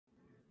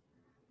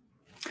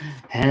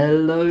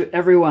Hello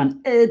everyone,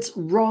 it's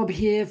Rob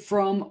here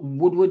from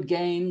Woodward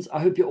Games.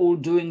 I hope you're all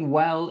doing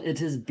well. It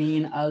has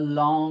been a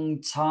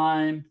long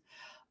time.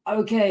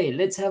 Okay,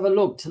 let's have a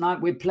look.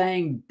 Tonight we're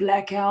playing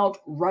Blackout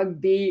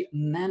Rugby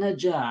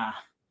Manager.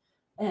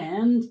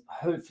 And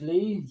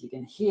hopefully you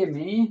can hear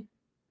me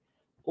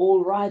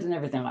all right and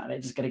everything like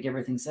that. Just got to get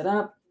everything set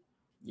up.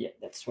 Yeah,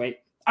 that's sweet.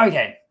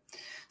 Okay,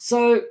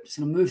 so just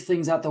going to move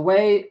things out the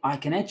way. I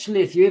can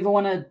actually, if you ever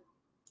want to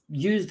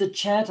use the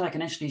chat, I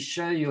can actually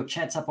show your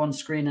chats up on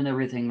screen and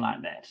everything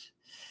like that.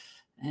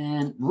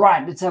 And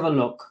right, let's have a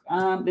look.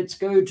 Let's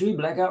go to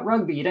Blackout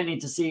Rugby. You don't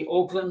need to see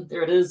Auckland.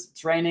 There it is.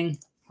 It's raining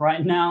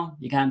right now.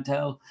 You can't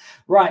tell.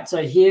 Right,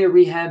 so here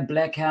we have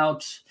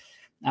Blackout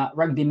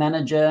Rugby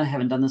Manager.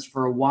 Haven't done this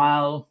for a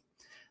while.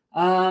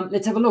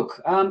 Let's have a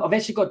look. I've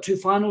actually got two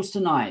finals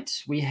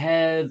tonight. We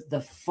have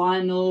the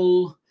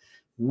final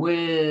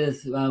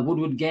with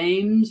Woodward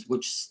Games,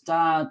 which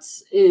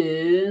starts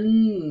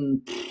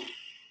in...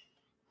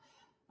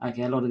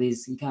 Okay, a lot of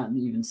these you can't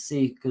even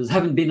see because I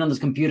haven't been on this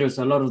computer,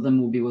 so a lot of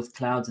them will be with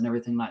clouds and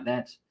everything like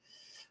that.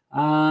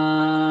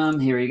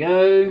 Here we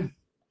go.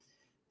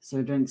 So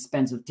we're doing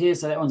expensive tier.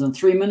 So that one's in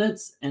 3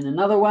 minutes. And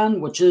another one,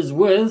 which is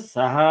with,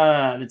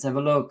 let's have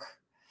a look,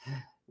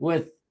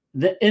 with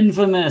the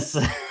infamous,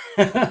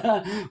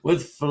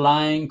 with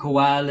Flying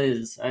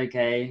Koalas.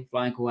 Okay,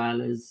 Flying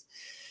Koalas.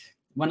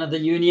 One of the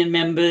union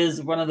members,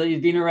 one of the,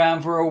 you've been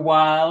around for a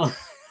while.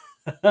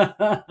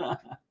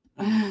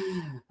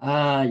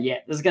 Yeah,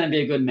 this is going to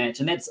be a good match,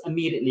 and that's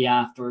immediately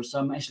after, so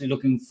I'm actually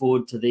looking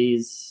forward to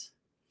these.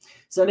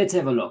 So let's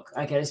have a look.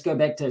 Okay, let's go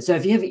back to, so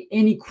if you have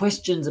any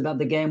questions about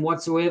the game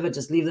whatsoever,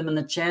 just leave them in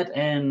the chat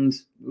and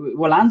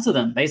we'll answer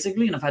them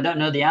basically, and if I don't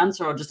know the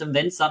answer, I'll just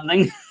invent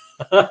something.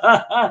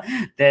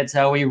 That's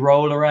how we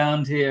roll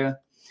around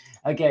here.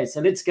 Okay, so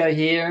let's go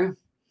here.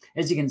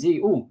 As you can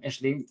see, oh,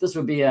 actually this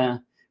would be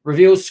a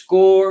reveal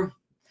score.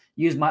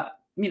 Use my,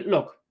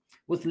 look,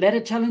 with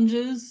ladder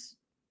challenges,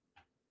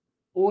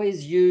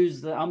 always use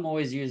the, I'm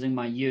always using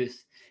my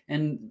youth,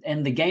 and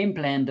the game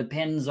plan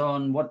depends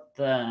on what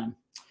the,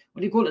 what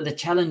do you call it, the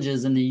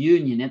challenges in the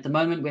union. At the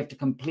moment we have to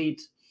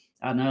complete,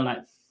 I don't know, like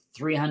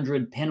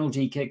 300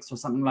 penalty kicks or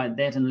something like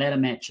that in ladder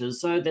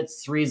matches, so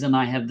that's the reason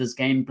I have this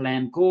game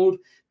plan called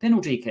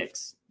penalty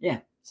kicks. Yeah,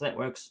 so that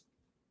works.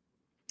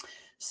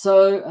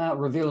 So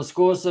reveal a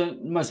score, so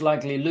most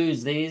likely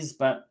lose these,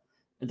 but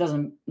it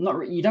doesn't,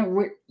 you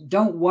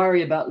don't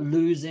worry about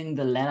losing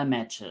the ladder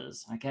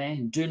matches, okay?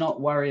 Do not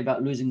worry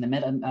about losing the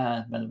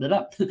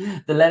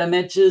the ladder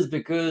matches,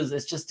 because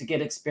it's just to get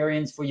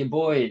experience for your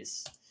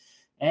boys.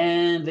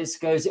 And let's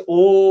go.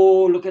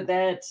 Oh, look at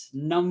that.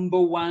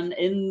 #1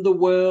 in the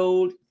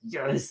world.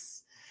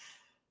 Yes.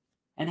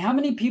 And how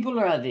many people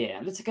are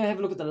there? Let's go have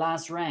a look at the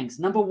last ranks.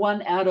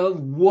 #1 out of,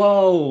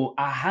 whoa,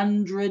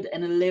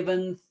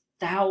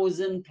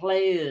 111,000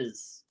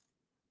 players.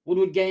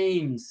 Woodward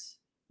Games.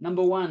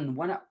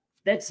 #1,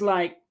 that's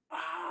like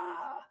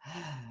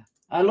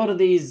a lot of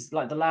these,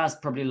 like the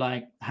last probably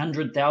like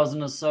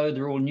 100,000 or so,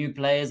 they're all new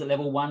players at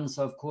level 1,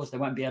 so of course they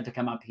won't be able to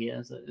come up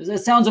here. So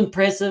it sounds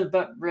impressive,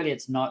 but really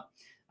it's not.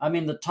 I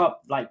mean, the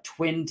top like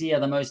 20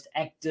 are the most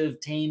active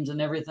teams and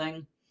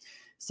everything.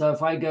 So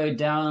if I go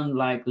down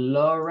like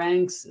lower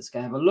ranks, let's go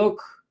have a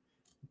look.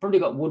 Probably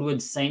got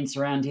Woodward Saints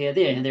around here.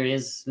 There he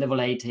is, level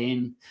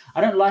 18.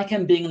 I don't like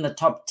him being in the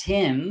top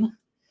 10,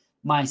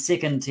 my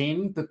second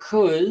team,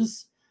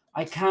 because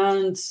I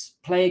can't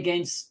play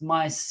against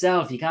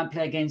myself. You can't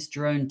play against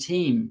your own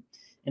team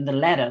in the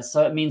ladder.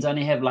 So it means I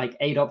only have like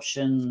 8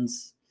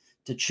 options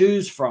to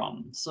choose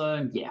from.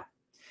 So yeah.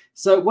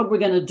 So what we're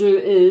going to do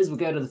is we'll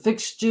go to the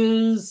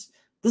fixtures.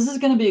 This is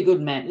going to be a good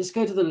match. Let's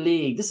go to the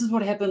league. This is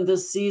what happened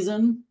this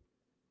season.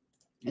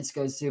 Let's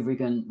go see if we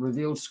can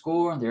reveal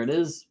score. There it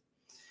is.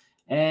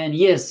 And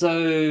yeah,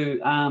 so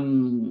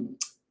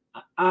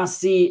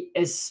RC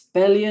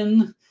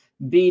Espalion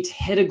beat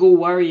Hedegal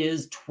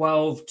Warriors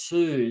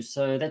 12-2.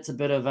 So that's a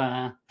bit of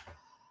a,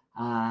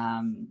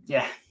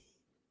 yeah,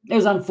 it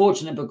was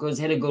unfortunate because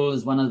Hedegal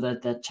is one of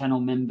the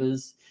channel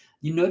members.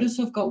 You notice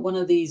I've got one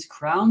of these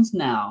crowns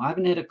now. I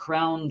haven't had a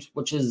crown,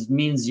 which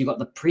means you got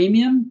the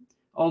premium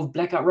of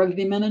Blackout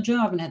Rugby Manager.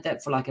 I haven't had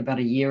that for like about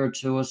a year or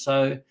 2 or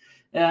so.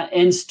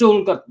 And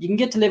still you can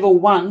get to level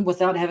 1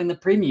 without having the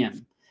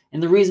premium.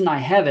 And the reason I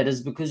have it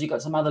is because you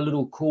got some other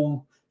little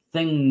cool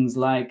things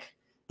like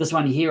this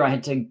one here. I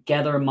had to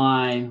gather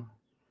my,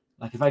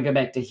 like if I go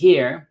back to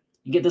here,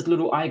 you get this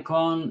little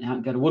icon,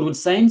 go to Woodward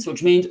Saints,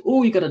 which means,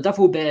 oh, you got a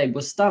duffel bag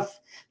with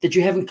stuff that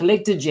you haven't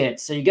collected yet.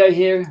 So you go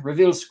here,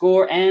 reveal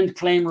score, and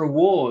claim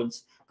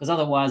rewards, because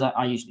otherwise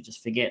I usually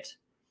just forget.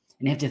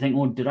 And you have to think,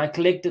 oh, did I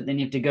collect it? Then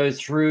you have to go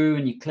through,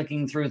 and you're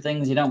clicking through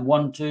things you don't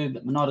want to,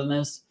 but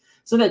monotonous.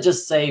 So that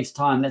just saves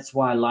time. That's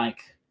why I like,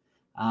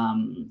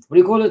 what do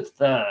you call it?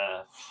 The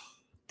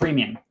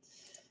premium.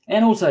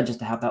 And also just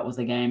to help out with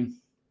the game.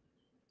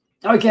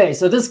 Okay,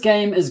 so this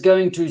game is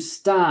going to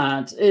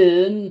start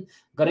in,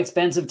 got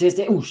expansive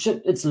testing. Oh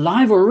shit, it's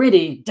live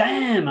already.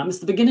 Damn, I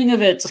missed the beginning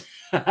of it.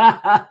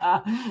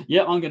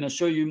 Yeah, I'm going to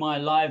show you my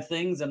live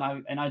things, and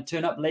I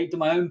turn up late to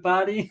my own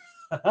party.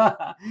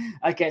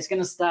 Okay, it's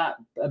going to start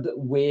a bit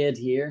weird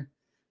here.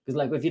 Because,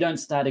 like, if you don't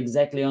start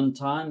exactly on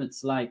time,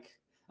 it's like,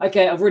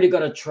 okay, I've already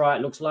got a try,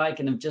 it looks like,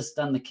 and I've just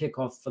done the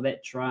kickoff for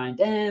that try.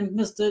 Damn,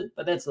 missed it,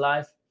 but that's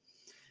life.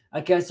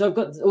 Okay, so I've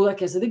got, oh,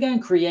 okay, so they're going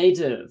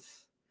creative.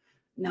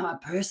 Now,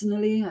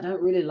 personally, I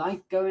don't really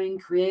like going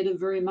creative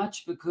very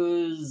much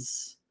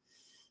because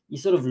you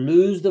sort of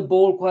lose the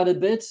ball quite a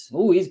bit.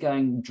 Oh, he's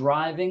going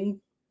driving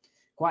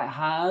quite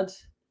hard.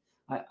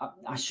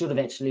 I should have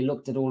actually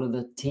looked at all of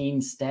the team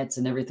stats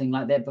and everything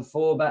like that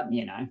before, but,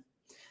 you know.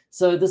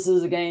 So this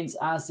is against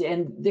RC,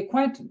 and they're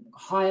quite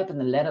high up in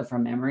the ladder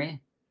from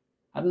memory.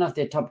 I don't know if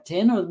they're top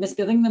 10 or I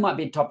think they might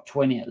be top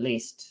 20 at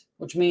least,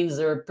 which means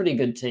they're a pretty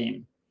good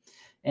team.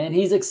 And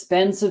he's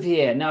expensive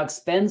here. Now,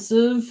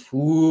 expensive.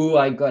 Ooh,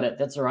 I got it.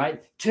 That's all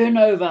right.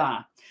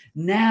 Turnover.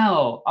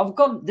 Now,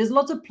 there's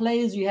lots of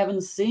players you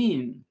haven't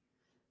seen.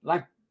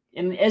 Like,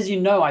 and as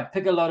you know, I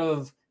pick a lot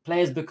of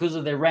players because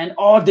of their run.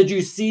 Oh, did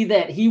you see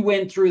that? He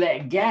went through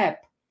that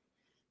gap.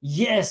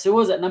 Yes, who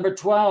was it? Number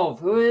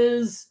 12. Who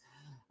is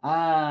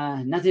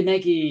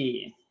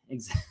Natimeki?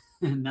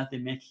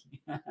 Natimeki.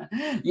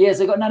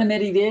 Yes, I got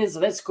Natimeki there, so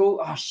that's cool.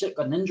 Oh, shit,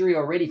 got an injury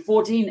already.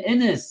 14,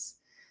 Innes.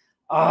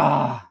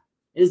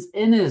 Is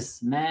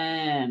Innes,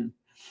 man.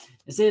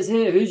 It says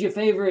here, who's your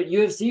favorite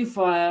UFC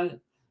fighter?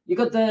 You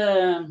got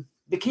the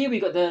Kiwi,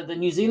 got the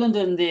New Zealand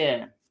in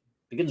there.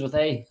 Begins with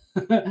A.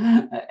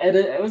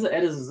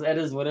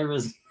 Edders, whatever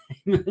his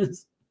name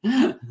is.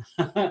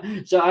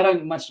 So I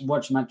don't watch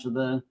much of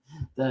the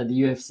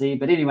UFC,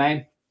 but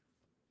anyway.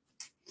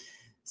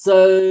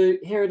 So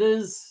here it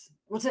is.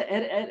 What's it?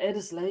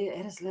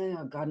 Edisley?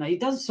 Oh God, no, he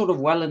does sort of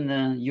well in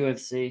the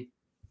UFC.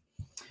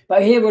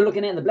 But here we're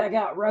looking at the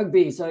Blackout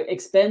Rugby. So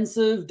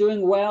expensive,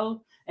 doing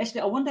well.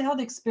 Actually, I wonder how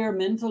the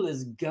experimental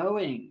is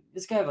going.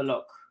 Let's go have a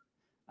look.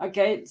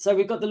 Okay, so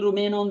we've got the little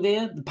man on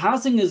there. The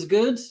passing is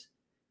good.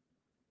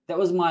 That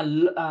was my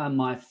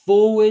my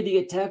forward. You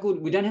get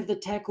tackled. We don't have the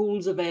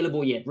tackles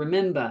available yet.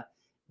 Remember,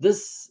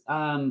 this,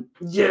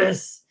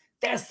 yes,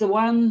 that's the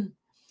one.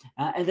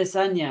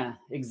 Adesanya,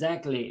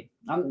 exactly.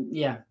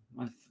 Yeah,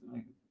 I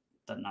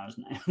don't know his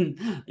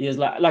name. He was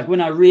like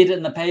when I read it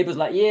in the papers,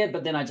 like, yeah,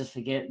 but then I just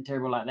forget.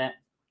 Terrible like that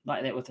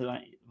with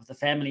the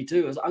family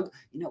too. It was like,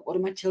 you know, what are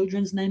my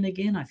children's name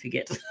again? I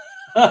forget. So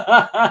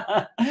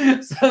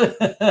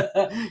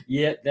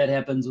yeah, that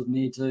happens with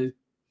me too.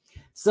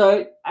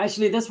 So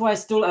actually, that's why I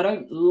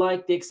don't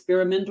like the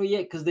experimental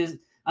yet, because they've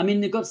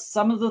got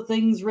some of the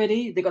things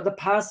ready. They got the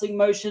passing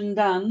motion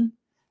done,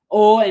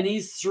 and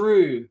he's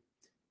through.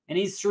 And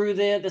he's through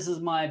there. This is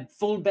my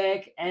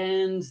fullback,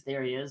 and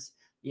there he is.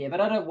 Yeah,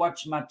 but I don't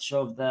watch much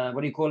of the,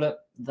 what do you call it?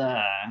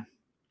 The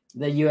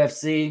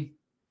UFC.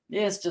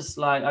 Yeah, it's just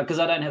like, because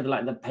I don't have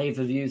like the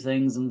pay-per-view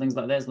things and things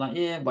like that. It's like,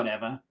 yeah,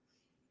 whatever.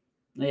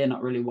 Yeah,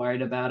 not really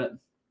worried about it.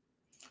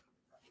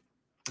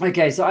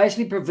 Okay, so I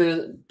actually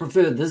prefer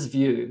this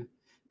view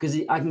because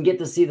I can get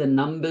to see the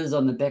numbers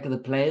on the back of the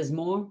players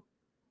more.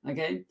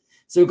 Okay,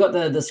 so we've got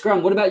the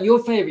scrum. What about your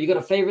favorite? You got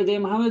a favorite there,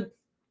 Mohammed?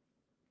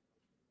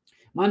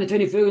 Mine,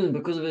 Tony Ferguson,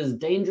 because of his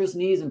dangerous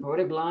knees and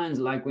poetic lines,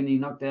 like when he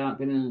knocked out,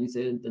 he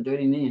said the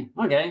dirty knee.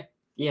 Okay,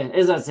 yeah,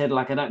 as I said,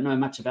 like I don't know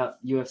much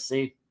about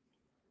UFC.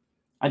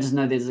 I just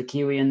know there's a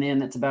Kiwi in there,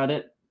 and that's about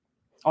it.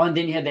 Oh, and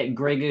then you had that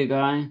Gregor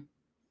guy.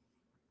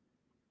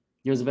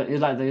 He was like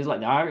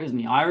the Irish, isn't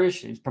he?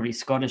 Irish? He's probably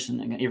Scottish,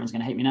 and everyone's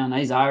gonna hate me now. No,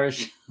 he's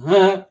Irish,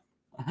 and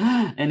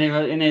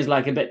he's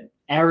like a bit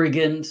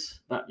arrogant,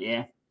 but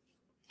yeah.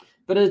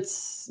 But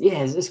it's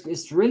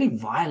really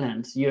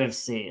violent,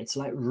 UFC. It's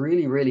like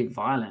really, really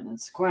violent.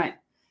 It's quite,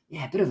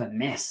 a bit of a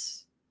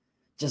mess.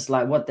 Just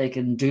like what they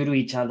can do to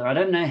each other. I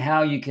don't know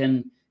how you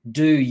can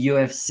do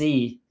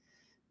UFC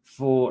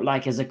for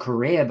like as a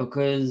career,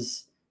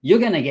 because you're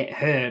going to get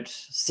hurt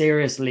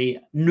seriously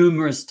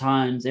numerous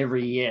times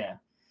every year.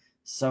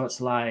 So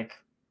it's like,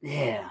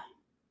 yeah,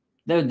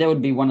 that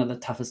would be one of the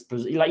toughest.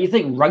 Like you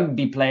think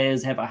rugby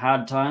players have a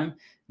hard time.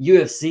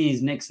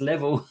 UFC's next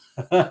level.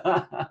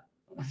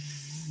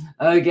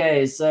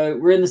 Okay, so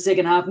we're in the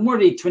second half. I'm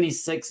already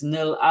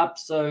 26-0 up,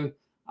 so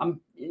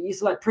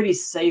it's like pretty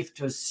safe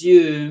to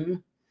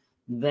assume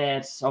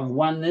that I've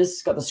won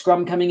this. Got the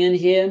scrum coming in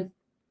here.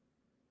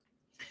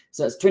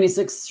 So it's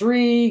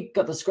 26-3.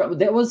 Got the scrum.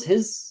 That was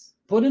his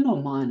put in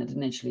or mine? I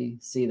didn't actually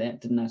see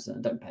that. Didn't know, so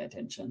don't pay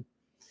attention.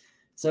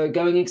 So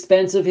going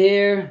expensive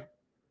here.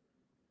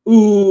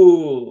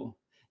 Ooh.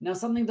 Now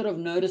something that I've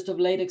noticed of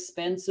late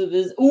expensive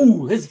is,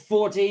 his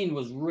 14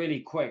 was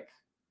really quick.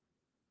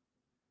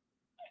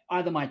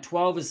 Either my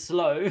 12 is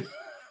slow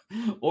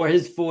or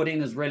his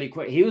 14 is really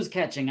quick. He was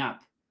catching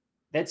up.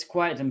 That's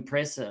quite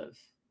impressive.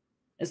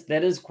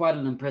 That is quite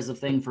an impressive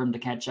thing for him to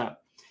catch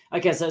up.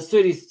 Okay, so it's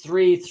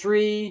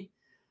 33-3.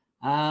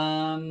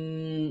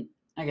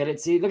 Okay,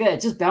 let's see. Look at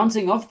it, just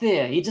bouncing off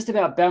there. He just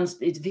about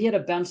bounced. If he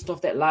had bounced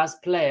off that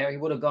last player, he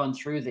would have gone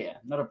through there.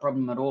 Not a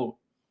problem at all.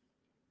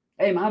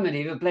 Hey, Mohammed,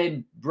 have you ever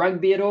played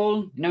rugby at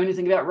all? You know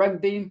anything about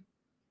rugby?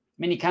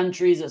 Many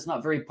countries, it's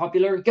not very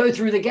popular. Go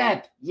through the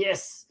gap.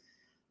 Yes.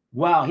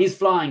 Wow, he's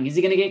flying. Is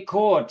he going to get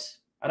caught?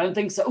 I don't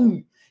think so.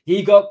 Ooh,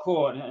 He got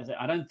caught.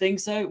 I don't think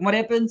so. What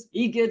happens?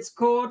 He gets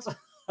caught.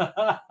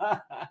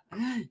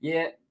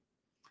 Yeah.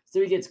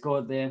 So he gets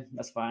caught there.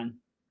 That's fine.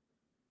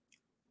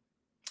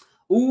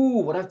 Ooh,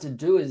 what I have to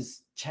do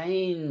is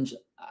change.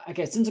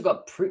 Okay, since I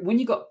got when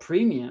you got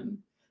premium,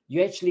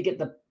 you actually get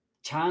the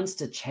chance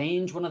to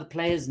change one of the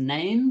players'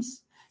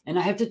 names. And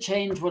I have to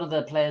change one of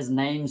the players'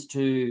 names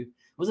to,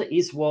 was it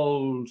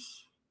Eastwold?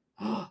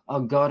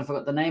 Oh God, I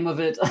forgot the name of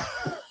it.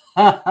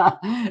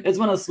 It's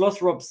one of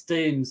Slothrop's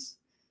teams.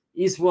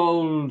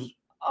 Eastwold.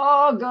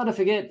 Oh God, I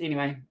forget.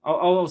 Anyway,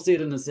 I'll see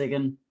it in a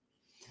second.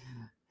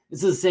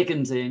 It's his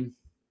second team.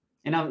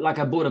 And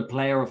I bought a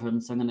player of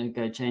him, so I'm going to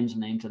go change the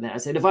name to that. I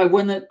said, if I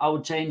win it, I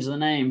will change the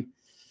name.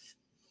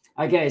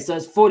 Okay, so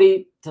it's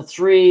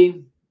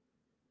 40-3.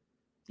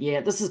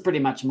 Yeah, this is pretty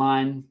much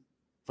mine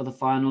for the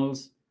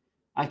finals.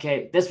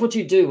 Okay, that's what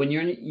you do when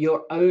you're in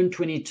your own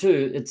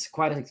 22. It's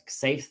quite a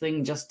safe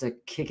thing just to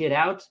kick it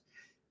out.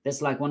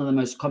 That's like one of the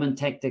most common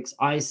tactics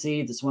I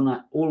see. This one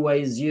I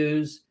always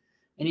use.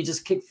 And you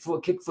just kick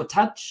for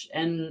touch,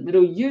 and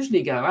it'll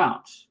usually go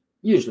out.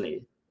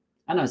 Usually.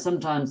 I know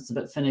sometimes it's a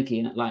bit finicky,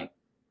 and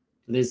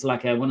there's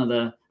like one of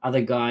the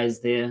other guys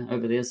there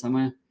over there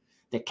somewhere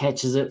that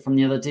catches it from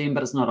the other team,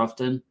 but it's not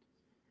often.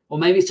 Or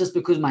maybe it's just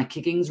because my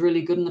kicking's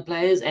really good in the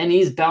players, and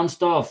he's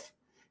bounced off.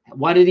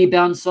 Why did he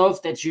bounce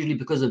off? That's usually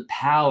because of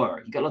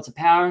power. You got lots of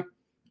power,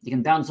 you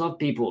can bounce off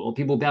people, or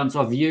people bounce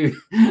off you.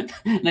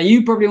 Now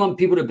you probably want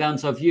people to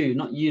bounce off you,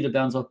 not you to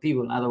bounce off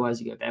people. Otherwise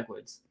you go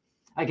backwards.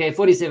 Okay,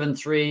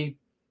 47-3,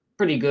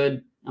 pretty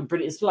good.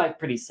 It's like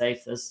pretty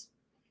safe this.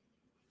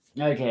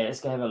 Okay,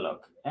 let's go have a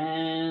look.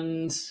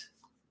 And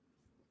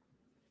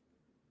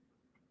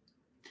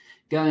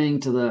going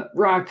to the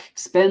ruck,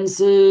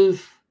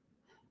 expensive.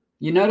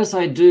 You notice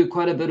I do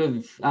quite a bit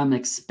of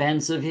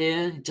expensive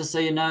here, just so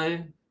you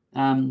know.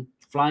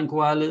 Flying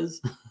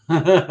koalas.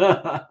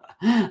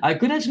 I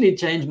could actually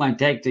change my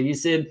tactic. You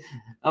said,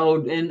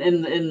 oh,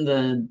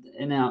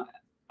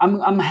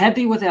 I'm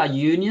happy with our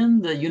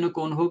union, the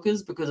unicorn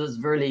hookers, because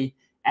it's really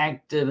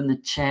active in the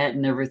chat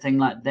and everything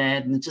like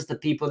that, and it's just the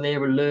people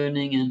there are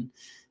learning, and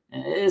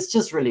it's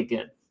just really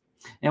good.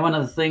 And one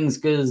of the things,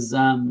 because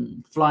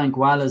Flying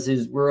Koalas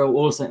is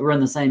we're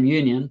in the same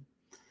union,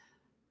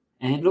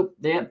 and look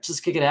there,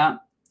 just kick it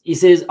out. He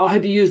says, I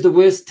hope you use the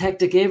worst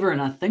tactic ever,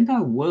 and I think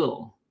I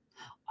will.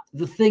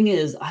 The thing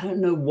is, I don't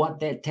know what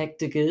that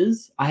tactic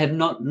is. I have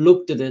not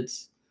looked at it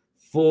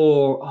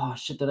for, oh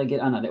shit, did I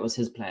get, oh no, that was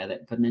his player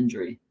that got an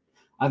injury.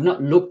 I've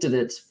not looked at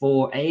it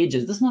for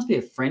ages. This must be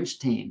a French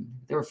team.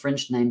 There are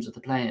French names of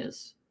the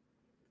players.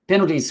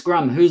 Penalty,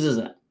 scrum, whose is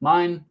it?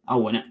 Mine?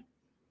 I'll win it.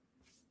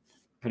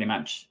 Pretty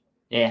much.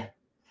 Yeah.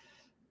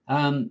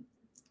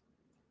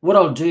 What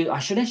I'll do, I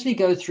should actually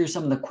go through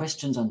some of the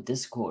questions on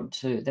Discord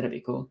too. That'd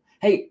be cool.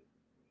 Hey,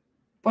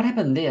 what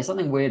happened there?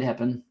 Something weird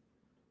happened.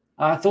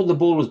 I thought the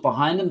ball was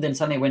behind him, then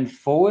suddenly it went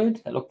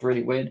forward. That looked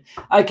really weird.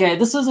 Okay,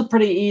 this is a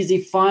pretty easy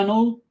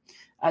final.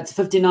 It's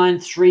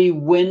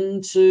 59-3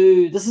 win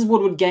to, this is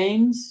Woodward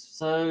Games,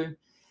 so,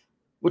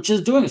 which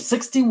is doing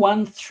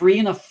 61-3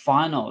 in a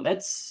final.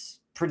 That's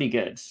pretty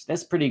good.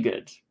 That's pretty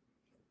good.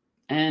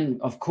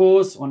 And of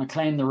course, want to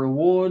claim the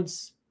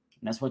rewards.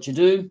 And that's what you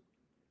do.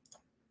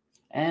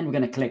 And we're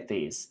going to collect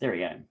these. There we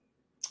go.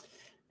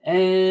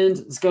 And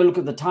let's go look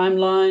at the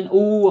timeline.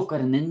 Oh, I've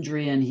got an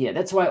injury in here.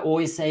 That's why I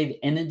always save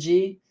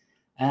energy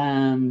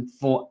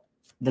for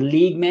the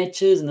league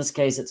matches. In this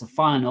case, it's a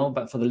final,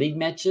 but for the league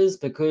matches,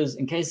 because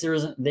in case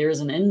there is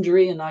an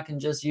injury, and I can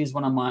just use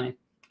one of my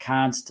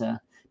cards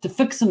to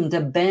fix him,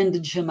 to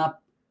bandage him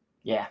up.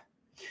 Yeah.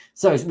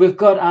 So we've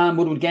got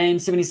Woodward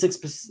Games,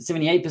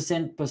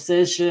 78%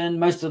 possession.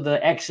 Most of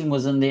the action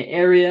was in their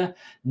area.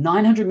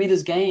 900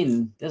 meters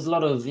gain. There's a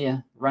lot of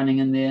running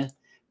in there.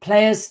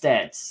 Player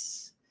stats.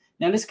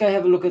 Now let's go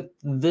have a look at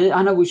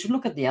I know we should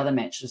look at the other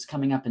matches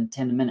coming up in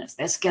 10 minutes.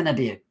 That's gonna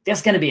be a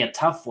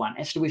tough one.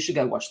 Actually, we should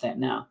go watch that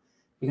now.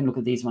 We can look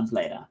at these ones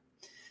later.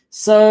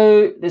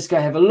 So let's go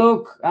have a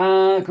look.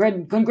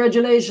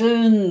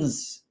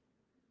 Congratulations.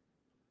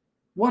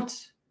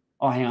 What?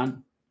 Oh, hang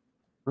on.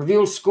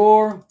 Reveal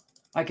score.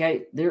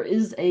 Okay,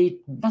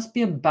 must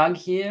be a bug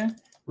here.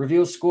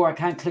 Reveal score. I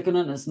can't click on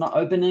it. It's not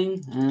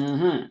opening.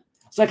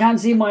 So I can't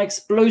see my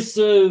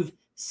explosive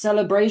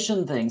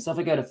celebration thing. So if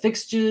I go to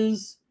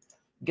fixtures,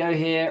 go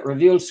here,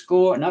 reveal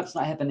score. Nope, it's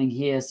not happening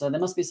here. So there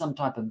must be some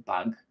type of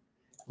bug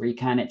where you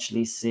can't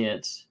actually see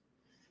it.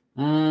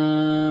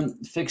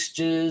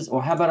 Fixtures,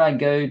 or how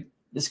about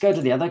let's go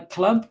to the other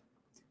club.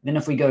 Then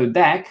if we go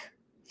back,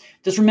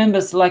 just remember,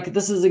 it's like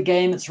this is a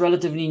game, it's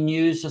relatively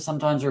new, so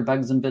sometimes there are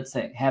bugs and bits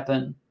that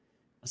happen.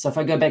 So if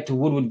I go back to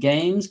Woodward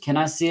Games, can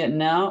I see it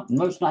now?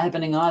 No, it's not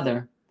happening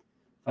either.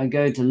 If I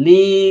go to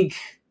league,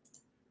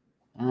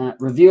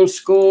 reveal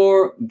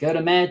score, go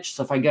to match.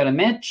 So if I go to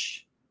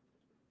match,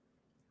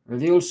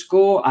 reveal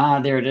score,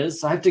 there it is.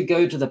 So I have to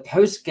go to the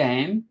post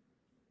game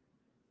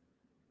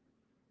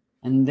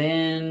and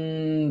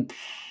then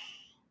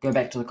go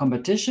back to the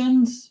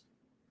competitions,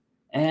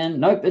 and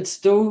nope, it's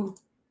still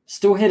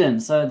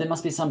hidden. So there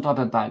must be some type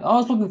of bug. I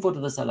was looking forward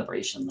to the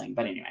celebration thing,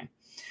 but anyway.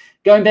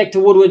 Going back to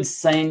Woodward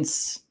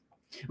Saints.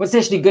 What's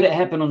actually good at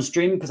happen on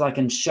stream, because I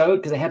can show it,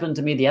 because it happened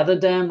to me the other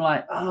day. I'm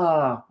like,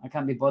 I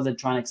can't be bothered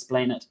trying to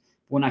explain it.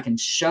 When I can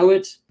show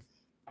it,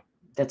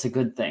 that's a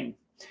good thing.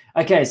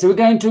 Okay, so we're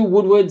going to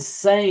Woodward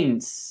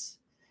Saints.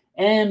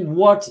 And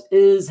what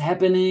is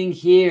happening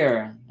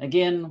here?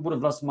 Again, would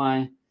have lost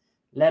my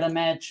ladder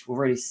match. We've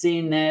already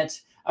seen that.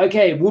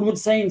 Okay, Woodward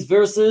Saints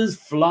versus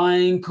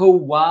Flying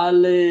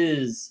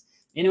Koalas.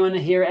 Anyone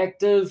here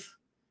active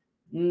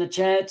in the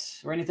chat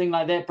or anything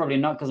like that? Probably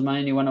not, because I'm the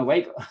only one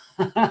awake.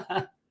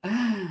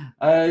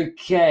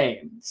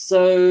 Okay,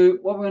 so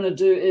what we're going to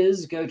do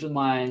is go to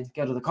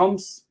the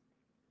comps.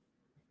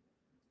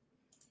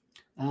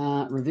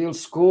 Reveal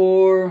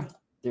score.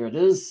 There it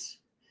is.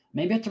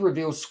 Maybe I have to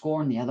reveal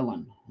score in the other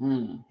one.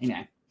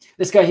 Anyway,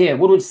 let's go here.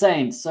 Woodward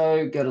Saints.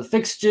 So go to the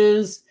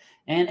fixtures.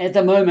 And at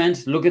the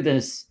moment, look at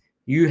this.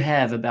 You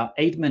have about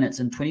 8 minutes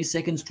and 20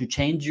 seconds to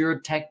change your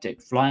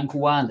tactic. Flying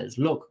Koalas.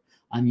 Look,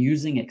 I'm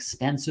using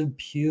Expansive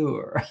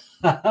Pure.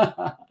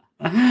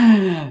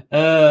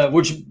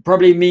 Which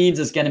probably means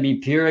it's going to be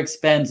pure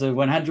expansive,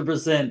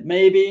 100%.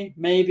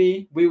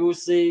 Maybe. We will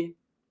see.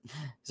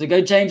 So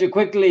go change it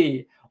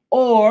quickly.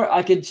 Or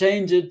I could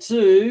change it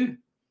to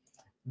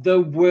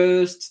the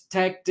worst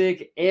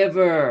tactic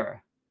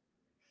ever.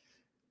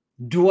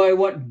 Do I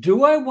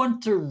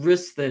want to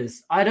risk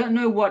this? I don't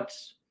know what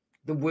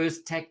the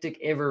worst tactic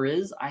ever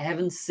is. I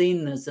haven't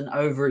seen this in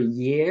over a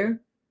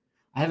year.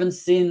 I haven't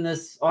seen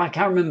this. I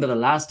can't remember the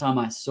last time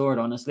I saw it,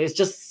 honestly. It's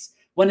just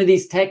one of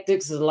these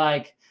tactics is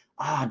like,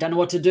 I don't know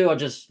what to do. I'll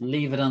just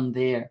leave it on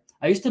there.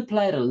 I used to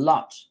play it a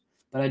lot,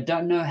 but I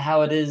don't know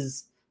how it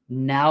is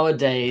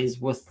nowadays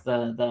with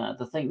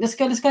the thing. Let's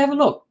go have a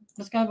look.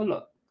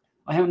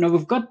 I don't know.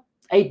 We've got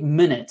 8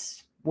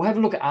 minutes. We'll have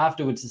a look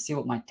afterwards to see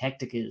what my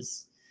tactic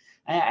is.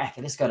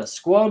 Okay, let's go to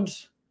squad.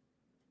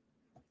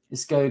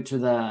 Let's go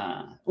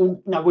to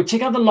we'll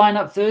check out the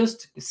lineup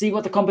first, see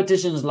what the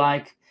competition is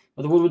like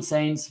with the Woodward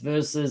Saints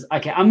versus, I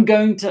don't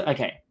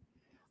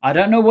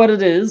know what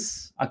it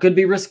is. I could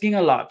be risking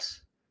a lot.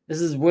 This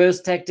is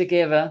worst tactic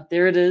ever.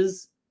 There it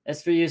is.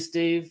 That's for you,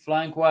 Steve.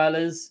 Flying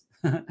Koalas.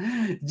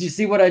 Did you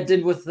see what I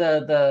did with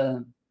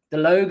the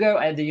logo?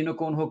 I had the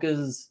Unicorn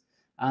Hookers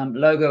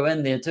logo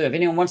in there too. If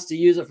anyone wants to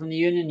use it from the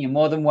union, you're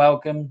more than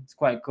welcome. It's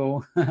quite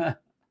cool.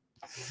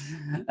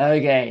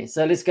 Okay,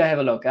 so let's go have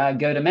a look.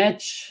 Go to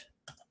match.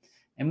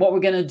 And what we're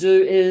going to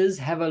do is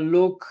have a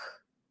look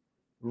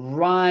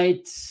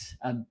right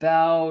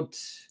about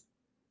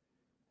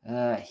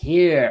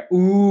here.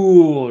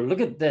 Ooh, look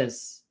at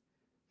this.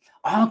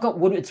 Oh, I've got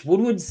it's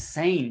Woodward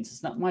Saints.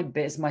 It's not my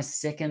best, my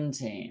second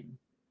team.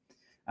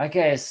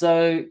 Okay,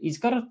 so he's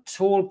got a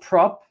tall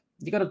prop.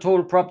 You got a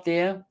tall prop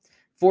there.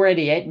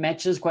 488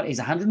 matches. He's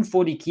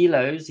 140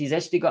 kilos. He's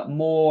actually got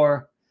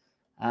more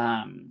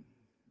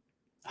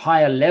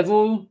higher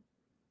level.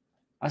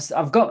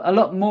 I've got a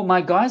lot more. My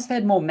guys have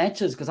had more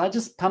matches because I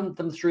just pumped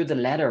them through the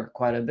ladder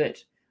quite a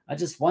bit. I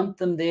just want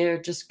them there,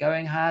 just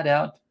going hard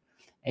out.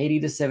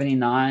 80 to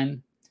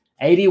 79.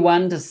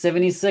 81 to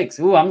 76.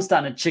 Ooh, I'm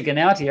starting to chicken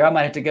out here. I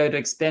might have to go to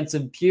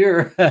Expansive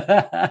Pure.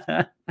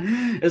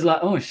 It's like,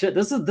 oh shit,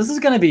 this is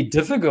going to be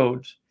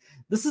difficult.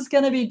 This is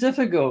going to be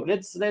difficult.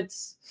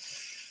 Let's.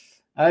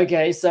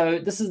 Okay, so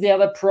this is the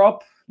other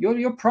prop.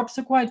 Your props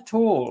are quite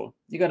tall.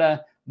 You got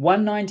a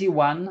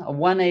 191, a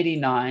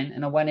 189,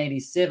 and a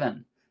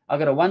 187. I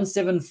got a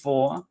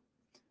 174,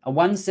 a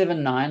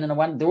 179, and a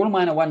one. They're all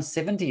mine are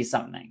 170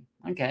 something.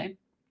 Okay.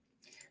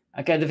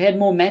 Okay, they've had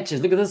more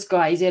matches. Look at this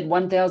guy. He's had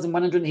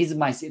 1,100. He's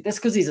my. That's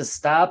because he's a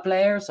star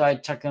player, so I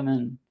chuck him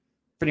in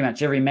pretty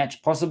much every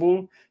match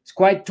possible. He's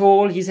quite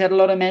tall. He's had a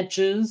lot of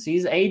matches.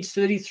 He's age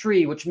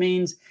 33, which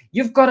means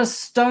you've got a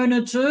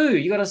stoner too.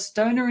 You got a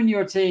stoner in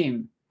your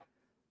team.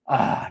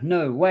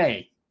 No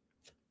way.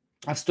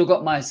 I've still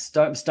got my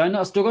stoner.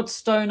 I've still got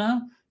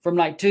stoner from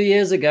like 2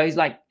 years ago. He's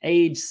like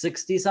age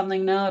 60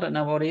 something now. I don't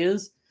know what he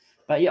is,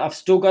 but yeah, I've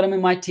still got him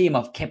in my team.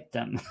 I've kept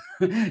him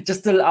I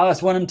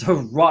just want him to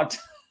rot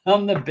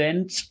on the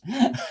bench.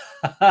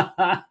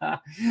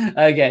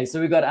 Okay,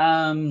 so we got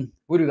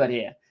what do we got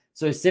here?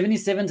 So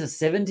 77 to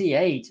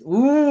 78.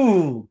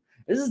 Ooh,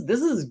 this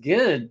is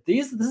good.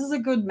 This is a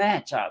good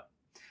matchup.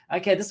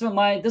 Okay, this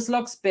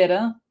looks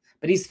better,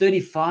 but he's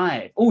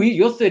 35. Oh,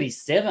 you're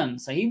 37,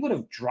 so he would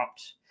have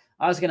dropped.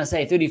 I was gonna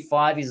say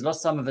 35. He's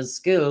lost some of his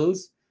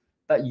skills,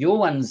 but your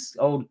one's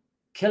old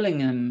killing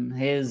him.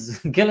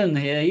 Killing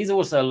here. He's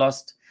also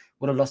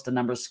would have lost a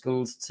number of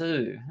skills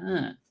too.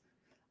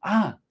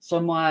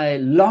 So my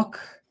lock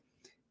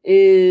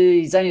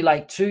is only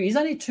like he's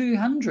only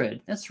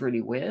 200. That's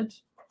really weird.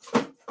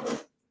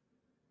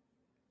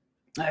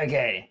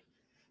 Okay,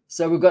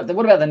 so we've got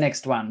what about the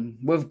next one?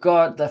 We've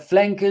got the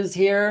flankers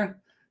here.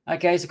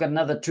 Okay, so we've got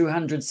another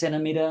 200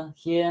 centimeter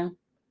here.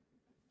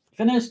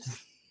 Finished.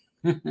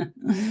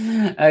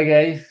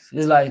 Okay,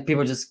 it's like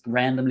people just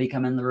randomly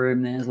come in the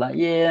room. There's like,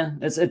 yeah,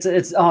 it's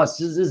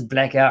just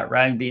Blackout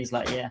Rugby. It's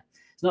like, yeah,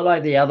 it's not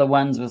like the other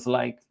ones with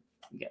like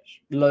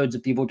loads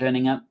of people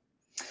turning up.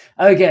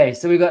 Okay,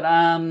 so we got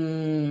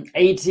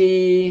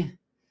 80.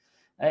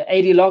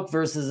 80 lock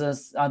versus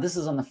us. This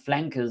is on the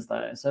flankers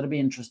though, so it'll be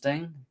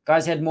interesting.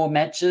 Guys had more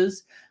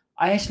matches.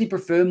 I actually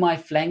prefer my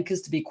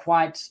flankers to be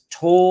quite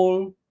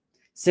tall.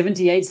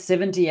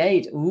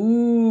 78-78.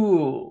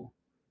 Ooh.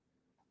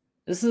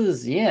 This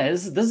is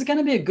going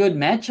to be a good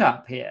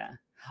matchup here.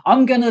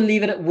 I'm going to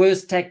leave it at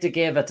worst tactic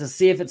ever to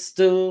see if it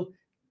still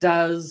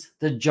does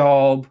the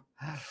job.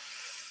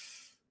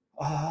 Oh,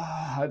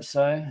 I hope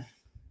so.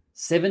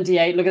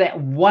 78. Look at that.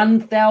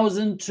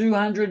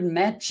 1,200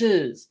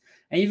 matches.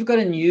 And you've got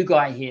a new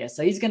guy here.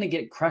 So he's going to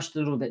get crushed a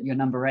little bit, your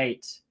number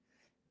 8.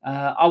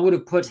 I would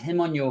have put him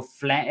on your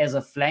flank as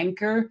a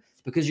flanker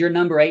because your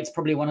number 8 is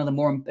probably one of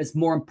the it's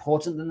more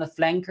important than the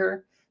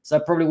flanker. So I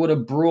probably would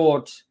have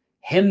brought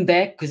him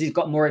back because he's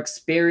got more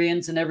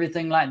experience and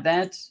everything like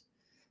that.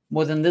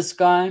 More than this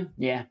guy.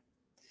 Yeah.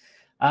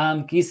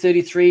 He's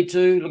 33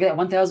 too. Look at that,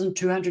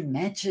 1,200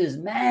 matches.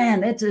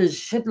 Man, that is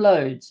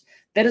shitloads.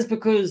 That is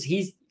because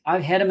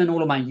I've had him in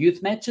all of my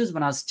youth matches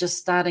when I was just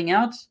starting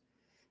out.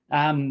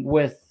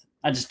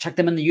 I just chucked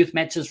them in the youth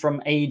matches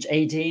from age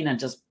 18 and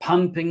just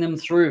pumping them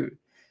through.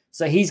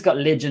 So he's got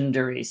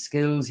legendary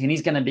skills, and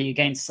he's going to be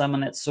against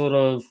someone that's sort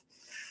of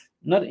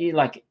not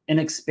like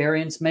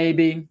inexperienced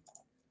maybe.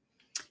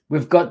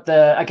 We've got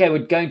we're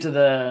going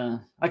to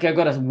I've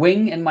got a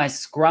wing in my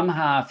scrum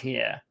half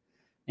here.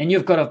 And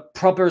you've got a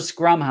proper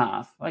scrum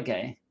half.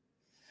 Okay.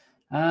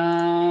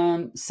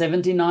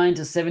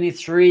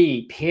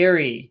 79-73.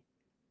 Perry.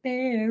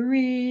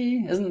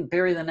 Isn't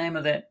Perry the name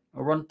of that?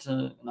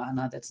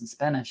 No, that's in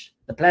Spanish.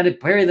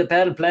 Perry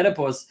the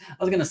platypus. I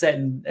was going to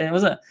say it.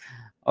 Was it?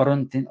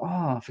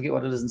 I forget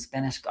what it is in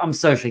Spanish. I'm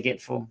so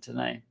forgetful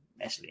today,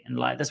 actually, in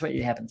life. That's what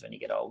happens when you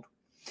get old.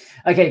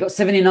 Okay, got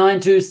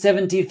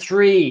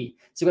 79-73.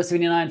 So you've got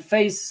 79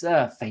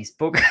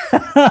 Facebook.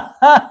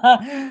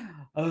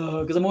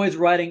 Because I'm always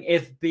writing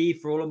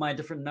FB for all of my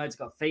different notes.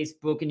 Got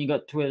Facebook, and you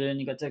got Twitter, and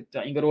you got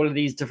TikTok, you got all of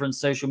these different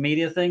social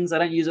media things. I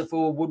don't use it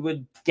for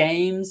Woodward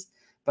games,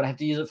 but I have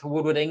to use it for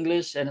Woodward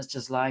English, and it's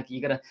just like you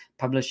got to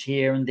publish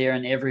here and there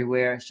and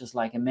everywhere. It's just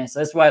like a mess.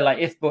 That's why, like,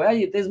 hey,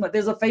 there's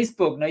a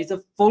Facebook. No, he's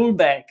a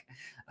fullback.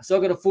 So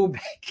I got a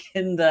fullback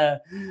in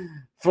the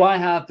fly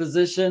half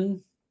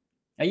position.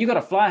 Now you got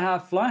a fly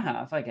half.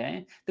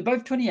 Okay, they're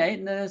both 28,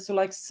 and they're so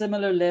like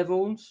similar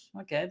levels.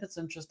 Okay, that's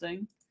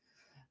interesting.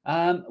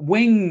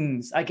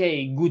 Wings.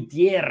 Okay,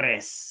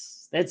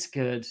 Gutierrez. That's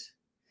good.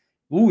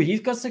 Ooh, he's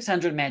got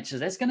 600 matches.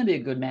 That's going to be a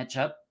good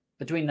matchup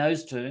between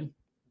those two.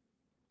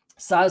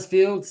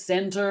 Sarsfield,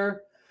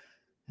 center,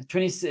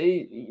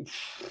 20.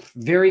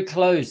 Very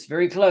close,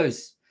 very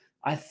close.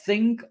 I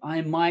think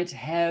I might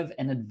have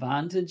an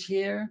advantage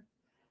here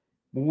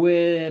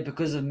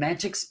because of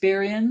match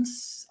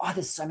experience. Oh,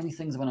 there's so many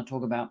things I want to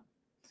talk about.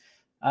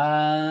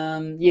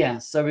 Yeah,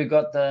 so we've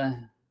got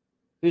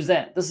who's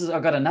that?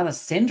 I've got another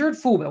center at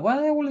fullback. Why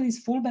are there all of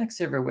these fullbacks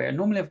everywhere?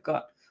 Normally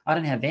I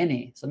don't have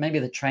any. So maybe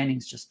the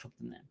training's just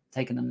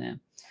taken them there.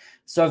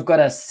 So I've got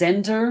a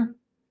center.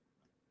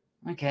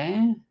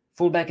 Okay.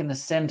 Fullback in the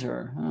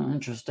center. Oh,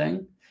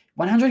 interesting.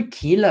 100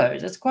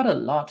 kilos. That's quite a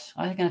lot.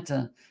 I think I have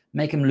to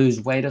make him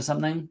lose weight or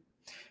something.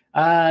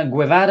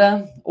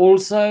 Guevara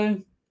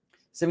also.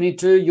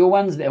 72. Your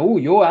one's there. Oh,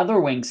 your other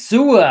wing.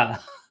 Sua.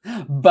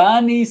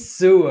 Barney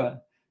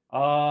Sua.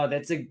 Oh,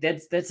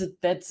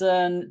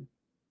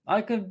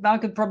 I'd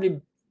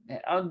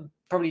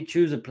probably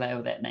choose a player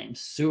with that name,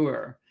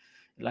 Sewer.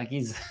 Like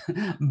he's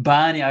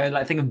Barney.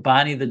 I think of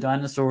Barney the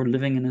dinosaur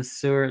living in a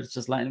sewer. It's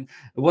just like, it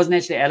wasn't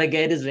actually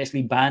alligators, it was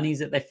actually Barneys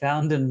that they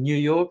found in New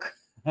York.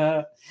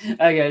 Okay,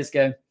 let's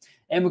go.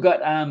 And we've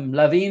got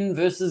Lavine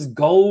versus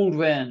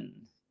Goldwyn.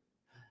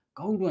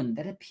 Goldwyn,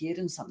 that appeared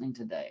in something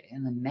today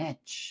in the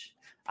match.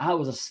 It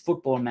was a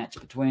football match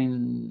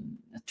between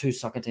two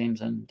soccer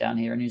teams and down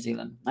here in New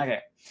Zealand. Okay.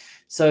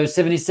 So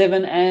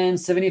 77 and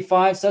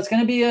 75. So it's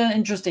going to be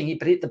interesting.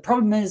 But the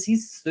problem is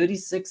he's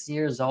 36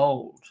 years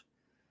old.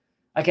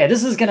 Okay,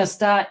 this is going to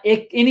start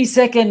any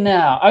second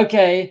now.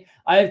 Okay,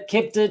 I've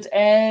kept it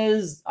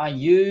as I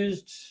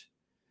used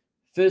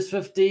first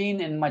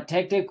 15, and my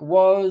tactic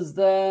was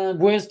the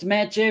worst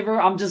match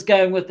ever. I'm just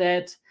going with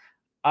that.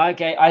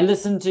 Okay, I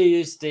listened to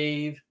you,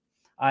 Steve.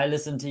 I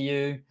listened to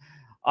you.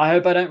 I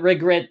hope I don't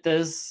regret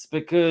this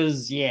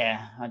because,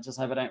 yeah, I just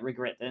hope I don't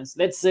regret this.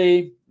 Let's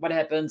see what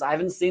happens. I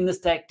haven't seen this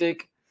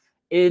tactic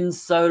in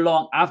so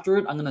long. After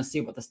it, I'm going to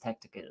see what this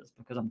tactic is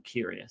because I'm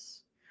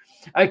curious.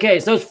 Okay,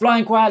 so it's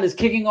Flying Koalas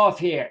kicking off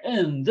here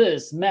in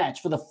this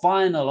match for the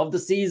final of the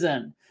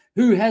season.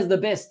 Who has the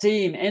best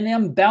team? And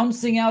I'm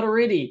bouncing out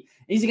already.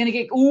 Is he going to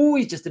get... Oh,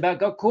 he's just about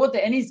got caught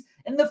there. And he's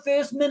in the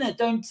first minute.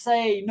 Don't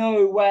say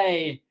no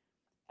way.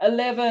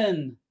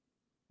 11.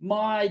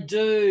 My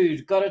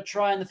dude, got to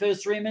try in the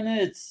first 3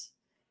 minutes.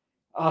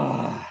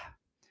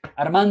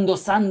 Armando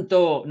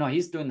Santo. No,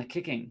 he's doing the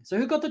kicking. So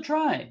who got the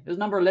try? It was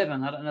number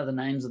 11. I don't know the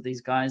names of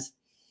these guys.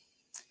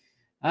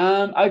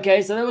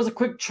 Okay, so that was a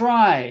quick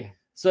try.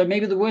 So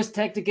maybe the worst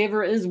tactic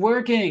ever is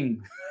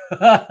working.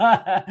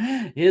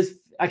 Okay,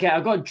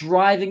 I've got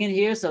driving in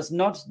here, so it's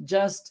not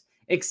just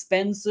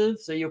expensive.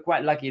 So you're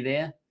quite lucky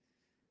there.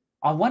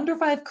 I wonder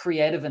if I have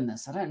creative in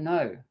this. I don't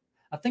know.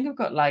 I think I've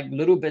got like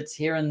little bits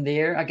here and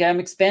there. Okay, I'm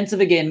expansive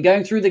again,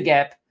 going through the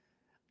gap.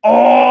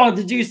 Oh,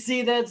 did you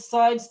see that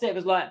sidestep?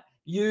 It's like,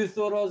 you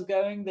thought I was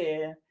going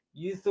there.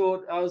 You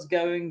thought I was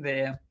going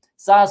there.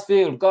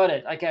 Sarsfield, got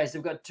it. Okay, so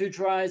we've got 2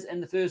 tries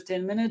in the first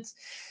 10 minutes.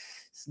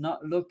 It's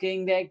not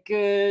looking that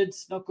good.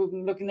 It's not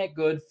looking that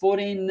good.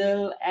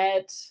 14-0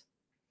 at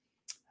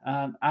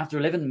after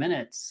 11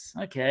 minutes.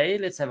 Okay,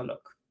 let's have a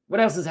look. What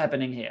else is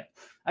happening here?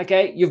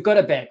 Okay, you've got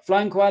it back.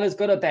 Flying Koala's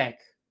got it back.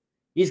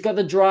 He's got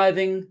the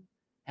driving.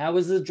 How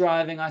was the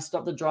driving? I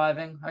stopped the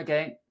driving.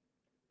 Okay.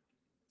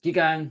 Keep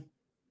going.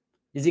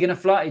 Is he going to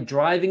fly?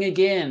 Driving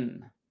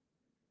again.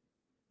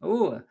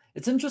 Oh,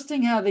 it's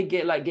interesting how they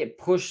get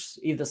pushed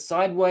either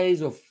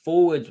sideways or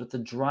forwards with the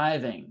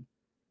driving.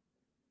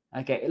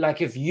 Okay,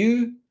 like if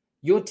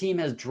your team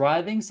has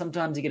driving,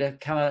 sometimes you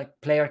get a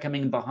player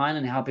coming behind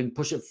and helping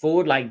push it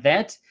forward like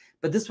that.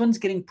 But this one's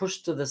getting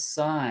pushed to the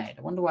side.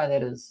 I wonder why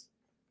that is.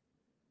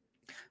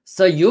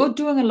 So you're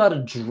doing a lot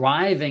of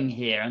driving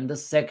here in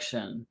this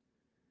section.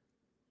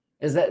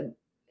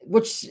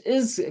 Which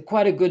is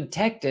quite a good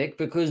tactic,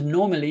 because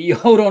normally you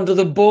hold on to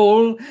the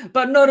ball,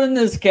 but not in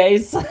this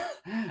case.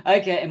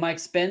 Okay, and my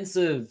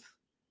expensive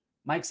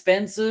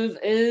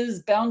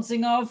is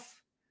bouncing off.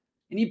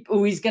 And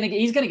he's gonna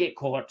get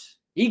caught.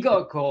 He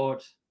got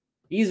caught.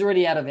 He's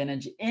already out of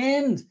energy.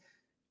 And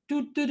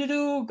got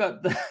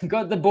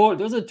the ball.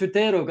 There was a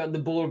Tutero got the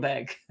ball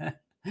back.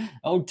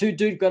 Oh,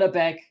 Toot got it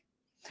back.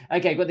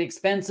 Okay, got the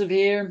expensive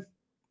here.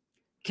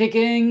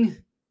 Kicking.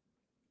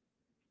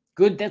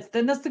 Good. That's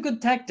the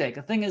good tactic.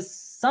 The thing is,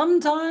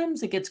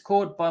 sometimes it gets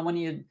caught by one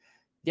of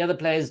the other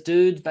players'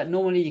 dudes, but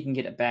normally you can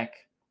get it back.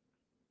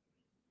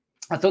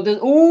 I thought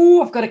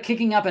I've got a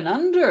kicking up and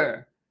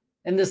under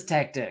in this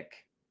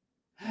tactic.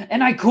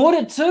 And I caught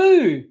it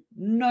too.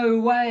 No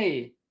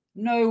way.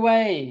 No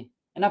way.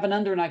 And up and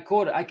under, and I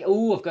caught it. I've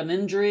got an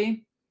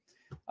injury.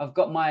 I've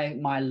got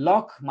my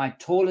lock, my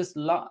tallest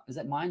lock. Is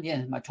that mine?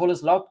 Yeah, my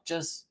tallest lock.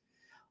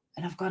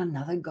 And I've got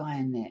another guy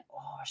in there.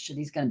 Oh, shit,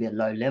 he's going to be a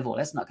low level.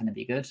 That's not going to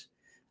be good.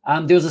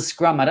 There was a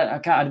scrum.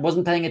 I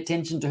wasn't paying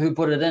attention to who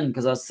put it in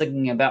because I was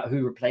thinking about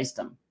who replaced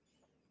him.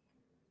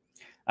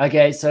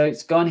 Okay, so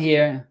it's gone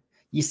here.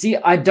 You see,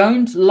 I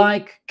don't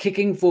like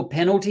kicking for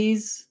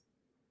penalties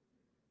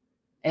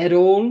at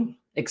all,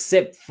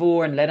 except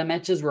for in ladder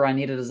matches where I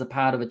need it as a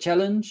part of a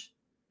challenge.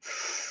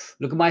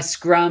 Look at my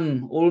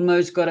scrum.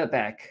 Almost got it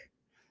back.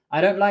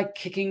 I don't like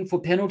kicking for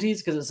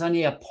penalties because it's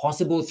only a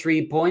possible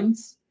 3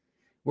 points.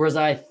 Whereas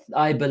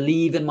I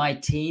believe in my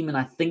team and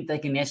I think they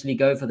can actually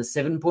go for the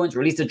 7 points,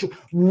 or at least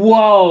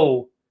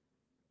whoa!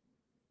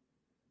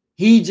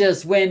 He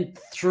just went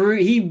through.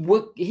 He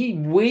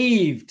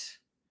weaved.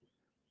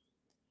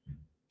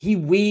 He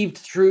weaved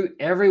through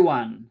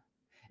everyone.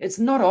 It's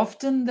not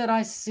often that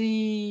I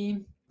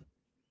see.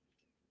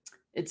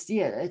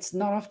 It's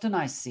not often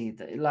I see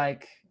that.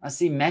 Like, I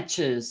see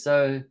matches,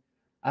 so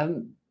I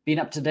haven't been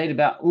up to date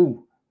about.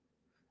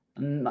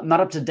 I'm not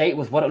up to date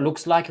with what it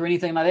looks like or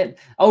anything like that.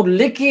 Oh,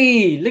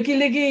 Licky.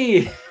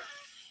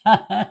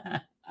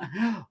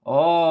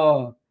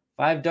 Oh,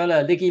 $5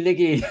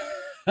 Licky.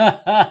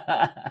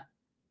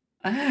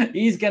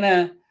 He's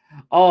gonna.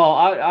 Oh,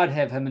 I'd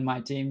have him in my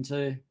team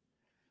too.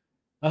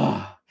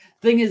 Oh,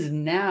 thing is,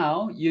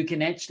 now you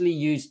can actually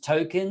use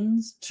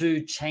tokens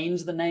to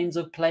change the names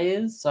of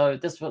players. So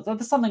that's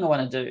something I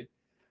want to do.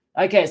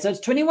 Okay, so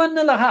it's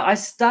 21-0. I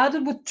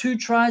started with 2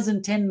 tries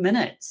in 10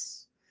 minutes.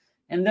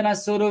 And then I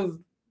sort of,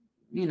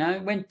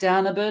 went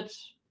down a bit.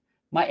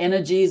 My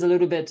energy is a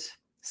little bit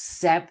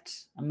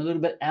sapped. I'm a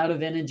little bit out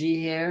of energy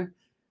here.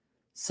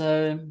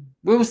 So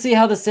we'll see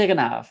how the second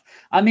half.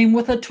 I mean,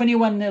 with a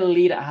 21-0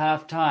 lead at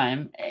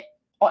halftime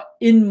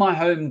in my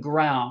home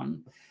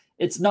ground,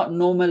 it's not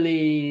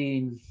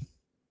normally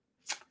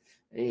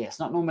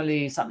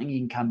something you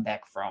can come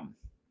back from.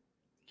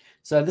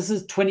 So this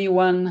is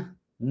 21-0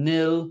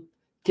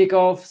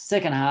 kickoff,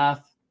 second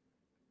half.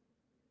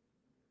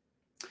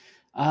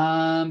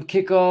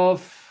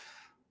 Kickoff.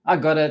 I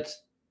got it.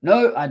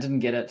 No, I didn't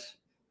get it.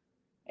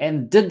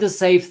 And did the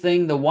safe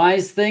thing, the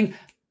wise thing.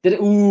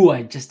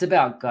 I just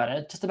about got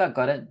it.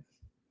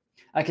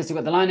 Okay, so we've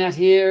got the line out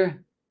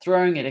here.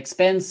 Throwing it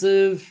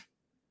expensive.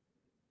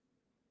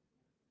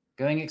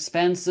 Going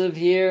expensive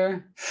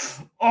here.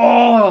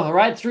 Oh,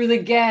 right through the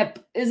gap.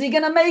 Is he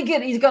going to make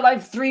it? He's got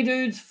like 3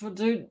 dudes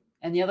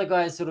and the other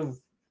guy sort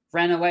of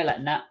ran away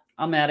like, nah,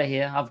 I'm out of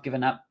here. I've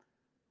given up.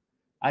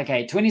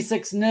 Okay,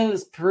 26-0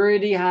 is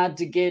pretty hard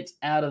to get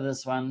out of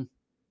this one.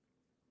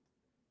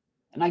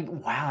 And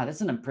wow,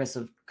 that's an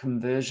impressive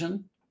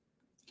conversion.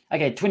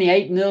 Okay,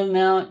 28-0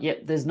 now.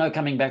 Yep, there's no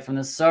coming back from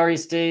this. Sorry,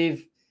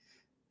 Steve.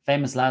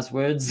 Famous last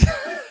words.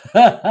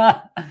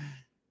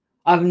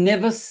 I've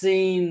never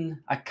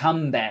seen a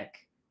comeback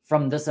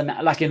from this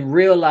amount. Like in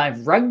real life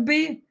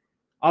rugby,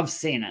 I've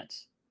seen it.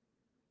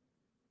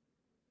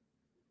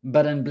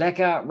 But in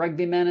Blackout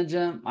Rugby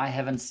Manager, I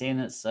haven't seen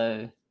it.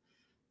 So,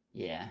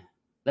 yeah.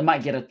 They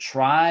might get a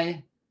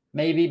try,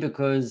 maybe,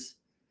 because,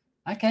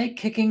 okay,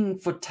 kicking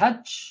for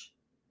touch.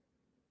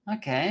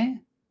 Okay.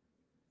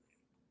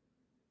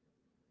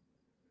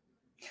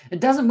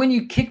 It doesn't, when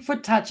you kick for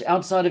touch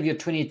outside of your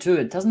 22,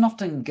 it doesn't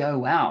often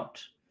go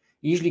out.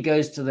 It usually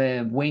goes to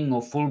the wing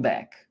or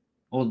fullback,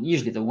 or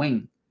usually the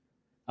wing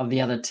of the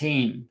other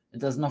team. It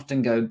doesn't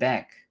often go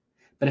back.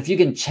 But if you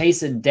can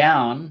chase it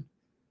down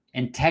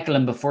and tackle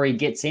him before he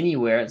gets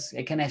anywhere,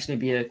 it can actually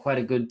be quite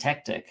a good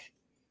tactic.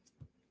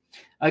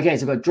 Okay,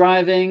 so we've got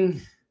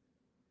driving.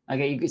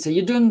 Okay, so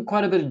you're doing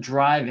quite a bit of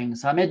driving.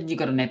 So I imagine you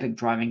got an epic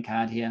driving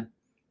card here.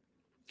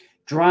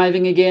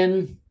 Driving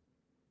again.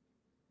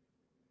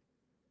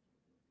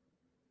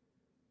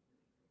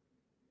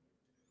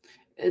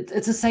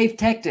 It's a safe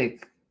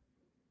tactic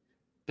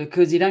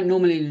because you don't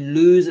normally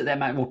lose it that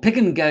much. Well, pick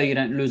and go, you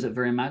don't lose it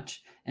very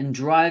much. And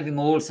driving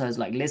also is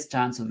like less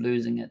chance of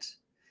losing it.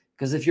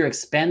 Because if you're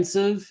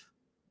expensive,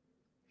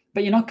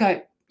 but you're not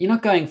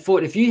going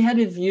forward. If you had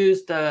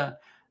used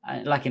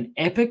like an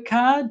epic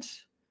card,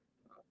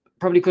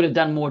 probably could have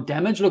done more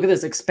damage. Look at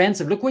this,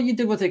 expensive. Look what you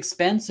did with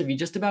expensive. You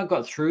just about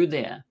got through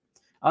there.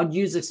 I'd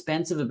use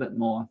expensive a bit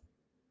more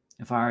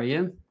if I were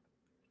you.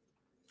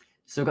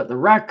 So we've got the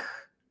ruck.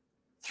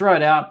 Throw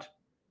it out.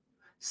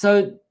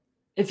 So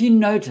if you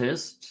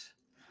noticed,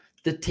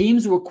 the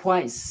teams were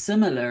quite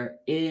similar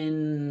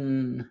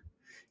in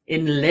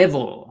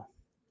level.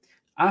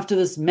 After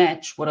this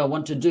match, what I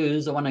want to do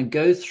is I want to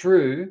go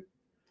through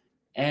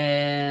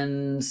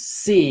and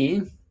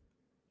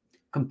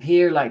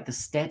compare like the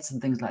stats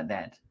and things like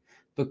that.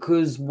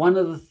 Because one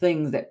of the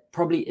things that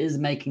probably is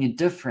making a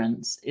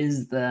difference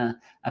is a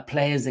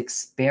player's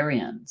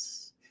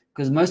experience.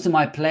 Because most of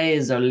my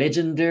players are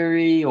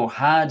legendary or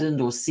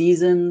hardened or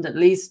seasoned at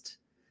least.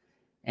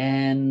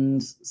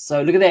 And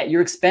so look at that.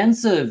 You're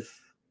expensive.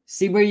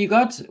 See where you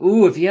got?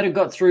 Ooh, if you had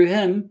got through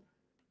him,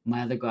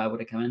 my other guy would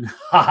have come in.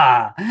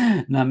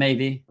 No,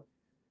 maybe.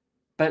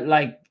 But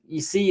like, you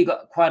see, you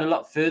got quite a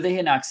lot further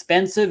here. Now,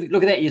 expensive.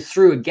 Look at that. You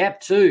threw a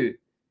gap too.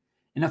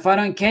 And if I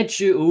don't catch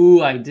you,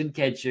 ooh, I did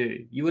catch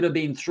you. You would have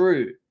been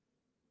through.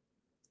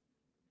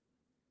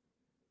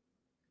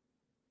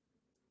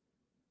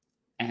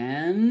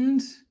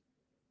 And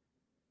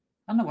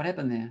I don't know what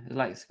happened there. It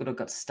like sort of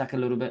got stuck a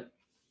little bit.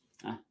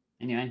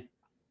 Anyway.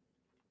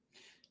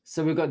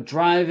 So we've got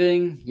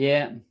driving.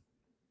 Yeah.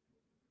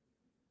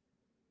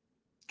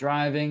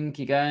 Driving.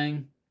 Keep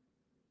going.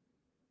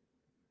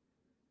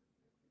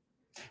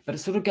 But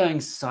it's sort of going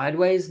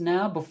sideways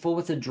now. Before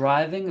with the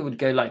driving, it would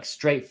go like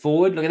straight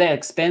forward. Look at that.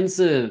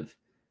 Expensive.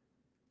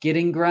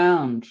 Getting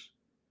ground.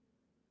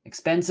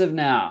 Expensive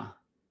now.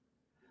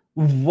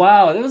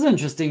 Wow. That was an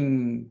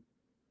interesting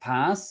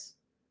pass.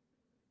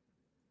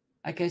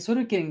 Okay, sort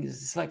of getting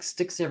it's like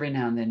sticks every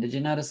now and then. Did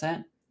you notice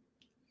that?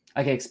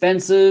 Okay,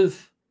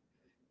 expensive.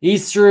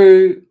 He's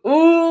through.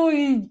 Oh,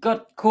 he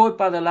got caught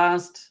by the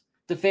last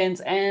defense,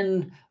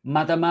 and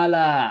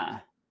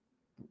Matamala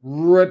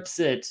rips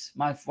it.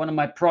 One of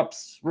my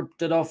props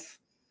ripped it off.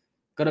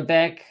 Got it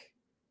back.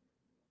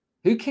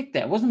 Who kicked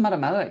that? It wasn't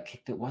Matamala that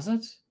kicked it, was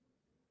it?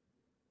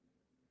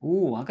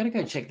 Ooh, I gotta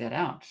go check that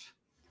out.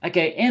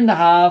 Okay, end the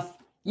half.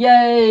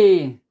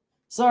 Yay!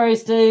 Sorry,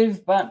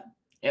 Steve, but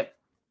yep.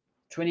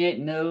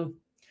 28-0.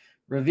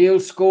 Reveal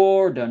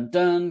score. Dun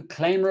dun.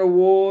 Claim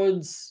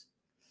rewards.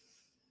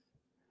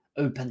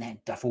 Open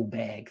that duffel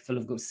bag full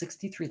of gold.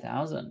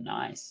 63,000.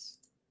 Nice.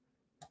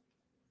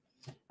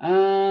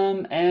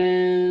 And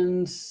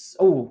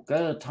oh, go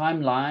to the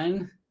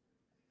timeline.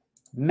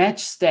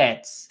 Match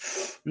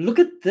stats. Look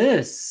at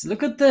this.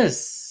 Look at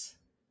this.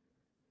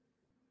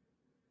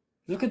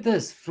 Look at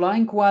this.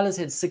 Flying Koalas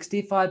had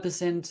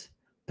 65%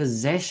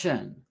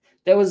 possession.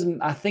 That was,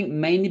 I think,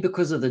 mainly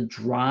because of the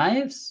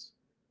drives.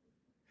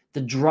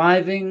 The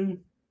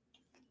driving,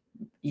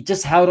 he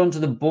just held onto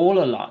the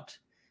ball a lot.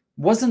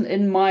 Wasn't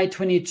in my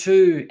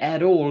 22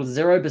 at all,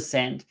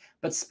 0%,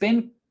 but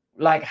spent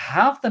like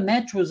half the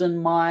match was in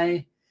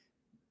my,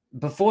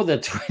 before the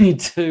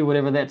 22,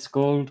 whatever that's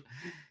called. It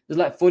was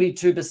like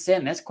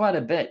 42%. That's quite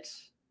a bit.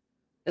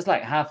 It's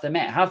like half the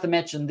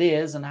match in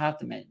theirs and half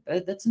the match.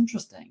 That's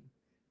interesting.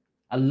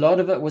 A lot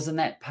of it was in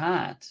that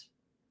part.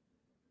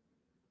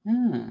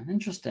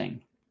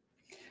 Interesting.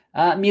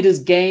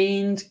 Meters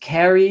gained,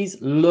 carries,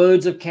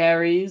 loads of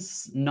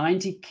carries,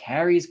 90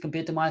 carries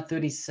compared to my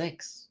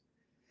 36.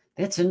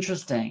 That's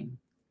interesting.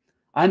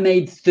 I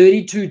made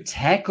 32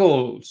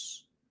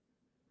 tackles.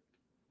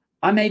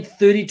 I made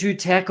 32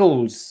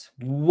 tackles.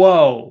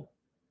 Whoa.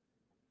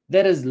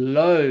 That is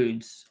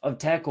loads of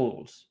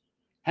tackles.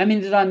 How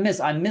many did I miss?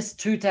 I missed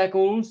 2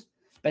 tackles,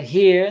 but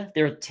here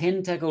there are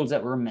 10 tackles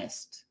that were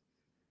missed.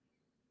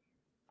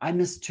 I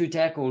missed 2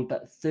 tackles,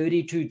 but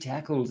 32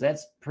 tackles.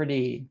 That's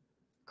pretty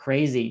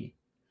crazy.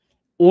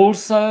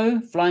 Also,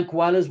 Flying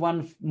Koalas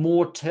won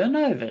more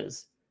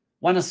turnovers.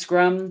 Won a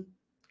scrum.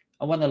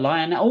 I won the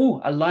line. Oh,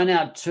 a line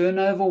out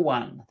turnover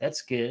one.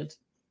 That's good.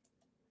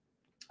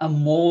 A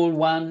maul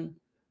one.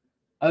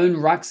 Own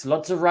rucks.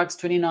 Lots of rucks,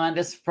 29.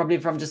 That's probably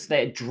from just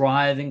that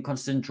driving,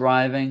 constant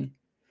driving.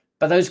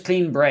 But those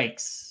clean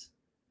breaks.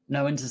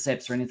 No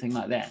intercepts or anything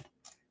like that.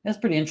 That's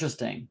pretty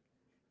interesting.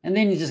 And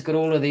then you just got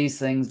all of these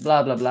things,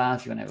 blah, blah, blah.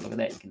 If you want to have a look at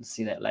that, you can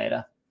see that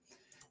later.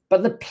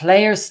 But the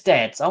player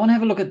stats, I want to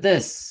have a look at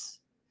this.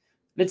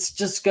 Let's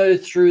just go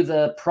through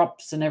the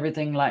props and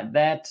everything like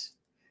that.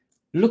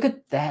 Look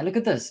at that. Look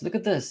at this. Look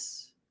at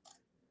this.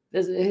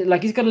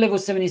 Like he's got a level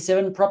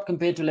 77 prop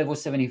compared to level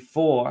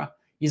 74.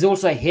 He's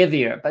also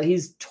heavier, but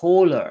he's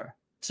taller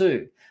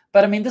too.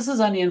 But I mean, this is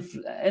only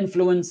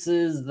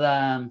influences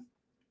the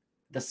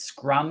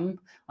scrum.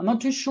 I'm not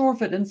too sure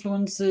if it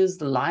influences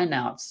the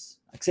lineouts,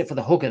 except for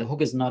the hooker. The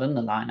hooker's not in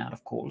the lineout,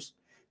 of course.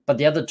 But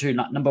the other two,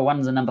 number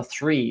 1s and number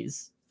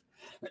 3s.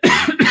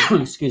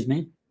 Excuse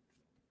me.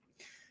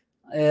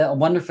 I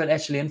wonder if it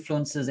actually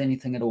influences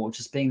anything at all,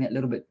 just being that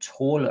little bit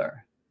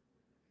taller.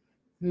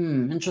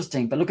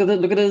 Interesting. But look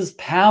at his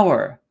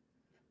power.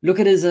 Look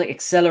at his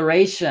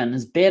acceleration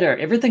is better.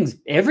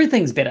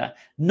 Everything's better.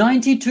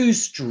 92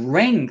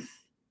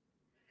 strength.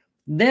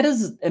 That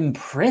is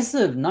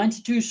impressive.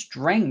 92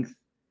 strength.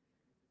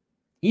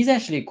 He's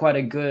actually quite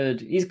a good.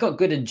 He's got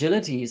good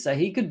agility, so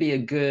he could be a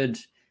good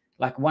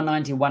like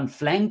 191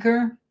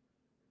 flanker.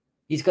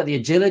 He's got the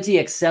agility,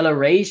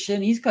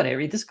 acceleration. He's got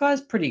everything. This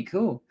guy's pretty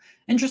cool.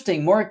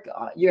 Interesting.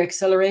 Your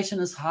acceleration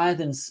is higher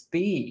than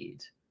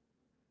speed.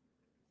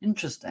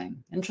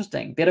 Interesting.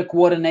 Better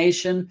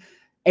coordination.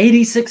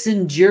 86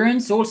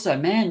 endurance. Also,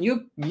 man,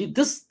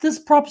 this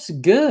prop's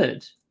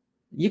good.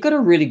 You got a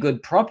really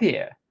good prop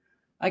here.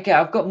 Okay,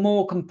 I've got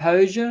more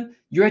composure.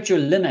 You're at your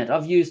limit.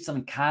 I've used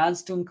some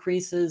cards to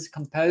increase his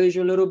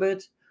composure a little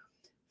bit.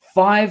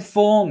 5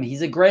 form.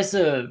 He's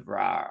aggressive.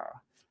 Rawr.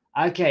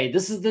 Okay,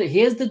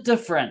 here's the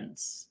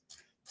difference.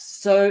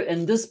 So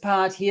in this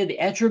part here, the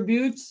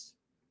attributes,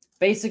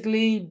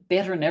 basically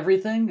better in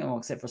everything,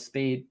 except for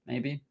speed,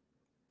 maybe.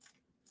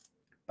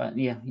 But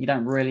yeah, they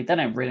don't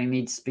really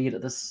need speed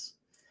at this.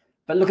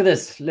 But look at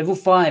this, level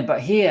 5.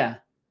 But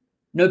here,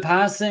 no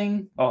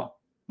passing. Oh,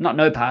 not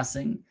no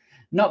passing.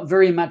 Not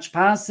very much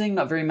passing,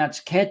 not very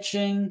much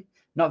catching,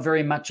 not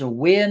very much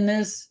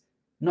awareness,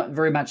 not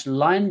very much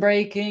line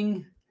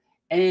breaking.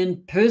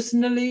 And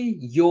personally,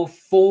 your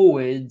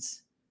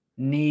forwards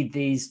need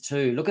these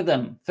too. Look at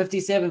them,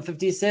 57,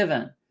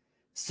 57.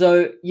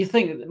 So you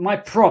think my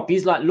prop,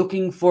 he's like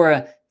looking for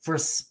a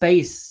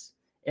space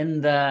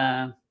in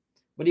the,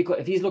 what do you call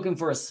it? If he's looking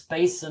for a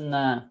space in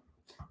the,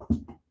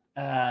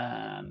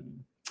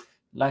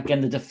 like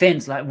in the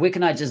defense, like where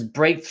can I just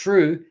break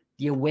through?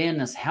 The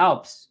awareness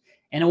helps.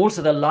 And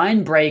also the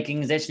line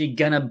breaking is actually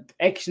going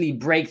to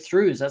break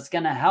through. So it's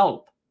going to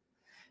help.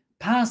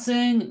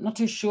 Passing, not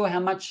too sure how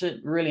much it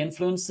really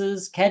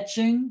influences.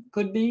 Catching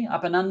could be,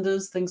 up and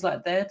unders, things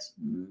like that.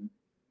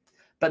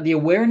 But the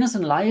awareness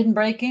and line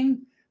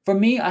breaking, for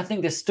me, I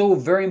think they're still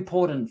very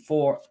important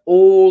for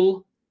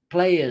all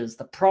players.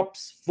 The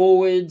props,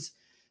 forwards,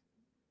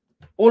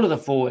 all of the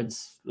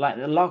forwards, like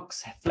the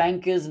locks,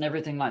 flankers, and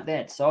everything like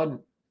that.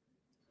 So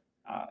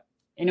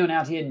anyone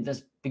out here in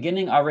this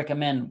beginning, I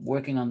recommend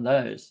working on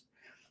those.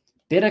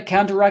 Better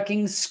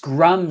counter-rucking,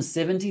 scrum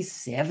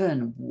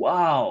 77.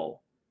 Wow.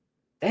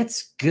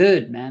 That's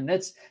good, man.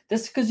 That's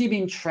because you've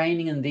been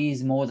training in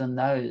these more than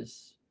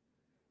those.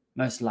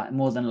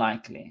 More than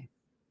likely.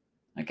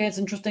 Okay, it's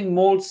interesting.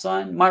 Mauled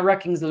sign. My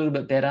rucking's a little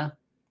bit better.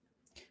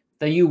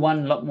 The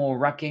U1, a lot more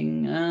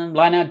rucking.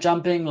 Line out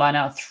jumping, line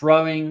out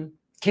throwing.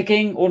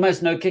 Kicking,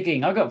 almost no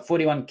kicking. I got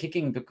 41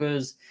 kicking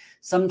because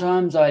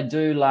sometimes I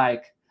do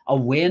like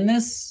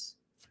awareness.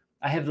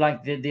 I have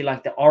like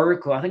the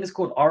oracle. I think it's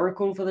called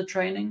oracle for the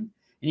training.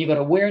 And you got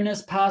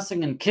awareness,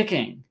 passing, and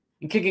kicking.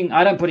 And kicking,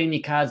 I don't put any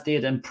cards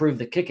there to improve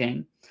the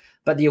kicking.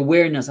 But the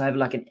awareness, I have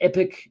like an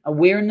epic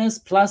awareness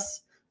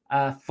plus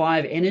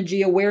 5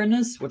 energy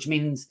awareness, which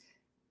means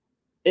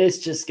it's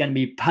just going to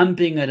be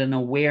pumping it in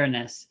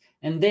awareness.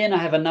 And then I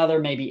have another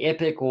maybe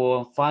epic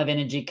or 5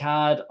 energy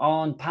card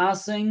on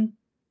passing,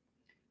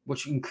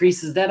 which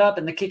increases that up.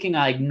 And the kicking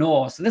I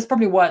ignore. So that's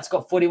probably why it's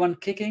got 41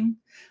 kicking.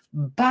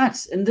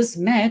 But in this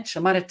match, I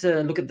might have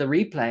to look at the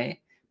replay.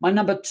 My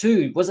number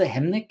 2 was a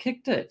him that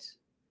kicked it.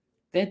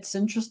 That's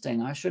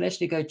interesting. I should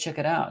actually go check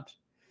it out.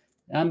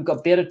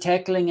 Got better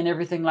tackling and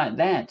everything like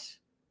that.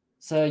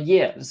 So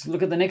yeah, let's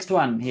look at the next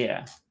one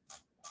here.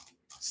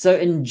 So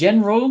in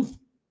general,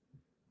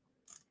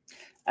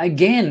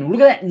 again, look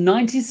at that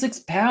 96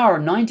 power,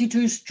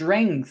 92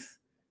 strength,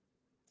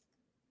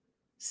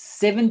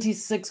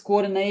 76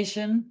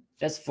 coordination.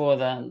 That's for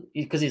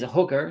because he's a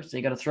hooker, so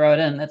you got to throw it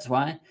in. That's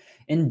why.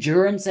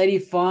 Endurance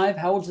 85.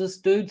 How old's this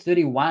dude?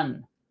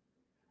 31.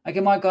 Okay,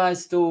 my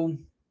guy's still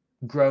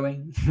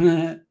growing.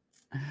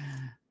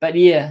 But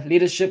yeah,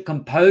 leadership,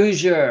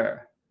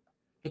 composure.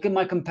 Look at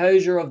my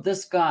composure of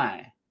this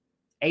guy.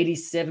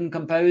 87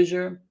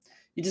 composure.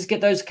 You just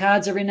get those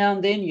cards every now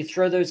and then. You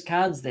throw those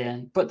cards there.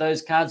 You put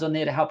those cards on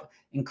there to help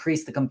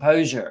increase the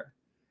composure.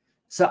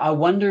 So I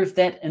wonder if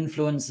that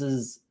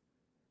influences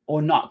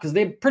or not, because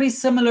they're pretty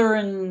similar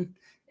in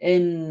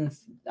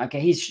okay,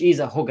 he's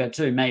a hooker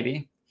too,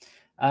 maybe.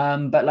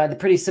 But like they're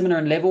pretty similar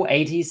in level,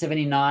 80,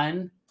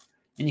 79.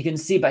 And you can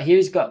see, but here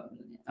he's got,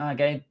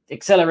 okay,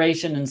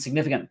 acceleration and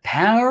significant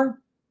power.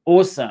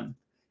 Awesome.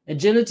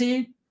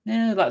 Agility,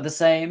 yeah, like the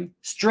same.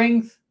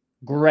 Strength,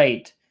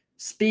 great.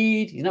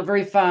 Speed, he's not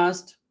very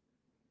fast.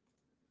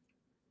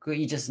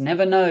 You just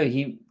never know.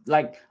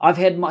 I've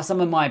had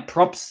some of my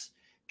props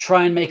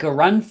try and make a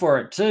run for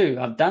it too.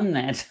 I've done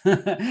that.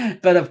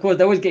 But of course,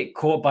 they always get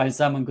caught by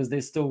someone because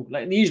they're still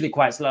they're usually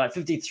quite slow. Like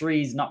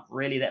 53 is not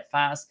really that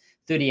fast.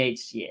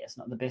 38, yeah, it's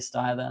not the best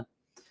either.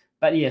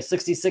 But yeah,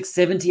 66,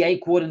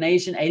 78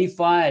 coordination,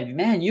 85.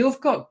 Man,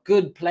 you've got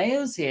good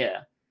players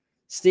here.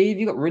 Steve,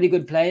 you've got really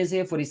good players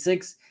here.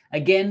 46.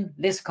 Again,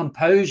 less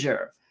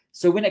composure.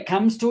 So when it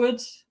comes to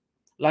it,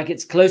 like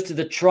it's close to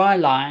the try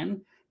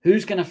line,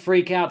 who's going to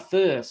freak out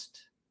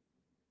first?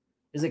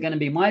 Is it going to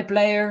be my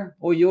player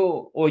or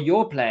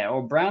your player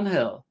or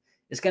Brownhill?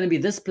 It's going to be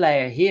this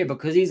player here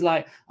because he's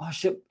like, oh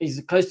shit,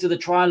 he's close to the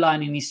try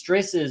line and he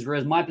stresses,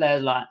 whereas my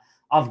player's like,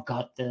 I've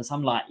got this.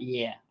 I'm like,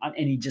 yeah, and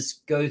he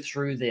just go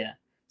through there.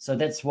 So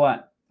that's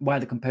why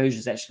the composure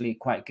is actually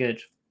quite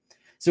good.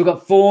 So we've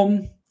got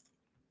form,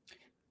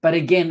 but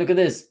again, look at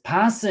this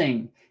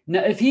passing.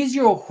 Now, if he's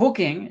your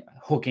hooking,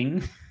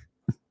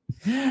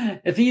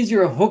 if he's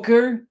your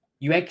hooker,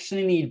 you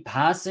actually need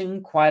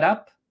passing quite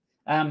up.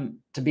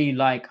 To be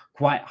like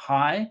quite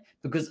high,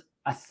 because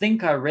I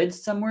think I read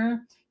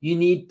somewhere you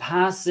need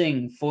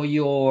passing for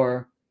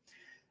your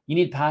what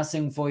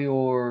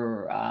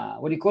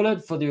do you call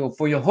it,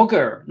 for your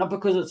hooker, not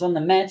because it's on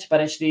the match, but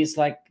actually it's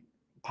like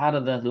part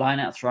of the line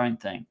out throwing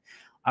thing.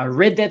 I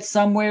read that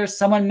somewhere,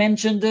 someone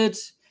mentioned it.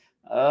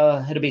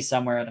 It'll be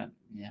somewhere.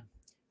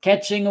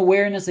 Catching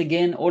awareness,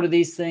 again, all of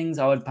these things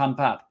I would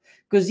pump up,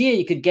 because yeah,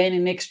 you could gain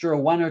an extra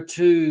 1 or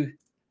 2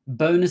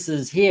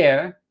 bonuses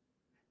here.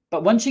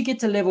 But once you get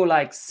to level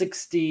like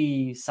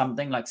 60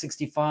 something, like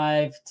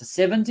 65 to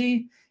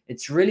 70,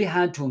 it's really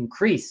hard to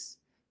increase.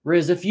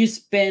 Whereas if you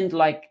spend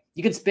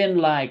you could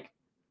spend like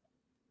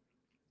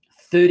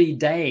 30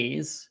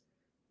 days,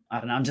 I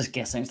don't know, I'm just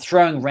guessing,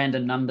 throwing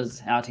random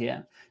numbers out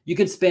here. You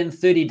could spend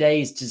 30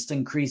 days to just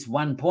increase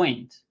 1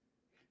 point.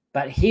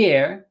 But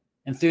here,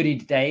 in 30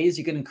 days,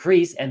 you can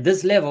increase at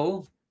this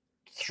level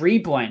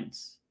 3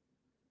 points.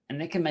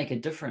 And that can make a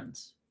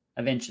difference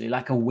eventually,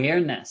 like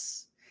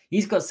awareness.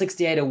 He's got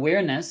 68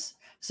 awareness,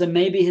 so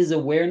maybe his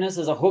awareness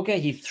as a hooker,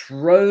 he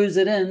throws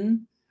it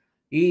in.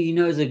 He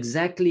knows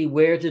exactly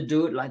where to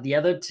do it, like the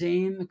other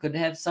team. Could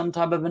have some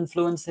type of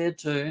influence there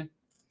too.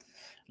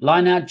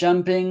 Line out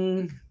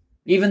jumping,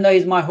 even though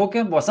he's my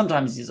hooker, well,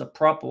 sometimes he's a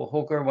prop or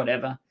hooker,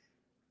 whatever.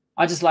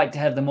 I just like to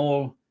have them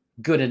all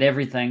good at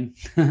everything.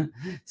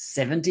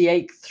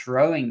 78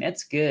 throwing,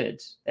 that's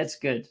good. That's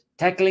good.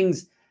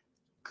 Tackling's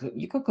good.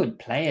 You've got good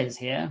players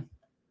here.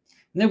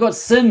 And they've got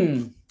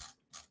Sim.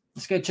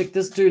 Let's go check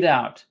this dude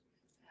out.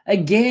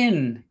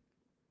 Again.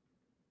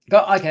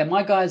 Okay,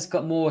 my guy's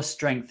got more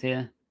strength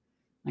here.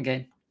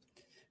 Okay.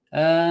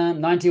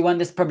 91,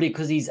 that's probably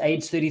because he's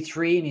age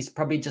 33 and he's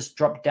probably just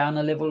dropped down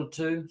a level or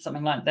 2,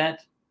 something like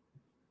that.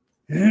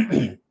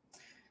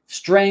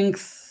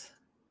 Strength.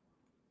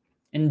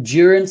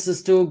 Endurance is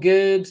still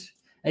good.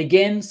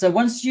 Again, so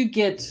once you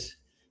get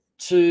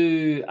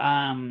to...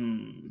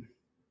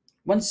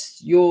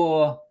 once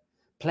your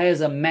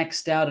players are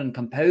maxed out in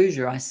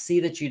composure, I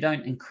see that you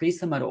don't increase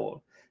them at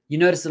all. You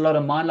notice a lot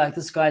of mine, like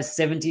this guy's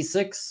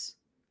 76.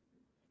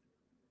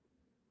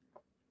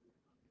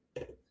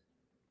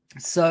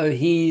 So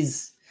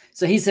he's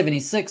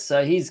 76,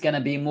 so he's going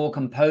to be more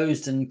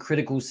composed in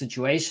critical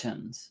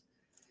situations.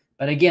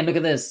 But again, look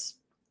at this.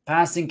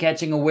 Passing,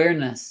 catching,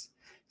 awareness.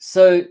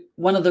 So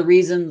one of the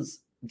reasons,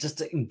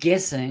 just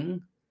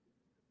guessing,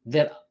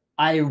 that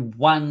I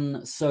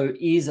won so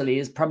easily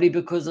is probably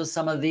because of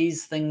some of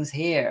these things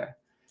here.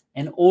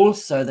 And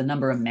also the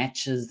number of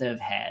matches they've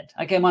had.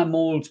 Okay, my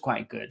maul's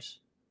quite good.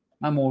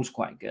 My maul's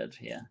quite good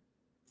here.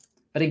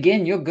 But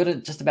again, you're good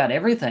at just about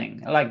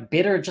everything. Like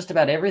better at just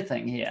about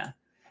everything here.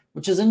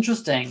 Which is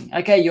interesting.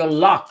 Okay, your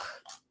lock.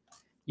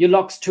 Your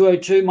lock's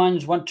 202.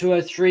 Mine's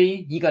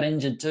 203. He got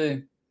injured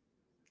too.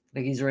 I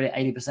think he's already at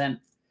 80%.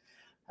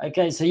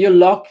 Okay, so your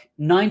lock,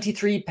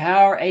 93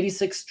 power,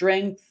 86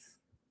 strength,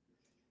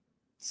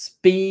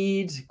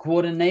 speed,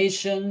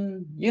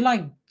 coordination.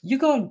 You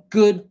got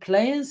good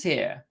players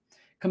here.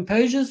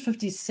 Composure's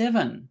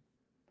 57,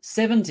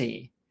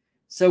 70.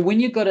 So when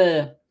you've got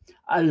a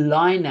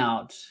line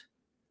out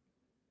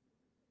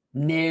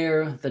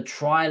near the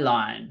try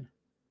line,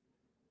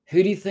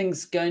 who do you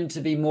think's going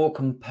to be more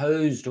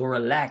composed or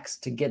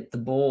relaxed to get the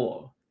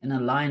ball in a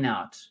line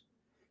out?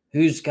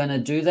 Who's going to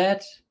do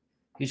that?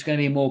 Who's going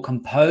to be more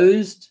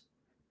composed?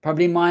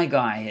 Probably my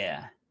guy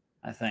here,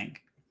 I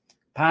think.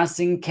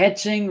 Passing,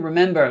 catching.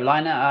 Remember,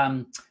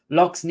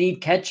 locks need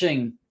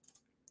catching.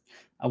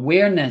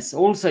 Awareness.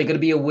 Also, you got to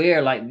be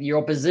aware, like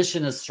your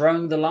opposition is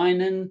throwing the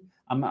line in.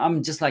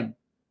 I'm just like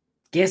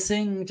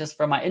guessing, just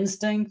from my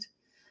instinct.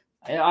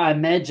 I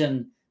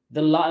imagine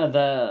the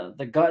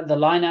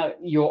line out,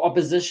 your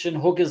opposition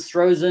hookers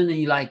throws in, and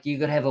you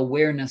got to have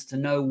awareness to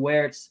know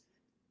where it's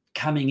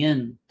coming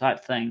in,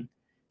 type thing,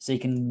 so you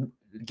can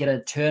get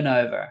a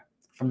turnover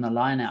from the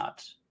line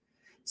out.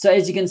 So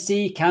as you can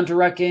see, counter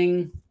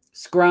rucking,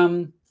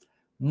 scrum,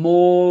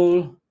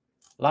 maul,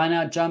 line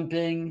out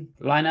jumping,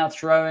 line out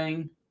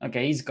throwing.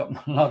 Okay, he's got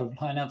a lot of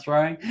line-out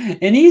throwing.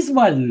 And he's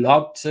my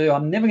lock too.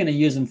 I'm never going to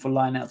use him for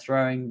line-out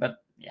throwing, but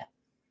yeah.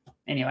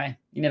 Anyway,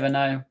 you never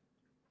know.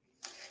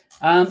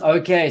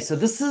 Okay, so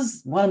this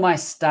is one of my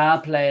star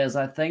players,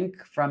 I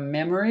think, from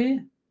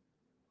memory.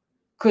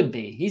 Could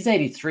be. He's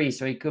 83,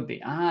 so he could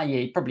be. Yeah,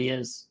 he probably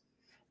is.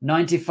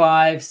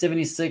 95,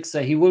 76,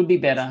 so he will be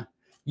better.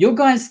 Your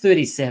guy's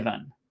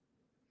 37.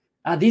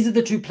 These are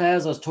the two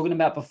players I was talking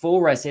about before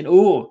where I said,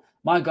 oh,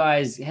 my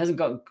guy's hasn't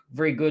got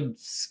very good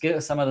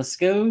skill, some of the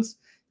skills.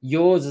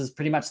 Yours is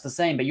pretty much the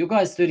same, but your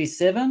guy's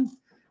 37.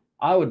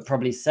 I would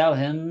probably sell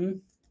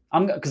him.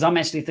 Because I'm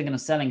actually thinking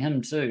of selling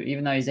him too,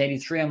 even though he's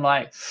 83. I'm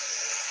like,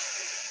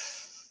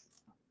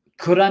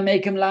 could I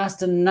make him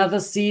last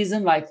another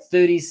season, like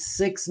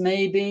 36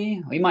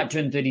 maybe? He might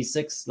turn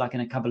 36 like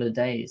in a couple of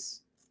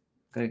days.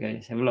 Go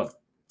have a look.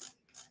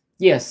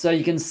 Yeah, so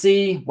you can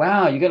see,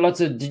 wow, you got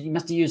lots of, you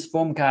must have used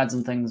form cards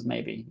and things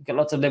maybe. You got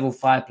lots of level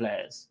 5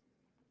 players,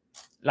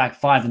 like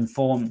 5 in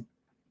form.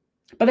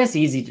 But that's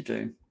easy to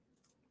do.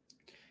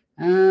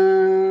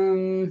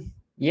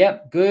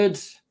 Yep, good.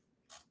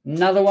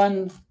 Another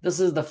one. This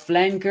is the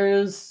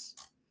flankers.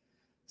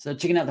 So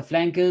checking out the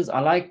flankers.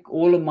 I like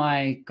all of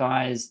my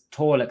guys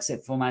tall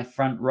except for my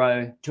front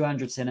row.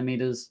 200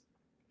 centimeters.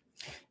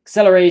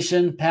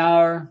 Acceleration,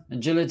 power,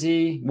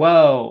 agility.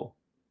 Whoa.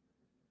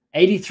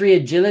 83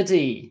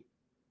 agility.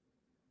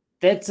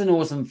 That's an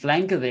awesome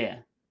flanker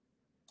there.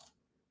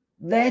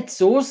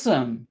 That's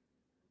awesome.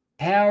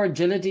 Power,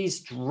 agility,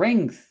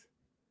 strength.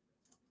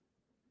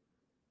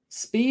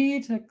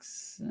 Speed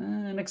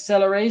and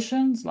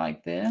accelerations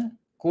like there.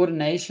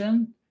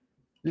 Coordination,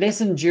 less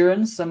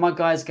endurance, so my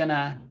guy's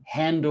gonna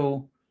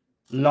handle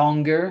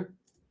longer.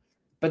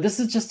 But this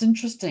is just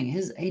interesting.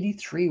 His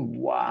 83,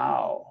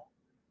 wow,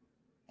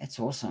 that's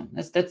awesome.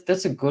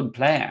 That's a good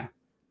player.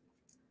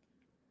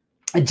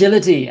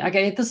 Agility,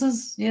 okay, this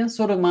is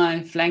sort of my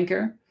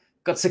flanker.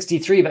 Got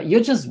 63, but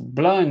you're just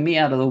blowing me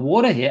out of the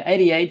water here.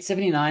 88,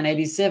 79,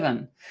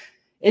 87.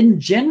 In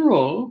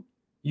general,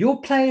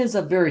 your players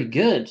are very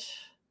good,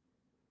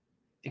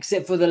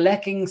 except for the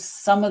lacking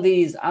some of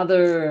these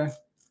other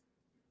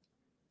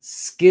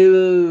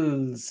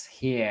skills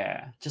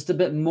here. Just a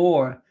bit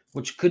more,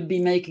 which could be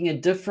making a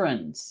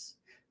difference.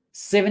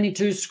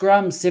 72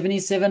 scrum,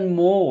 77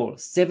 maul,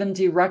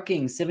 70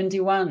 rucking,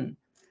 71.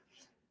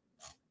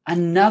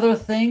 Another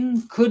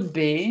thing could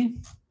be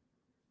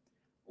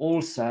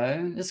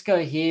also, let's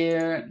go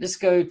here. Let's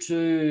go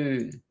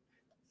to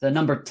the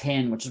number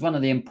 10, which is one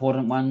of the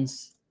important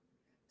ones.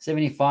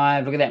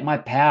 75, look at that, my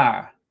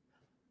power.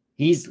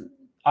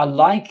 I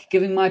like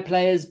giving my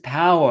players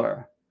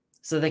power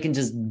so they can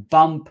just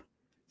bump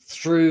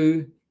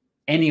through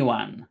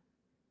anyone.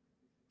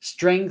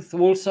 Strength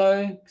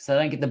also, so they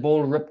don't get the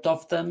ball ripped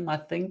off them, I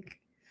think.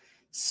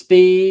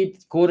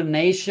 Speed,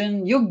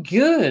 coordination, you're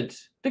good.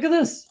 Look at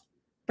this.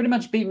 Pretty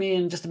much beat me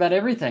in just about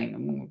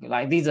everything.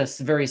 Like, these are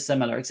very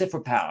similar, except for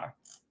power.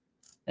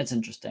 That's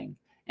interesting.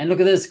 And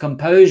look at this,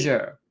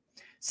 composure.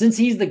 Since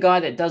he's the guy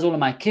that does all of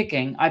my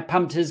kicking, I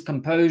pumped his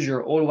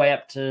composure all the way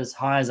up to as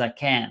high as I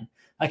can.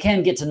 I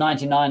can get to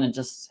 99 and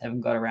just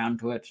haven't got around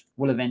to it.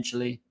 Will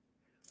eventually.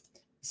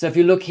 So if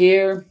you look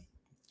here,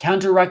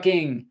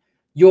 counter-rucking.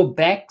 Your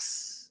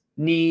backs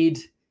need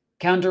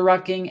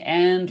counter-rucking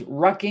and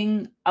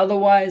rucking.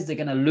 Otherwise, they're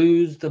going to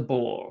lose the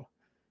ball.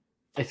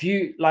 If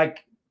you,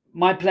 like,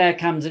 my player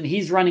comes in,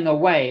 he's running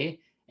away,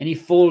 and he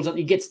falls,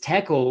 he gets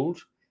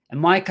tackled, and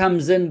my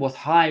comes in with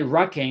high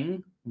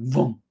rucking,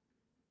 boom.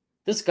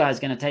 This guy's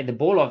going to take the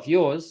ball off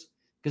yours,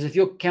 because if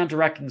your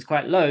counter-rucking is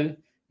quite low,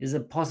 there's a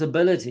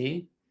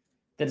possibility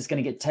that it's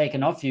going to get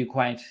taken off you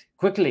quite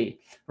quickly.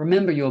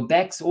 Remember, your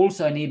backs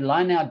also need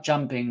line-out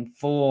jumping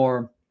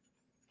for...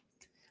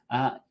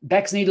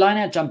 backs need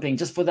line-out jumping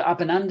just for the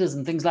up and unders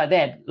and things like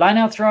that.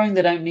 Line-out throwing,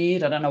 they don't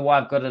need. I don't know why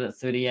I've got it at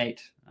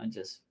 38.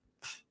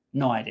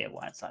 No idea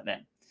why it's like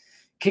that.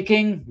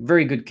 Kicking,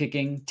 very good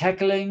kicking.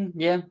 Tackling,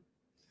 yeah.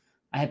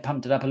 I had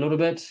pumped it up a little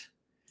bit.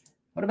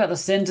 What about the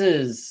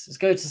centers? Let's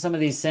go to some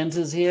of these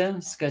centers here.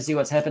 Let's go see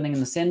what's happening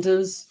in the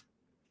centers.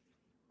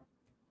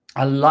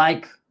 I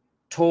like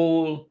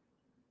tall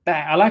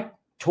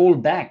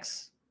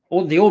backs.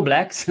 All the All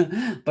Blacks,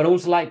 but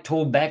also like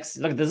tall backs.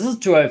 Look, this is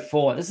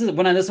 204. This is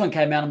when this one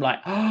came out, I'm like,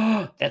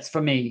 oh, that's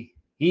for me.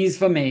 He's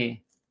for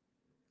me.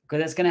 Because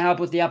that's going to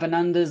help with the up and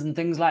unders and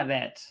things like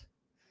that.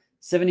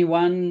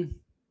 71,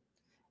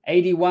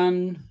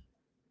 81,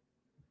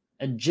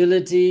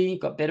 agility,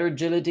 got better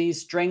agility,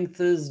 strength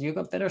is, you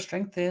got better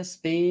strength there,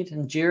 speed,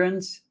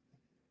 endurance,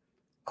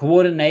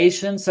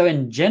 coordination. So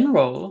in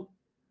general,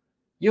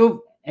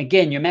 you're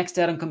maxed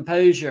out on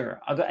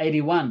composure. I got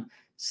 81.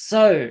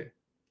 So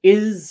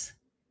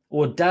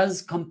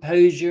does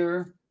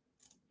composure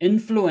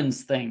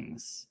influence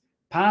things?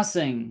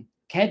 Passing,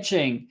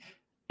 catching.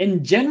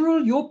 In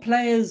general, your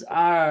players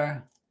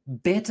are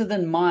better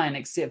than mine,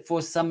 except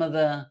for some of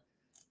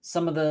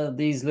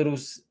these little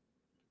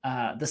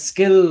the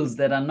skills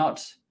that are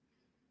not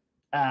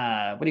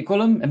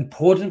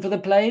important for the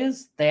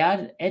players. They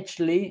are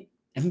actually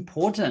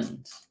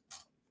important.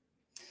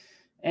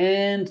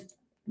 And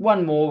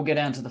One more. We'll go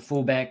down to the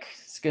fullback.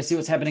 Let's go see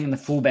what's happening in the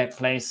fullback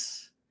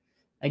place.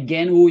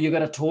 Again, oh, you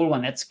got a tall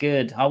one. That's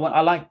good. I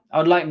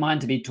would like mine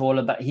to be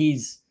taller, but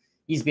he's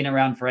been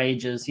around for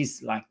ages.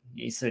 He's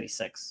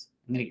 36.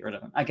 I'm gonna get rid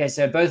of him. Okay,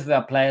 so both of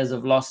our players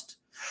have lost.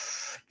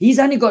 He's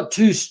only got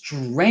 2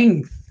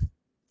 strength.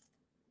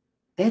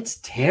 That's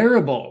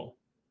terrible.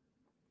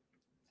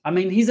 I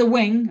mean, he's a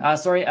wing.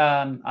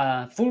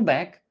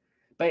 Fullback.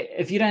 But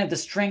if you don't have the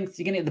strength,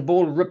 you're gonna get the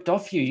ball ripped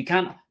off you. You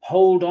can't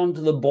hold on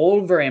to the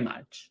ball very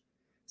much,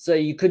 so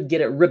you could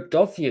get it ripped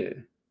off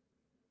you.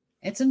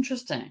 It's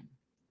interesting.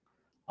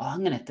 Oh, I'm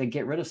going to have to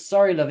get rid of...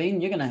 Sorry, Levine.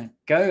 You're going to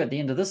go at the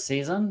end of this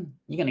season.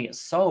 You're going to get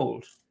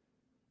sold.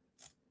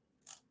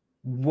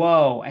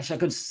 Whoa. Actually, I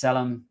could sell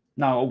him.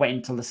 No, I'll wait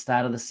until the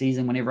start of the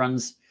season when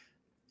everyone's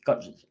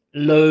got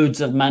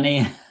loads of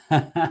money.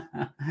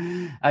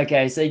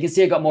 Okay, so you can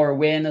see I got more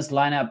awareness,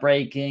 line-out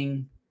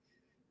breaking.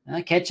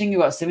 Catching, you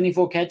got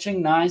 74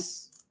 catching.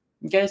 Nice.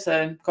 Okay,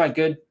 so quite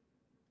good.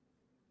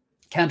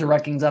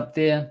 Counter-rucking's up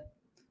there.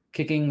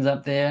 Kicking's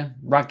up there.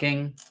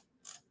 Rucking.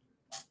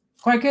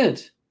 Quite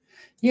good.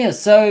 Yeah,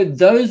 so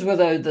those were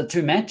the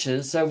 2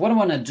 matches. So what I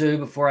want to do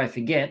before I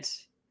forget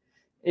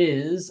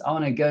is I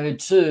want to go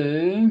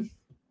to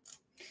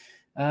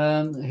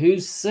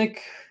who's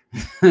sick?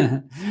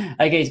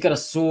 Okay, he's got a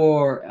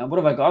sore. What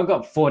have I got? I've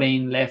got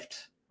 14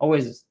 left.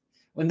 Always,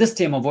 in this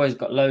team, I've always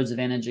got loads of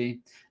energy.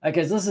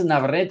 Okay, so this is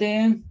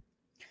Navarrete.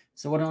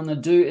 So what I want to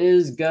do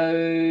is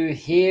go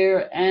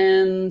here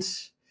and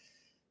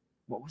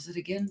what was it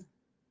again?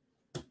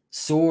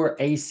 Sore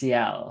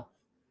ACL.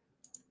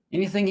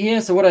 Anything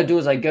here? So what I do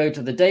is I go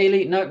to the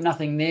daily. Nope,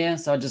 nothing there.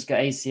 So I just go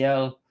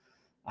ACL.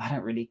 I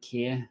don't really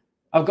care.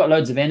 I've got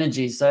loads of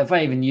energy. So if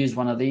I even use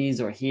one of these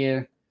or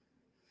here,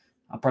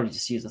 I'll probably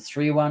just use a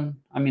 3 one.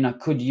 I mean, I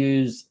could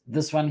use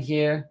this one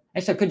here.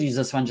 Actually, I could use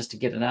this one just to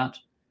get it out,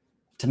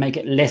 to make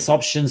it less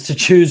options to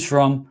choose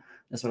from.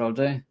 That's what I'll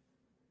do.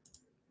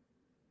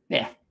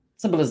 Yeah,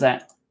 simple as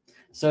that.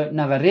 So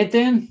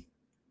Navarrete.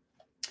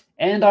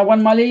 And I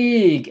won my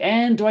league.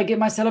 And do I get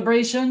my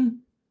celebration?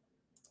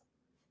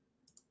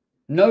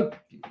 Nope,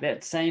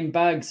 that same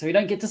bug. So you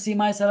don't get to see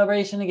my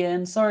celebration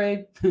again.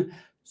 Sorry.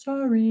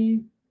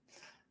 Sorry.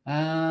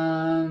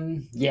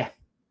 Yeah.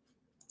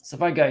 So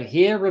if I go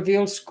here,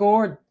 reveal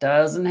score,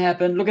 doesn't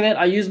happen. Look at that.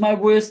 I use my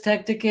worst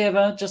tactic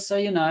ever, just so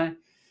you know.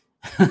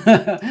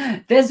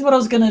 That's what I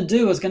was going to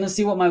do. I was going to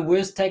see what my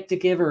worst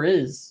tactic ever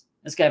is.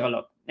 Let's go have a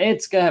look.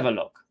 Let's go have a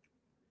look.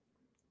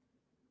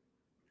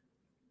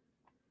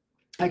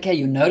 Okay,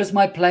 you notice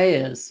my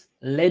players.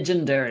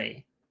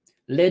 Legendary.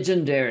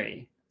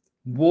 Legendary.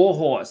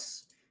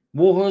 Warhorse.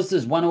 Warhorse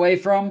is 1 away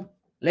from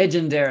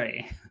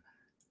legendary.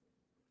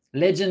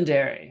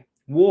 Legendary.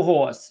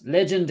 Warhorse.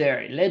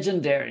 Legendary.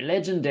 Legendary.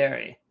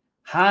 Legendary.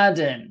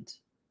 Hardened.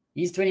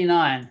 He's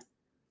 29.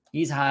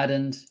 He's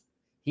hardened.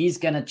 He's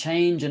going to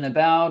change in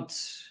about...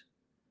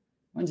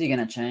 When's he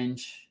going to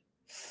change?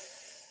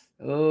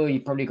 Oh, you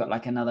probably got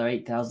like another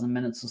 8,000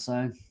 minutes or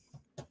so.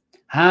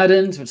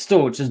 Hardened,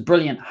 which is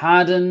brilliant.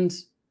 Hardened.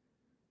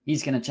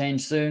 He's going to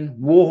change soon.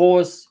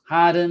 Warhorse.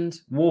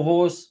 Hardened.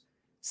 Warhorse.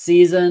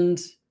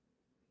 Seasoned,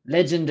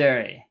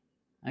 legendary.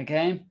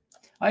 Okay,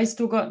 I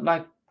still got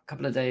like a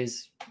couple of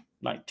days,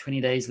 like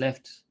 20 days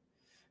left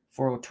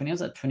for 20. Was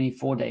that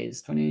 24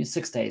 days,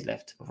 26 days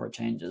left before it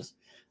changes.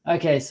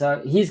 Okay,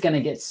 so he's going to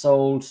get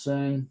sold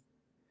soon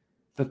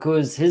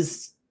because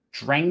his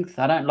strength,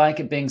 I don't like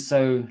it being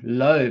so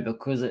low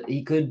because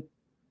he could,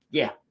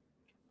 yeah,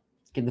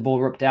 get the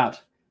ball ripped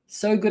out.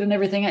 So good and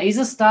everything. He's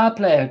a star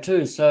player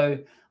too, so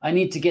I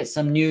need to get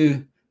some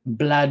new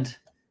blood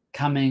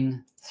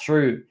coming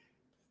through.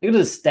 Look at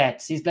his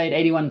stats. He's played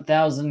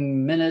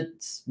 81,000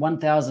 minutes,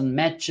 1,000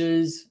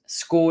 matches,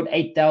 scored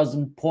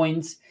 8,000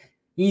 points.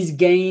 He's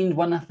gained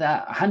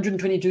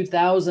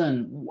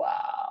 122,000.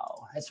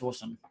 Wow, that's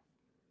awesome.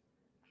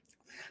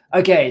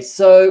 Okay,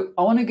 so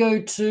I want to go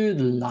to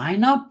the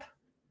lineup.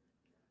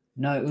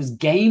 No, it was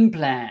game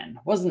plan,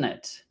 wasn't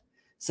it?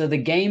 So the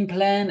game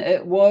plan,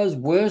 it was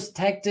worst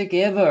tactic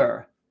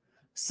ever.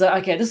 So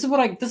okay, this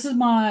is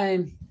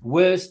my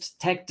worst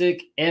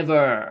tactic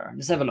ever.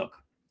 Let's have a look.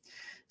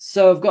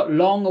 So I've got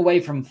long away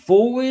from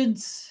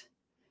forwards,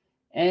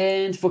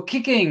 and for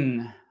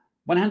kicking,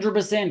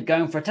 100%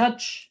 going for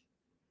touch.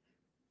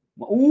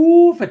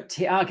 Ooh,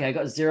 okay, I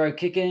got 0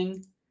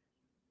 kicking.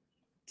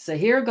 So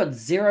here I got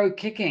 0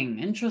 kicking.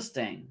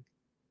 Interesting.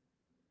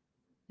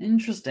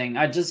 Interesting.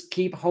 I just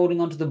keep holding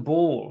onto the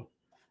ball.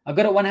 I've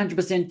got it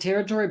 100%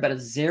 territory, but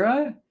it's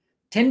 0.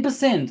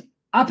 10%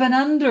 up and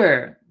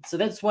under. So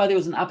that's why there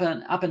was an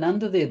up and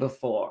under there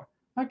before.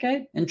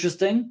 Okay,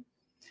 interesting.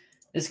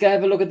 Let's go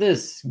have a look at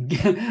this.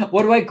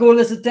 What do I call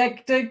this a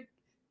tactic?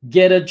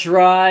 Get a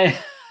try.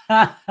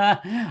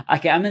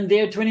 Okay, I'm in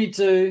there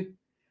 22.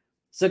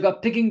 So I've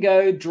got pick and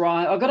go,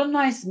 drive. I've got a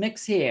nice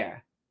mix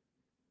here.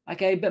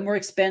 Okay, a bit more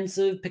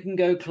expensive, pick and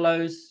go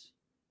close.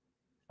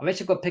 I've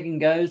actually got pick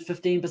and goes,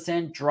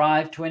 15%,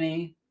 drive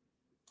 20.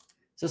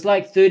 So it's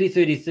like 30,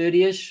 30,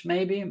 30-ish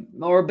maybe,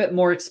 or a bit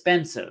more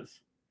expensive.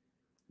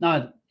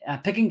 No,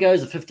 pick and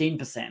goes are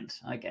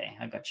 15%. Okay,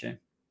 I got you.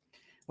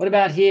 What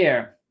about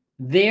here?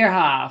 Their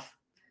half.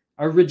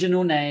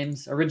 Original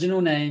names.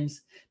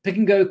 Pick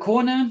and go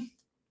corner.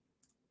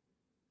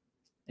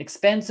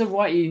 Expensive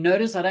white. You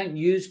notice I don't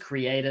use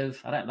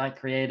creative. I don't like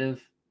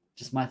creative.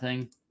 Just my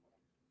thing.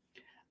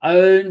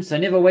 Own. So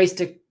never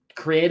waste a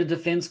creative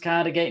defense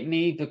card against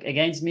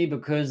me,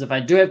 because if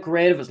I do have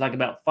creative, it's like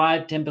about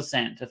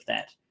 5-10%, if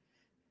that.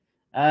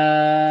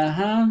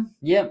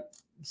 Yep.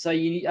 So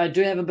I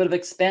do have a bit of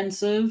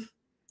expensive,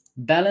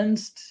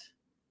 balanced.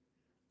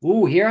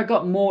 Ooh, here I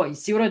got more. You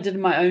see what I did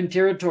in my own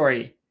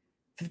territory?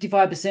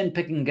 55%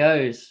 pick and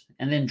goes,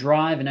 and then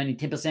drive, and only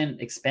 10%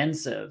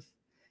 expensive.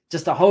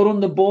 Just to hold on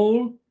the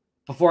ball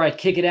before I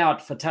kick it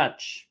out for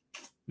touch.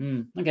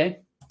 Okay.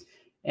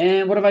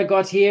 And what have I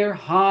got here?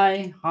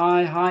 High.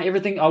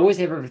 Everything. I always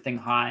have everything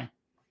high.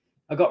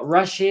 I got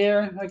rush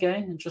here. Okay,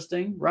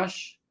 interesting.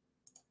 Rush.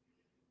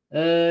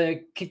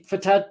 Kick for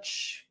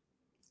touch.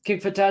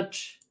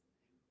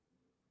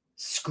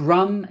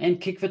 Scrum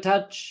and kick for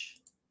touch.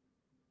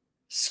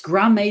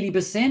 Scrum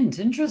 80%.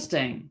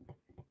 Interesting.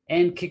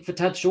 And kick for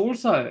touch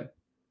also.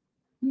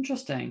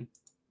 Interesting.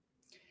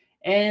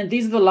 And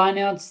these are the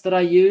lineouts that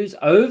I use.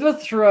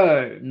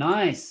 Overthrow.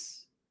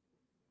 Nice.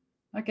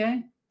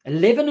 Okay.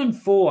 11 and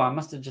 4. I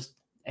must have just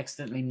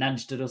accidentally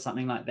nudged it or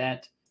something like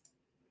that.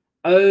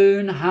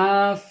 Own,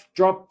 half,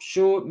 drop,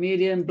 short,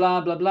 medium, blah,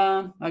 blah,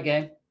 blah.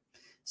 Okay.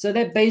 So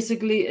that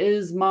basically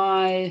is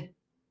my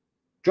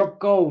drop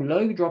goal,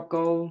 low drop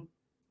goal,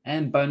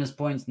 and bonus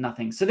points,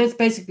 nothing. So that's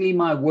basically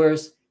my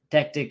worst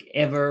tactic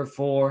ever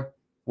for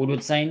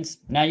Woodward Saints.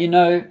 Now you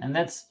know, and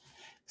that's...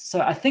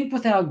 So I think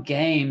with our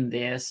game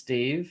there,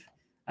 Steve,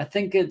 I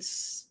think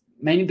it's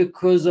mainly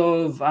because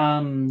of...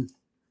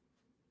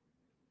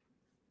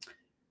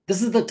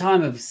 this is the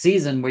time of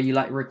season where you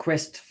like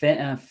request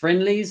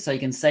friendlies so you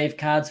can save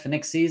cards for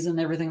next season,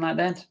 everything like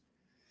that.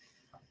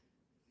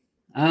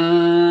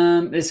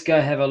 Let's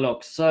go have a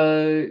look.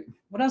 So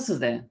what else is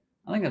there?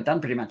 I think I've done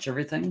pretty much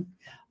everything.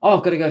 Oh,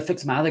 I've got to go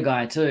fix my other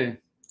guy too.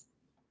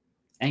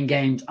 And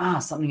games.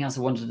 Something else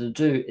I wanted to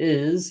do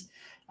is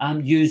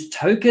use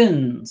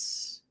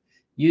tokens.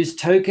 Use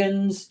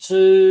tokens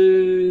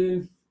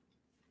to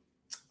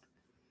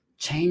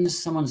change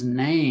someone's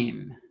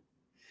name.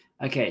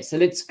 Okay, so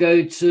let's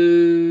go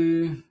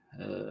to,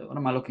 what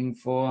am I looking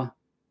for?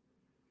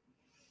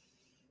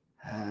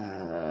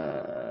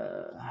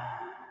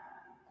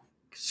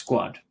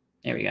 Squad.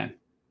 There we go.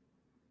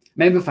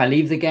 Maybe if I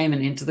leave the game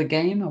and enter the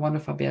game, I wonder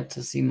if I'll be able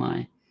to see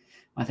my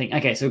thing.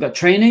 Okay, so we've got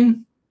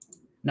training.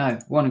 No,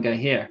 we want to go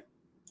here.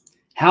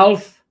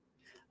 Health.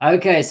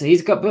 Okay, so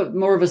he's got a bit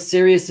more of a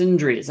serious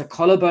injury. It's a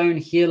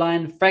collarbone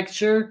hairline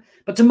fracture,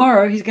 but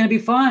tomorrow he's going to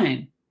be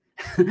fine.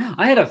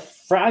 I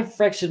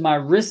fractured my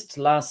wrist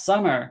last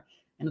summer,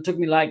 and it took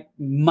me like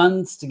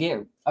months to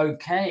get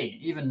okay.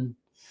 Even,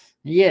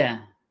 yeah.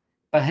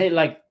 But hey,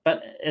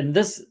 but in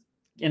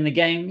the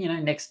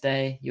game, next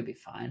day you'll be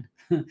fine.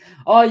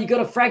 Oh, you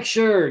got a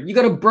fracture. You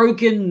got a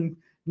broken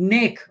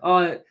neck.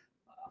 I'll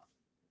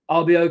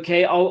be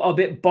okay. I'll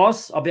bet,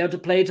 boss. I'll be able to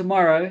play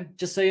tomorrow.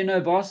 Just so you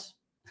know, boss.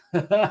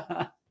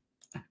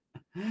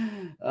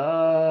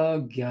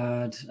 Oh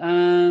God.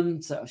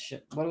 So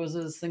shit. What was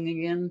this thing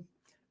again?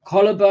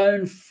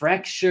 Collarbone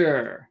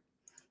fracture.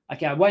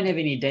 Okay, I won't have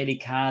any daily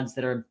cards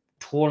that are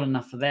tall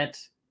enough for that.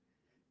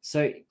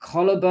 So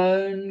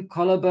collarbone,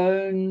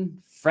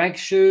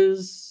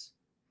 fractures,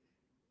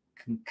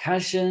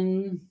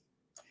 concussion.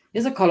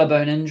 Here's a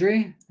collarbone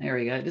injury. There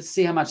we go. Let's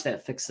see how much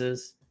that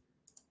fixes.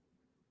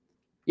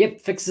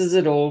 Yep, fixes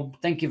it all.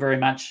 Thank you very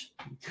much.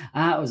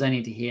 It was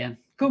only to here.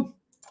 Cool.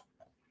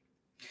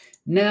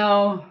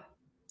 Now,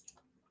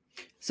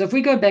 so if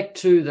we go back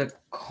to the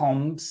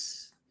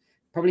comps,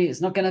 probably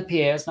it's not going to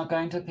appear. It's not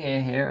going to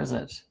appear here, is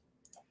it?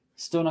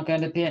 Still not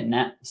going to appear?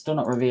 Nah, still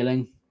not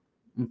revealing.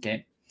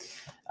 Okay.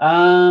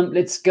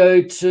 Let's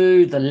go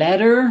to the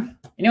ladder.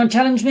 Anyone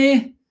challenge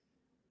me?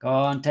 Go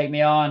on, take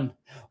me on.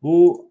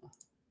 Ooh.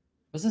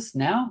 Was this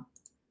now?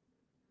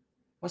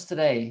 What's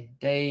today?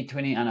 Day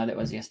 20. Oh, no, that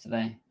was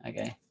yesterday.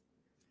 Okay.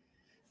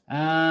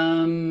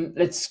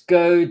 Let's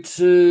go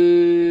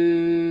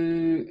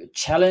to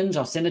challenge.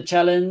 I'll send a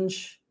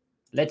challenge.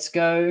 Let's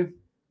go.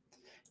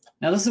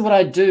 Now, this is what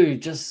I do.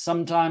 Just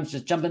sometimes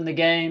just jump in the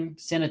game,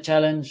 send a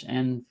challenge,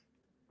 and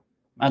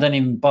I don't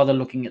even bother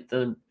looking at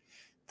the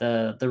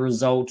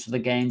results of the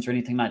games or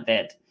anything like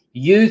that.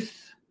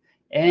 Youth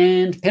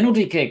and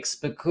penalty kicks,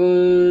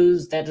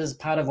 because that is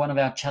part of one of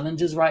our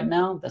challenges right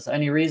now. That's the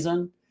only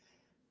reason.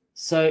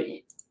 So,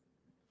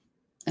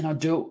 and I'll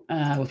do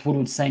it with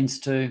Woodward Saints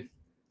too,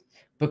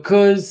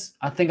 because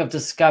I think I've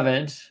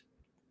discovered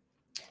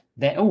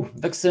that, oh,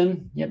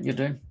 Vixen, yep, you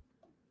do.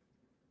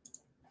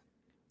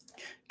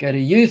 Go to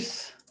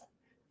youth,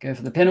 go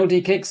for the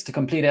penalty kicks to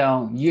complete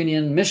our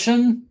union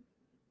mission.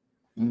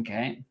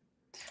 Okay.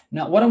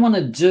 Now, what I want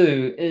to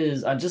do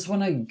is I just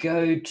want to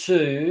go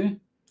to,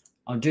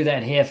 I'll do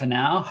that here for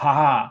now.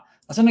 Haha. I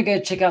just want to go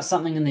check out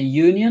something in the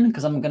union,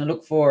 because I'm going to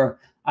look for,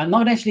 I'm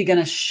not actually going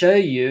to show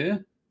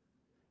you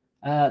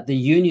the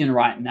union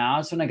right now. I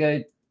just want to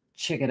go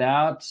check it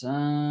out.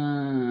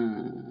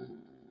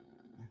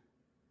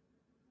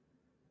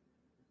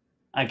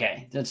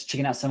 Okay, just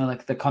checking out some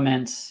of the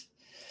comments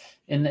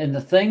in the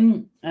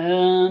thing.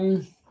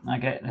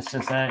 Okay, let's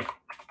just say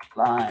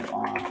live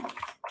on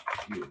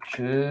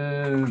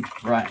YouTube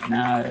right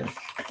now. If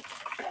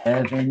you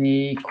have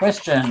any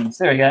questions,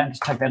 there we go.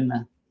 Just type that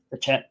in the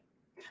chat.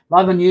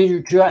 Live on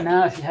YouTube right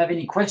now. If you have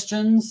any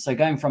questions, so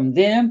going from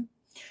there.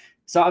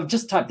 So I've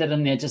just typed that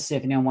in there, just see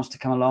if anyone wants to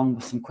come along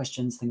with some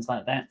questions, things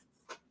like that.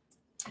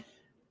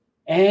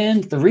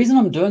 And the reason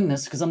I'm doing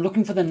this, because I'm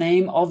looking for the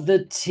name of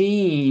the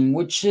team,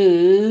 which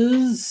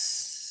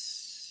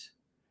is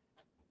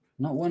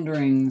Not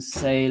Wandering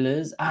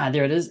Sailors.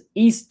 There it is.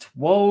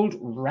 Eastwold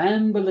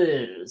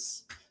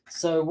Ramblers.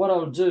 So what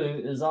I'll do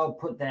is I'll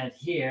put that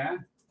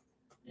here.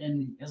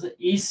 Is it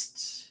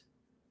East?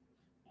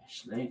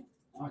 Actually,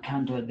 I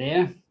can't do it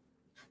there.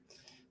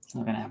 It's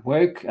not going to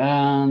work.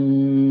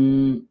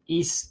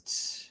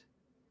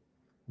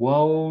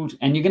 Eastwold.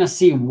 And you're going to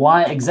see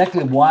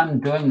exactly why I'm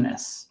doing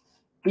this.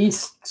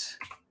 Eastwold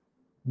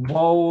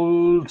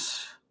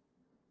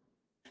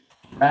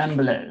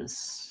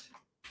Ramblers.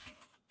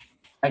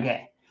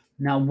 Okay.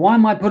 Now, why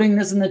am I putting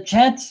this in the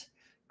chat?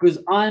 Because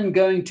I'm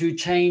going to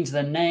change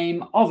the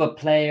name of a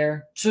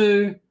player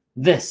to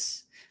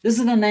this. This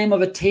is the name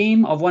of a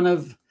team of one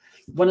of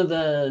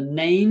the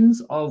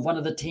names of one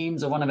of the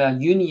teams of one of our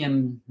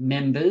union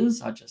members.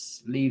 I'll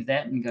just leave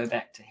that and go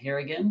back to here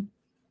again.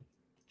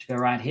 To go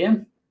right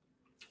here.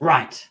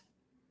 Right.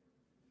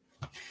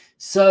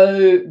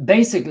 So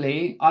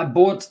basically, I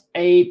bought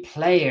a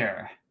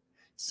player.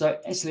 So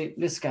actually,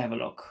 let's go have a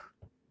look.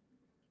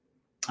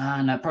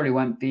 No, probably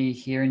won't be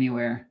here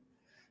anywhere.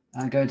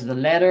 Go to the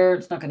ladder.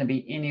 It's not going to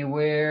be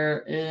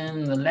anywhere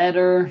in the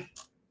ladder.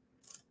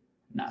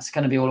 No, it's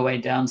going to be all the way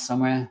down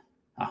somewhere.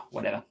 Oh,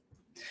 whatever.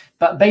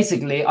 But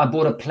basically, I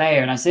bought a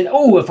player and I said,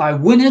 oh, if I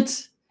win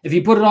it, if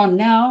you put it on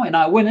now and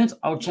I win it,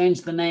 I'll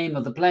change the name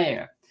of the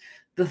player.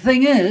 The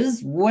thing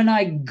is, when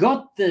I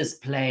got this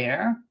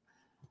player,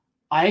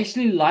 I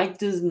actually liked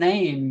his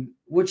name,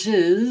 which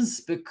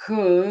is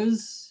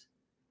because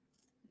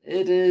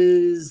it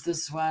is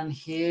this one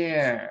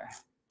here.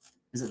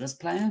 Is it this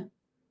player?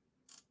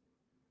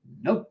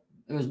 Nope.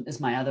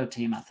 It's my other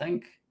team, I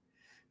think.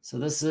 So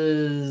this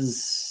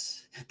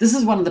is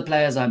one of the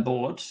players I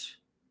bought.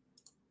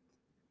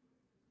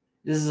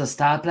 This is a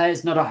star player.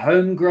 It's not a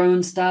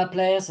homegrown star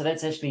player, so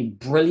that's actually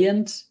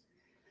brilliant.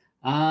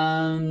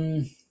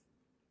 Yeah.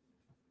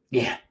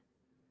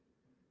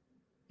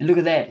 And look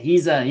at that.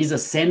 He's a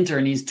center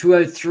and he's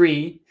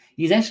 203.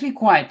 He's actually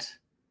quite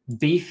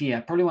beefy. I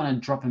probably want to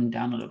drop him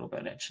down a little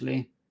bit,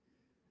 actually.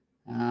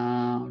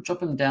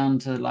 Drop him down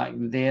to like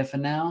there for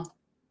now.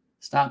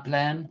 Start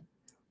plan.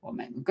 Or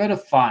maybe we'll go to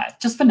 5.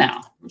 Just for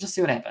now. We'll just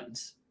see what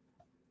happens.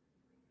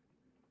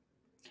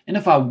 And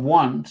if I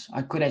want,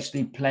 I could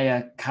actually play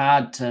a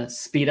card to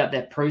speed up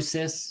that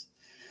process.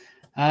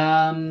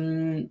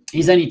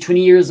 He's only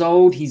 20 years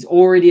old. He's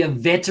already a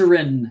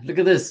veteran. Look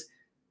at this.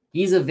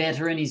 He's a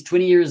veteran. He's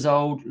 20 years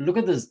old. Look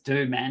at this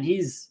dude, man.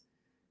 He's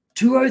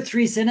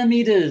 203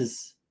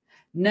 centimeters.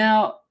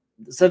 Now,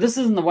 so this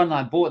isn't the one that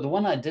I bought. The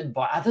one I did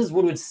buy. This is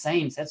Woodward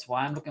Saints. That's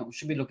why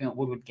should be looking at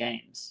Woodward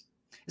Games.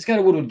 Let's go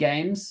to Woodward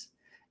Games.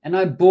 And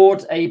I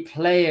bought a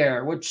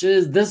player, which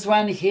is this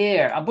one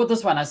here. I bought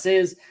this one. I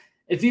says,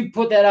 if you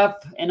put that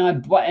up and I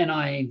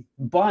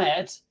buy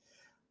it,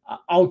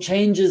 I'll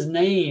change his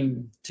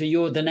name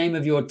to the name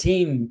of your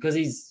team because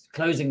he's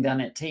closing down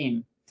that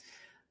team.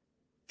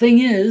 Thing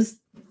is,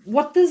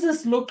 what does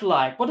this look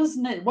like? What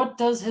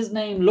does his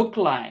name look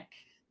like?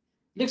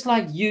 Looks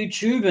like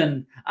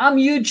YouTubing. I'm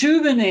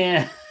YouTubing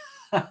here.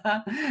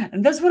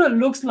 And that's what it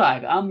looks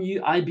like.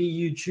 I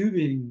be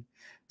YouTubing.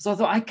 So I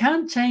thought I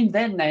can't change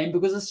that name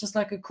because it's just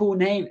like a cool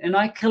name. And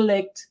I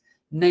collect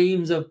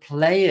names of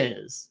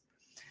players.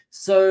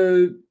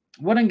 So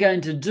what I'm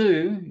going to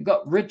do, you've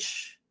got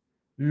Rich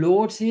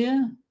Lord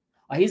here.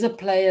 Oh, he's a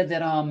player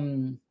that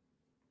I'm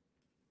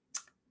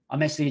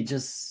actually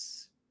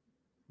just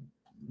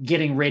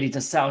getting ready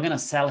to sell. I'm going to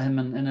sell him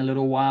in a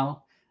little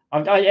while.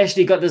 I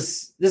actually got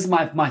this. This is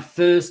my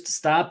first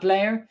star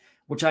player,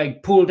 which I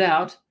pulled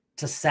out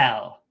to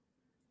sell.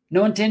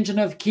 No intention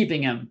of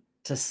keeping him,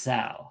 to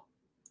sell.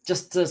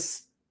 Just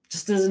as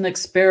an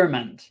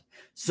experiment.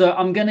 So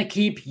I'm going to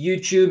keep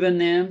YouTube in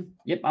there.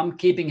 Yep, I'm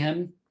keeping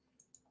him.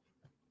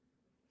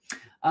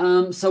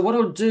 So what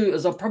I'll do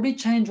is I'll probably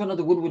change one of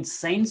the Woodward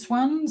Saints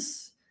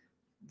ones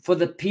for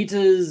the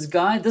Peters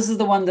guy. This is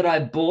the one that I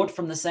bought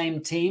from the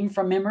same team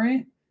from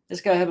memory.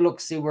 Let's go have a look,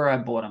 see where I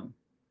bought him.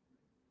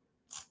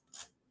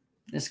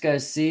 Let's go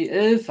see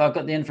if I've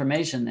got the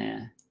information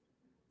there.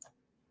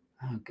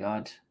 Oh,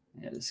 God.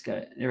 Yeah, let's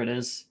go. There it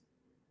is.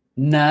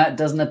 No, it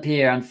doesn't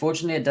appear.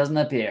 Unfortunately, it doesn't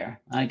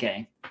appear.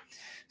 Okay.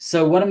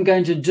 So what I'm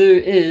going to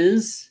do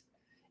is,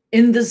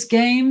 in this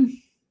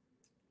game,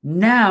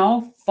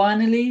 now,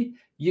 finally,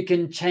 you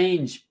can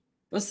change.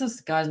 What's this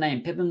guy's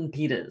name? Pippin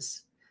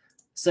Peters.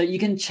 So you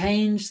can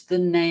change the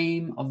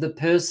name of the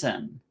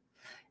person.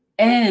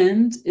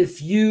 And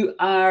if you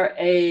are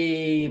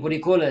a, what do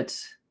you call it?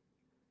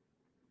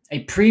 A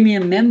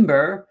premium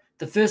member,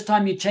 the first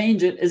time you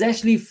change it is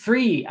actually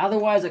free.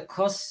 Otherwise, it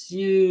costs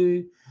you,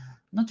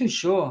 I'm not too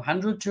sure,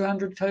 100,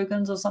 200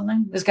 tokens or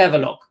something. Let's go have a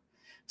look.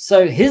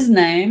 So his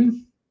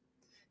name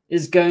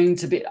is going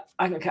to be,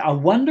 okay, I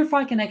wonder if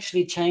I can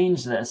actually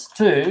change this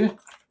to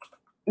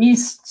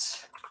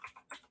Eastwold.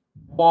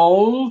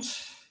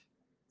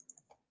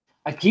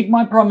 I keep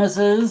my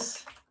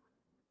promises.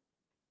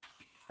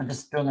 I'm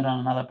just doing it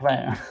on another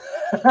player.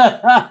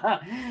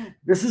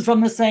 This is from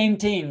the same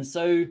team.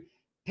 So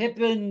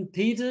Pepin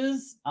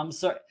Peters, I'm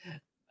sorry.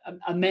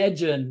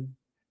 Imagine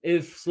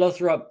if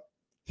Slothrop,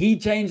 he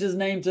changed his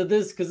name to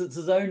this because it's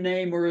his own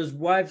name or his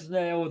wife's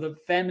name or the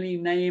family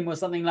name or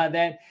something like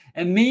that.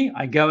 And me,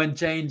 I go and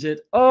change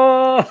it.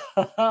 Oh,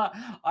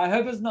 I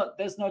hope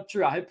that's not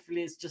true.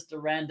 Hopefully it's just a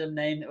random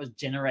name that was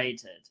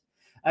generated.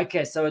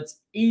 Okay, so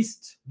it's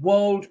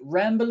Eastwold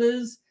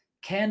Ramblers.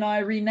 Can I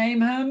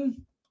rename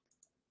him?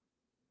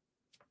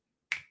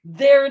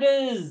 There it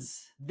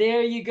is.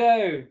 There you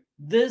go.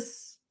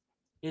 This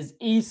is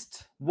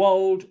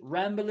Eastwold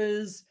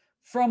Ramblers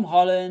from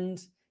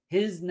Holland.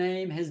 His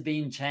name has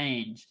been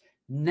changed.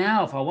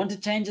 Now, if I want to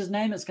change his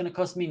name, it's going to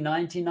cost me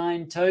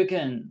 99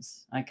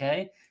 tokens.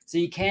 Okay, so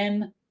you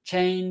can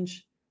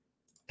change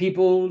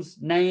people's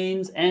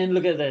names. And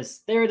look at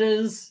this. There it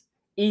is.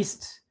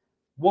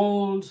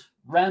 Eastwold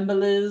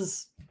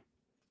Ramblers.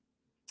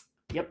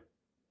 Yep.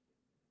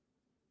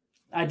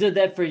 I did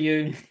that for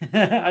you.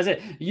 I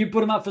said, you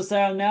put them up for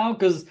sale now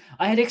because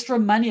I had extra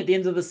money at the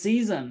end of the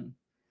season.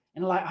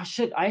 And like, oh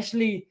shit, I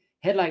actually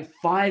had like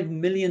 $5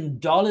 million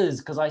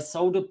because I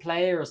sold a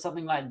player or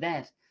something like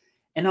that.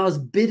 And I was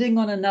bidding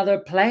on another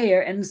player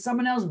and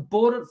someone else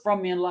bought it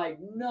from me and like,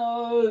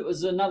 no, it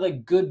was another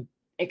good,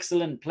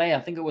 excellent player.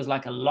 I think it was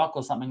like a lock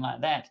or something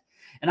like that.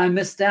 And I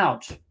missed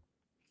out.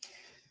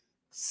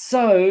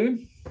 So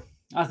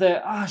I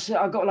thought, oh shit,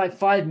 I've got like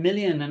 5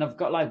 million and I've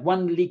got like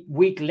 1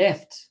 week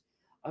left.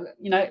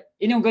 You know,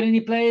 anyone got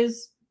any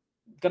players?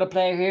 Got a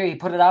player here. He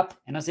put it up,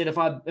 and I said, if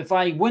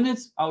I win it,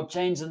 I'll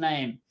change the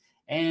name.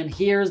 And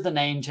here's the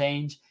name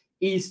change: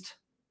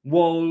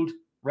 Eastwold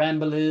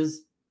Ramblers.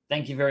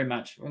 Thank you very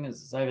much.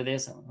 It's over there,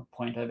 so I'll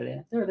point over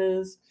there. There it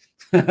is.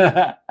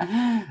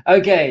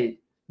 Okay.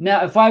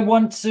 Now, if I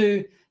want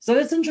to, so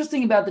that's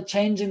interesting about the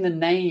changing the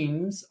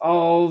names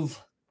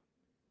of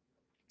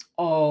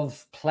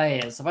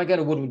players. If I go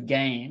to Woodward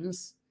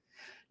Games.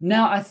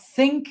 Now, I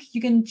think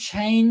you can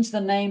change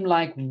the name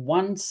like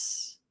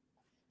once.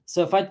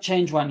 So if I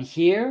change one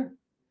here,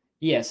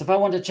 yes, if I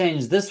want to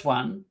change this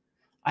one,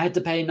 I had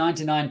to pay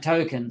 99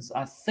 tokens.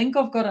 I think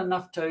I've got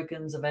enough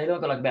tokens available.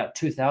 I've got like about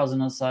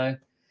 2,000 or so.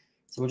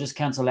 So we'll just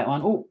cancel that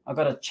one. Oh, I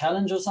got a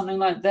challenge or something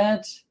like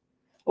that.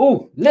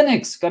 Oh,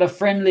 Linux got a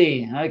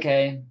friendly.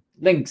 Okay,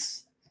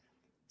 links.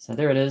 So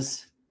there it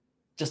is.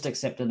 Just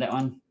accepted that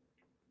one.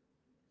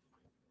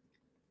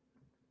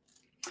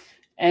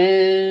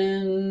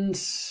 And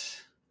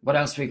what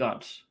else we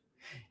got?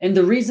 And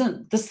the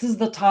reason, this is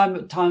the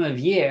time of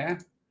year,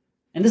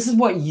 and this is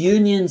what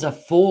unions are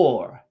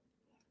for,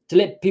 to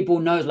let people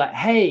know, like,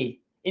 hey,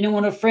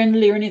 anyone a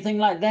friendly or anything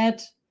like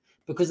that?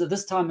 Because at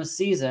this time of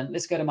season,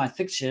 let's go to my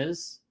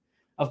fixtures.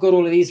 I've got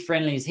all of these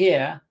friendlies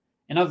here,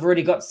 and I've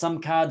already got some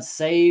cards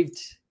saved.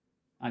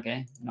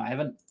 Okay, no, I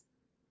haven't.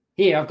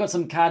 Here, I've got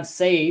some cards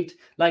saved.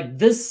 Like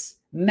this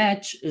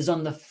match is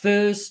on the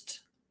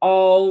 1st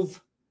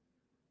of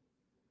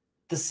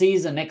the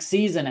season, next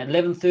season at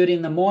 11:30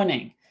 in the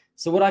morning.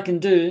 So what I can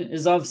do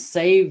is I've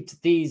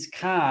saved these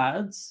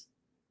cards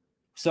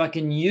so I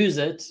can use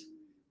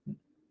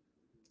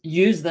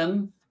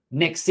them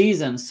next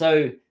season.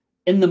 So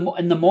in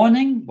the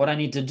morning, what I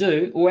need to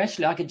do, or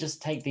actually I could just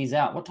take these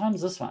out. What time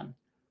is this one?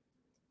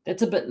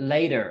 That's a bit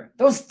later.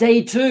 That was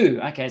day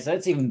 2. Okay, so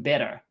that's even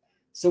better.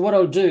 So what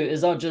I'll do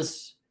is I'll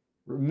just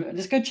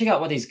let's go check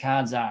out what these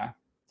cards are.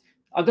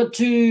 I've got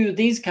 2 of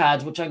these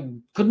cards, which I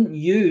couldn't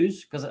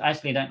use because I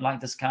actually don't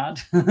like this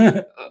card.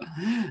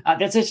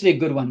 That's actually a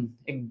good one.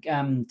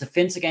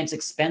 Defense against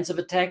expensive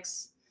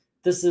attacks.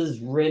 This is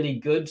really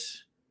good.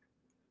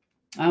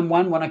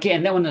 One I can,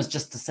 and that one is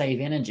just to save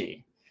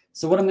energy.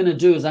 So what I'm going to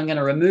do is I'm going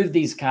to remove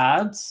these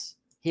cards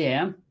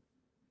here.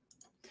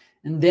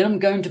 And then I'm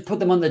going to put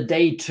them on the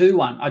day 2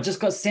 one. I just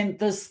got sent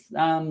this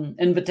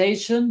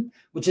invitation,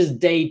 which is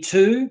day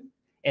 2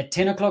 at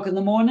 10 o'clock in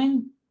the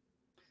morning.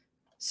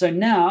 So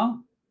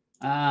now,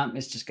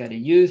 let's just go to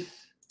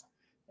youth,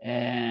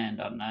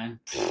 and I don't know,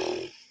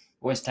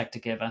 always tack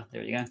together.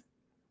 There you go.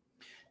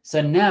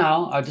 So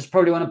now I just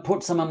probably want to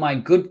put some of my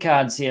good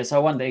cards here. So I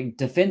want the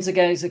defense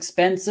against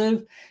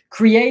expensive,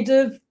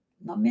 creative.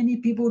 Not many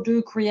people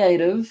do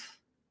creative,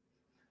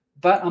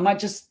 but I might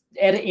just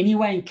add it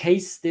anyway in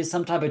case there's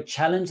some type of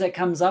challenge that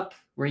comes up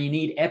where you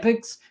need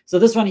epics. So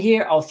this one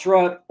here, I'll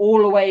throw it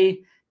all the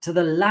way to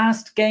the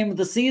last game of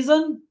the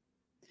season.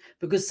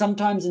 Because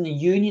sometimes in the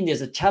union,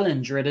 there's a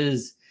challenge where it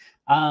is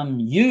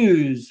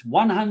use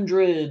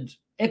 100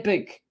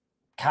 epic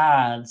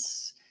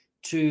cards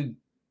to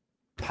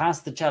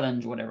pass the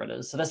challenge, whatever it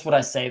is. So that's what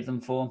I save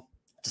them for.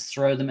 Just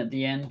throw them at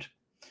the end.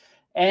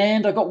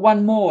 And I got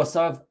one more.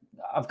 So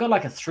I've got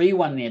like a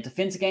 3-1 there.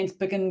 Defense against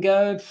pick and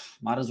go.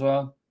 Might as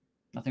well.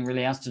 Nothing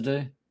really else to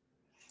do.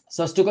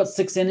 So I still got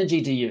 6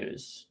 energy to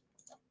use.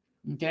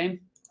 Okay.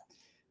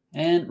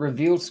 And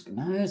reveal.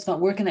 No, it's not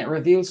working, that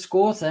reveal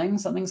score thing.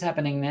 Something's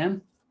happening there.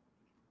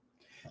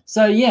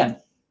 So yeah.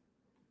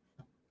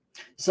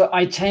 So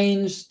I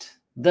changed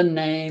the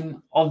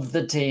name of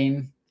the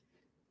team.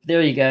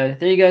 There you go.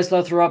 There you go,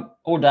 Slothrop.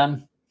 All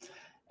done.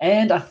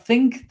 And I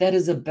think that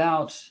is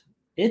about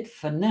it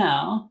for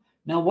now.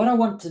 Now, what I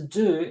want to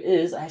do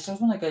is, actually, I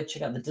just want to go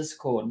check out the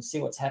Discord and see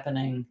what's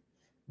happening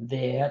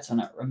there. So I'm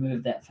going to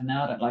remove that for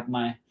now. I don't like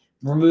my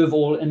remove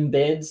all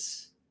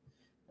embeds.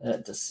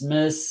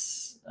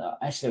 Dismiss.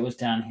 Actually, it was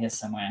down here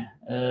somewhere.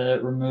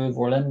 Remove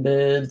all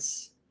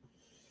embeds.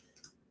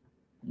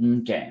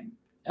 Okay.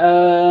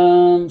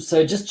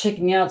 So just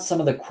checking out some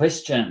of the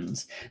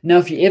questions. Now,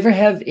 if you ever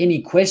have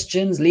any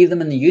questions, leave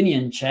them in the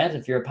Union chat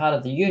if you're a part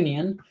of the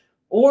Union,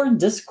 or in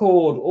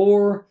Discord,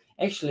 or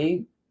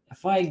actually,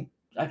 if I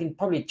can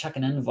probably chuck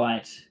an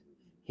invite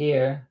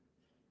here,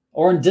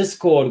 or in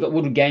Discord. I've got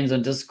Woodward Games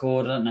on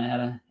Discord. I don't know how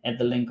to add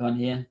the link on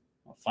here.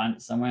 I'll find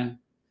it somewhere.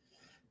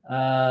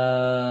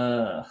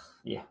 Yeah,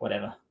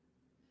 whatever.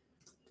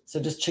 So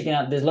just checking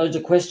out. There's loads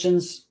of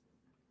questions.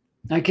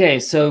 Okay,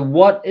 so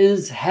what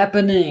is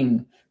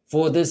happening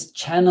for this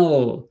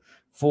channel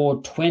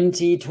for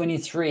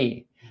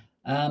 2023?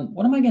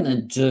 What am I going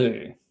to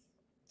do?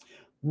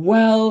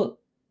 Well,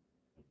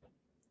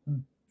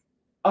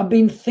 I've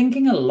been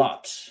thinking a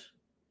lot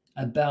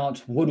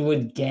about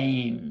Woodward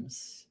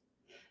Games.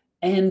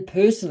 And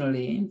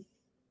personally,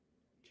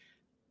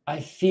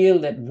 I feel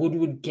that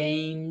Woodward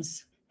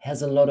Games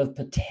has a lot of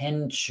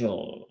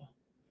potential.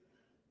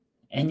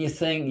 And you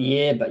think,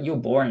 yeah, but you're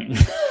boring.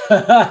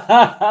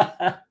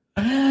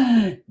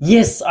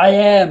 Yes, I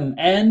am.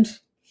 And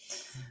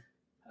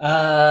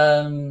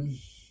it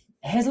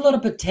has a lot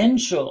of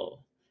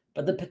potential.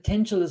 But the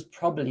potential is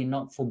probably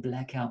not for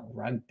Blackout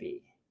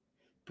Rugby.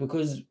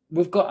 Because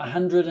we've got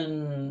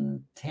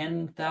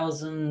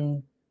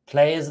 110,000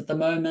 players at the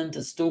moment.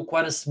 It's still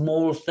quite a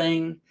small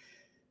thing.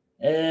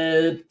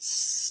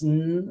 It's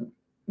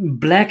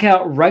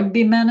Blackout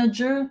Rugby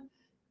Manager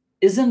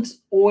isn't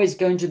always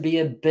going to be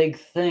a big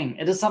thing.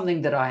 It is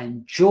something that I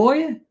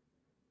enjoy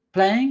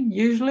playing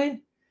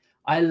usually.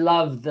 I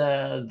love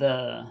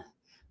the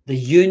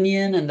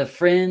union and the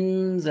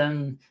friends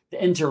and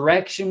the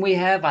interaction we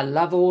have. I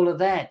love all of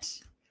that.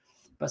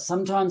 But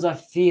sometimes I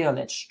feel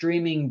that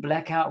streaming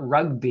Blackout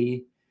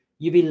Rugby,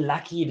 you'd be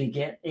lucky to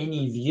get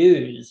any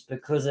views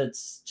because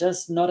it's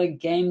just not a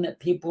game that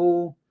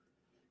people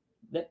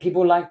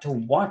like to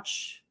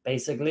watch,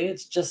 basically.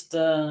 It's just,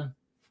 I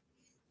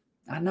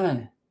don't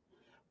know.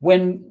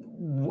 When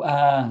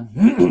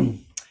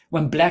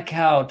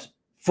Blackout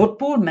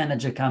Football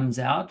Manager comes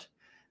out,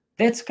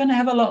 that's going to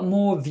have a lot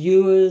more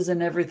viewers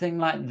and everything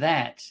like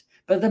that.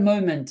 But at the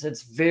moment,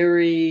 it's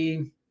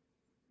very,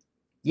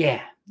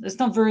 yeah, it's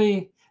not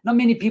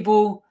many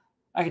people,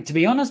 to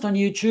be honest, on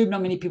YouTube,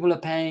 not many people are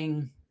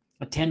paying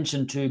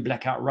attention to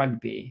Blackout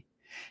Rugby.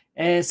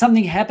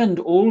 Something happened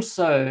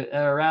also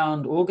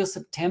around August,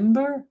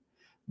 September,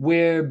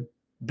 where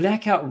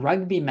Blackout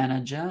Rugby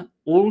Manager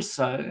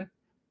also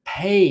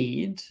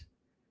paid,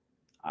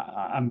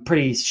 I'm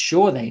pretty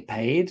sure they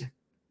paid,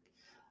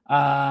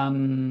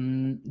 other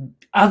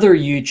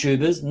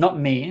YouTubers, not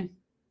me,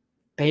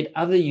 paid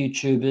other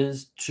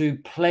YouTubers to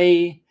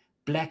play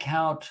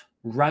Blackout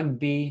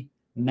Rugby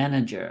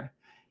Manager.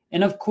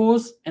 And of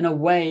course, in a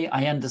way,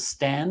 I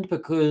understand,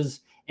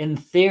 because in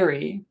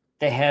theory,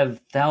 they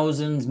have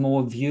thousands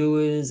more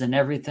viewers and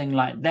everything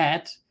like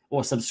that,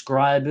 or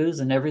subscribers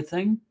and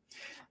everything.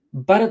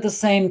 But at the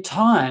same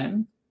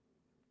time,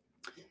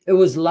 it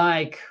was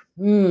like,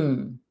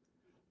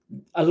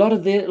 a lot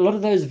of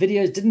those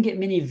videos didn't get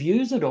many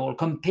views at all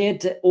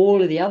compared to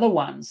all of the other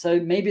ones. So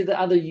maybe the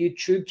other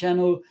YouTube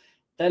channel,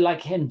 they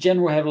like in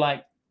general have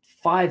like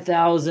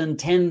 5,000,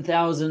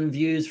 10,000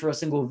 views for a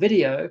single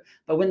video.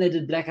 But when they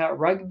did Blackout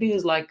Rugby, it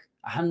was like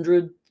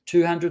 100,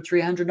 200,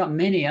 300, not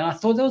many. And I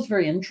thought that was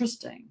very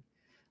interesting.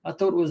 I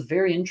thought it was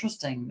very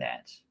interesting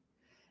that.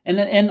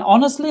 And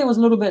honestly, it was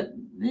a little bit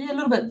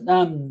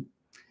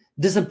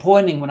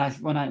disappointing when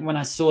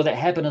I saw that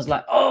happen. I was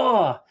like,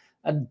 oh,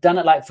 I'd done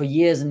it like for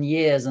years and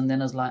years, and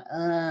then I was like,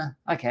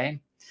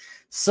 okay.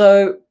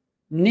 So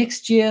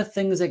next year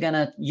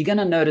you're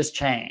gonna notice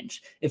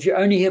change. If you're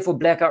only here for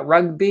Blackout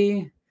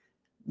Rugby,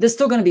 there's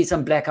still gonna be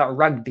some Blackout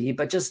Rugby,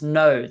 but just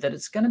know that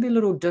it's gonna be a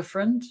little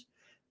different.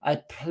 I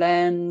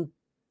plan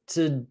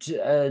to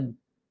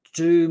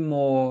do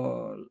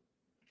more.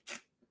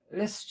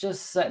 Let's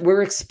just say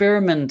we're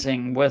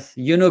experimenting with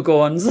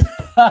unicorns.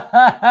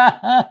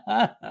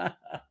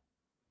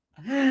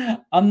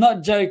 I'm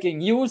not joking.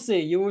 You will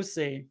see. You will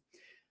see.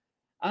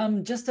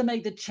 Just to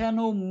make the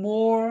channel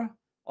more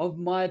of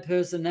my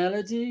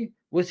personality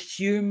with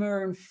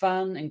humor and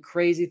fun and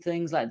crazy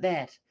things like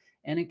that.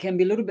 And it can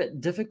be a little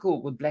bit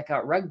difficult with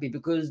Blackout Rugby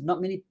because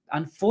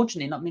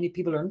unfortunately, not many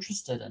people are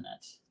interested in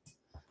it.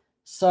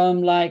 So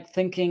I'm like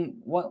thinking,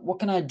 what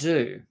can I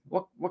do?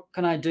 What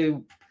can I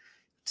do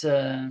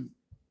to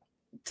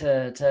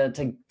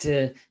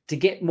to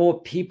get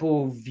more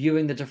people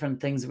viewing the different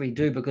things that we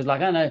do, because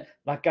like I know,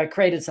 like I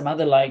created some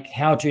other like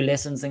how-to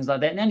lessons, things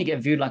like that, and only get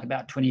viewed like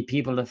about 20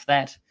 people, if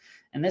that.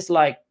 And that's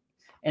like,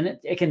 and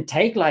it can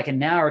take like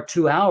an hour or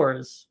 2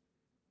 hours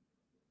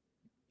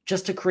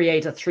just to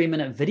create a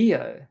 3-minute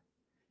video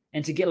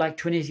and to get like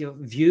 20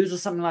 views or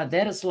something like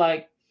that. It's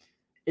like,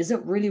 is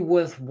it really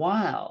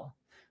worthwhile?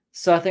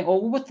 So I think,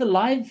 oh, with the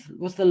live,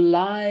 what do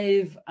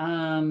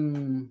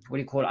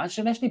you call it? I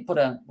should actually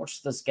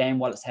watch this game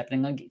while it's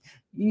happening.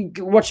 You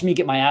watch me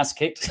get my ass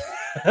kicked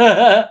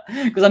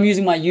because I'm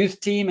using my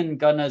youth team and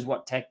God knows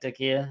what tactic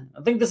here.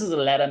 I think this is a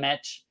ladder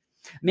match.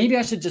 Maybe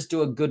I should just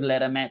do a good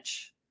ladder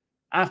match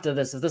after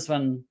this. If this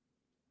one,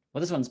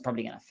 well, this one's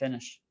probably going to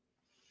finish.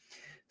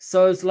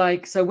 So it's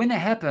like, so when it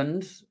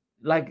happened,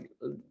 like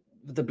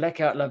the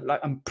Blackout, like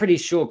I'm pretty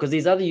sure, because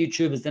these other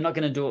YouTubers, they're not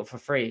going to do it for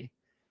free.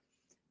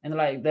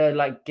 And they're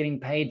like getting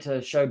paid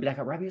to show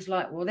Blackout Rugby. It's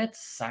like, well, that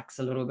sucks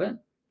a little bit.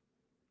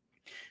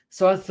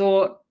 So I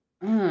thought,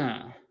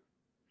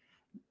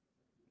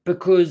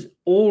 because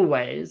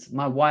always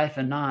my wife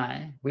and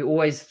I, we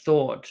always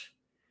thought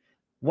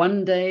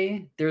one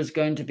day there's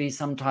going to be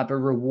some type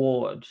of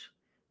reward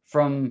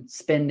from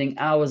spending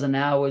hours and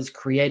hours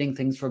creating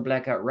things for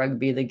Blackout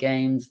Rugby, the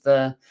games,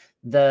 the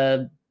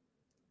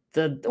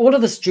all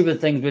of the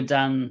stupid things we've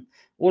done.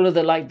 All of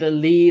the like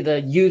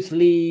the youth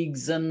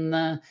leagues and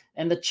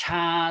the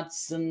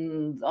charts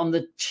and on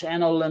the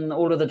channel and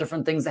all of the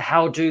different things, the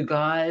how-to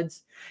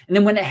guides. And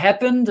then when it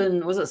happened,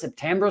 and was it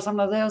September or something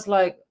like that, I was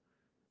like,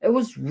 it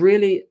was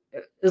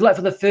like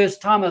for the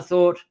first time I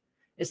thought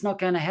it's not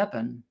going to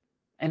happen.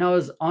 And I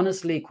was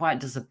honestly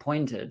quite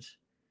disappointed,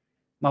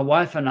 my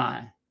wife and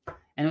I.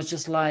 And it was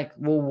just like,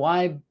 well,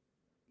 why,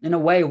 in a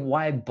way,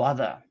 why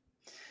bother?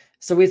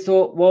 So we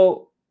thought,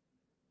 well,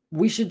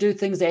 we should do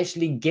things that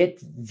actually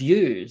get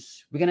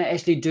views. We're going to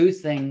actually do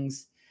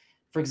things.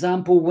 For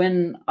example,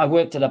 when I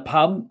worked at a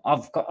pub,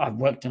 I've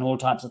worked in all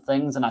types of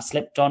things, and I've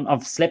slept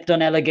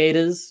on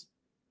alligators.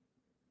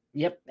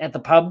 Yep, at the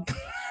pub.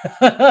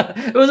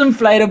 It was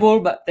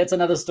inflatable, but that's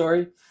another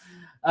story.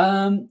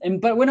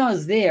 But when I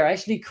was there, I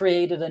actually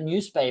created a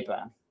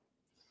newspaper,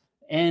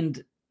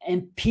 and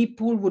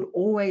people would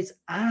always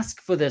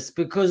ask for this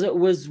because it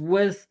was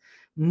with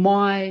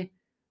my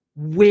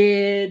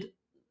weird,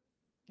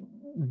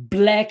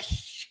 black,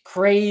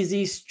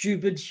 crazy,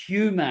 stupid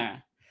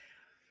humor.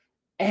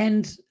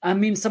 And I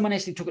mean, someone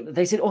actually took it.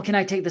 They said, oh, can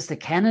I take this to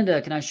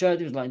Canada? Can I show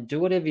it? It was like, do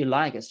whatever you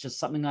like. It's just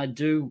something I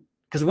do.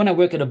 Because when I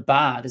work at a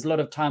bar, there's a lot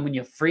of time when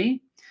you're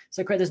free.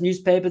 So I create this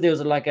newspaper. There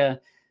was like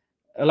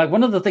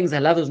one of the things I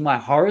love was my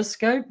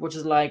horoscope, which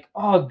is like,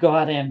 oh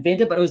God, I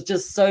invented, but it was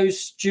just so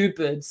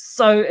stupid,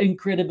 so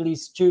incredibly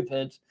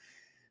stupid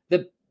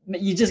that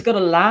you just got to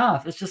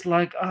laugh. It's just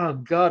like, oh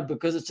God,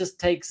 because it just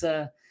takes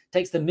the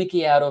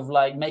mickey out of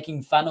like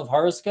making fun of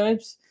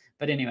horoscopes.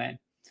 But anyway,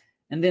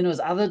 and then there was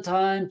other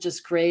times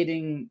just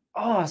creating,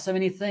 so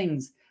many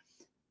things.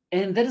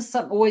 And that has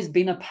always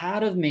been a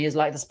part of me, is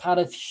like this part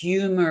of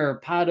humor,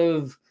 part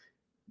of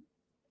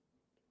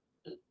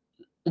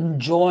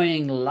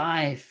enjoying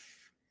life,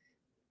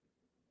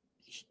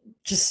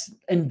 just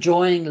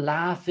enjoying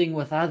laughing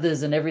with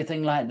others and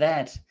everything like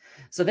that.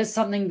 So that's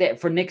something that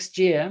for next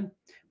year,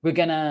 we're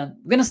gonna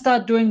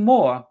start doing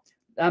more.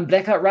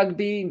 Blackout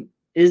Rugby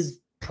is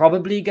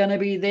probably gonna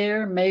be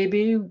there.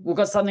 Maybe we've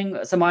got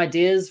some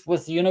ideas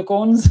with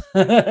unicorns,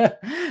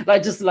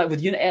 like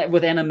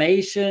with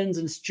animations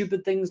and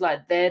stupid things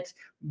like that.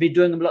 Be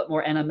doing a lot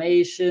more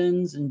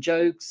animations and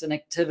jokes and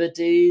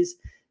activities.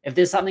 If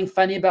there's something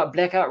funny about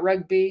Blackout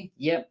Rugby,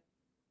 yep,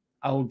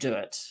 I'll do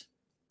it.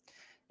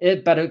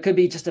 But it could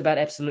be just about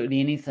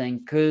absolutely anything,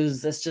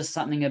 because it's just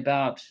something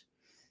about,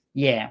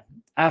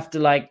 after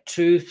like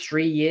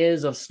 2-3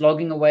 years of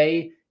slogging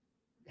away,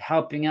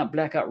 helping out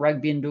Blackout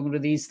Rugby and doing all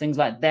of these things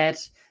like that,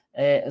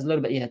 I was a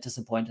little bit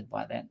disappointed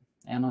by that,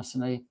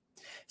 honestly.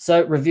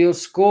 So reveal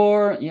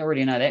score, you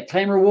already know that.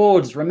 Claim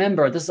rewards.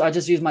 Remember, I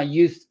just use my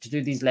youth to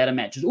do these ladder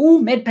matches.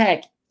 Ooh, med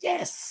pack,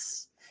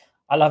 yes,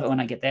 I love it when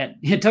I get that.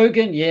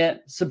 Token,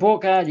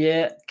 support card,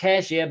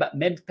 cash, but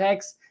med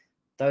packs,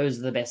 those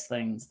are the best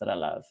things that I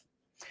love.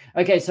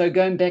 Okay, so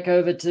going back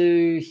over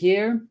to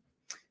here,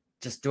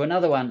 just do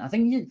another one. I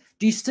think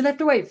do you still have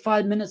to wait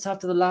 5 minutes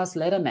after the last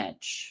ladder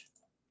match?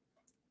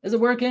 Is it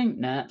working?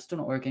 Nah, still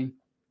not working.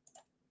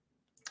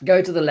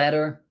 Go to the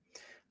ladder.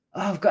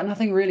 Oh, I've got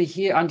nothing really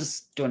here. I'll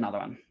just do another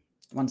one.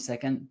 1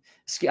 second.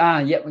 We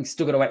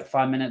still got to wait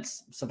 5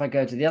 minutes. So if I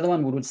go to the other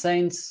one, Woodward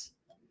Saints.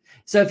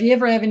 So if you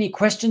ever have any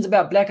questions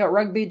about Blackout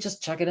Rugby,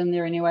 just chuck it in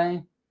there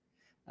anyway.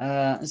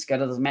 Let's go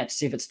to the match,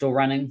 see if it's still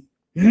running.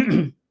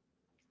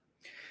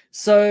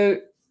 So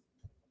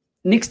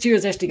next year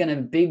is actually going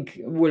to be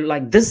big.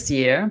 Like this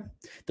year,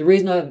 the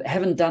reason I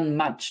haven't done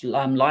much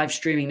live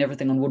streaming and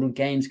everything on Woodward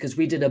Games, because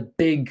we did a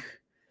big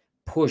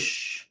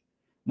push,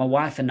 my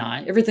wife and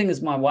I. Everything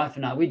is my wife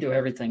and I. We do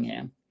everything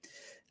here.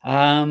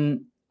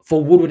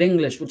 For Woodward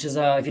English, which is,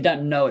 if you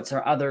don't know, it's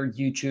our other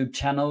YouTube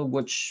channel,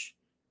 which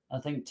I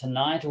think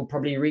tonight will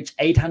probably reach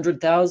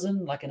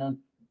 800,000, like in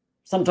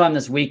sometime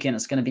this weekend,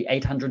 it's going to be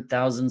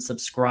 800,000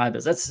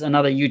 subscribers. That's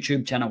another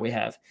YouTube channel we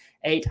have.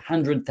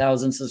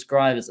 800,000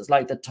 subscribers. It's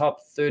like the top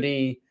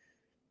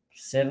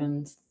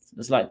 37.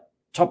 It's like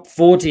top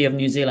 40 of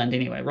New Zealand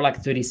anyway. We're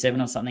like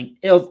 37 or something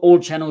of all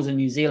channels in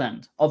New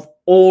Zealand. Of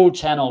all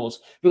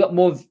channels. We've got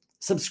more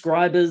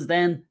subscribers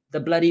than the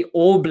bloody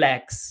All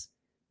Blacks.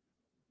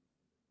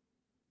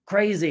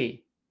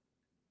 Crazy.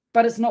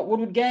 But it's not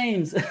Woodward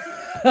Games.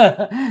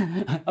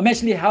 I'm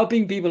actually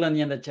helping people on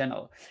the other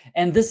channel.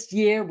 And this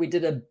year we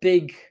did a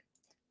big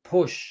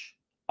push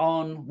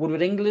on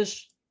Woodward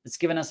English. It's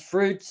given us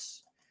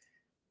fruits.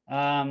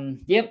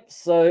 Yep.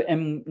 So,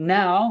 and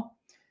now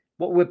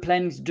what we're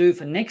planning to do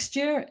for next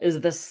year is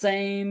the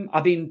same.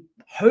 I've been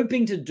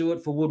hoping to do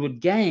it for Woodward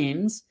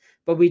Games,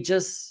 but we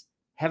just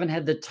haven't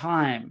had the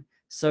time.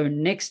 So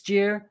next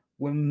year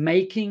we're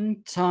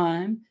making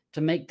time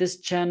to make this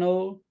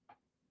channel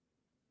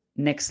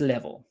next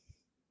level,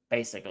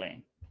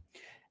 basically.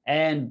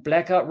 And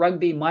Blackout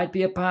Rugby might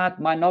be a part,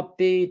 might not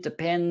be,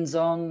 depends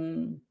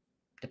on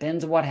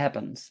what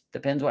happens.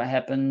 Depends what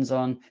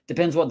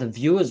the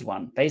viewers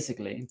want,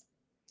 basically.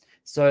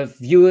 So if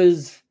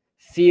viewers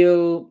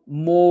feel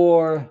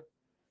more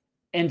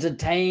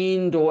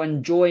entertained or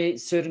enjoy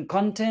certain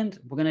content,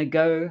 we're going to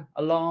go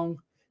along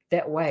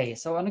that way.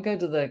 So I'm going to go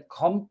to the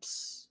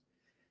comps.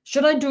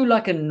 Should I do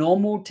like a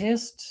normal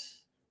test?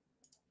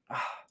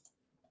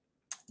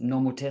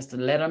 Normal test, a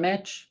ladder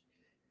match.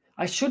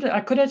 I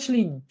could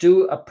actually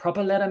do a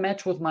proper ladder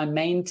match with my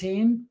main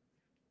team.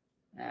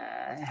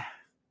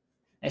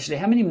 Actually,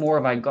 how many more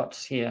have I got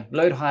here?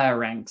 Load higher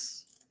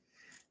ranks.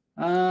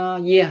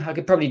 Yeah, I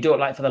could probably do it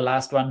like for the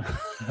last one.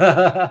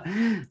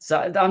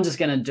 So I'm just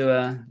going to do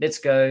a, let's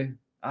go.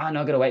 Oh,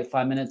 no, I've got to wait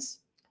 5 minutes.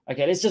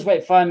 Okay, let's just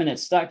wait 5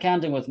 minutes. Start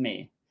counting with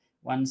me.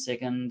 1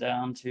 second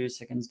down, 2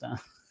 seconds down.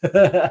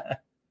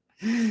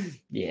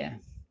 Yeah.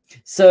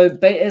 So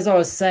as I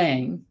was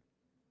saying,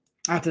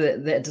 after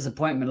that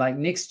disappointment, like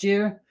next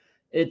year,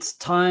 it's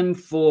time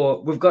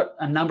for, we've got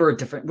a number of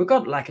different, we've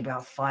got like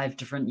about 5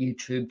 different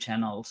YouTube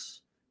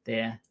channels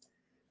there.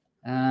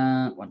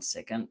 1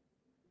 second.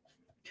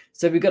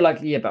 So we've got like,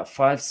 yeah, about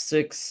 5,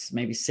 6,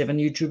 maybe 7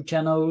 YouTube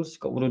channels.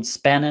 Got Woodward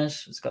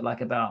Spanish. It's got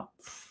like about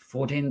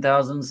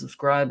 14,000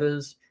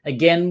 subscribers.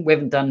 Again, we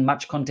haven't done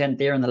much content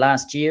there in the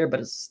last year, but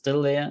it's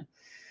still there.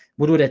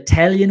 Woodward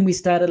Italian we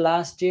started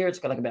last year. It's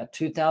got like about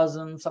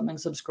 2,000 something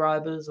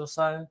subscribers or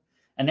so.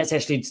 And that's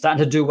actually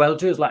starting to do well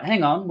too. It's like,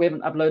 hang on, we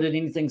haven't uploaded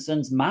anything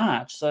since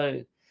March.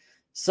 So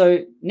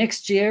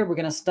next year we're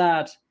going to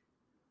start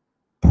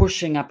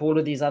pushing up all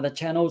of these other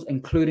channels,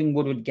 including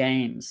Woodward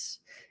Games.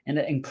 And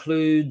it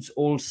includes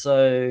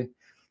also,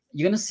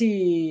 you're going to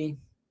see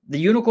the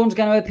unicorn's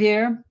going to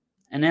appear,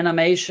 an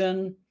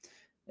animation,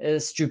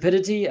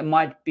 stupidity. It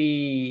might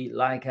be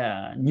like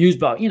a news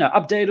blog,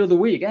 update of the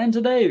week. And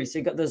today, so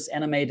you got this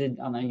animated,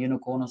 I don't know,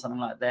 unicorn or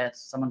something like that.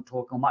 Someone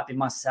talking, or might be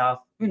myself,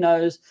 who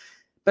knows.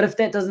 But if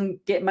that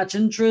doesn't get much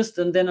interest,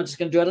 and then I'm just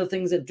going to do other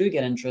things that do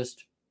get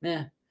interest.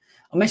 Yeah.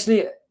 I'm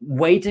actually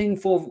waiting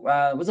for,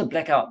 was it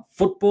Blackout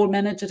Football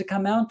Manager to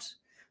come out?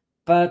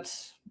 But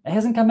it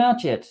hasn't come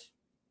out yet.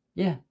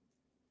 Yeah.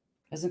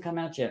 Hasn't come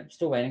out yet.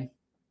 Still waiting.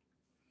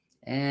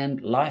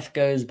 And life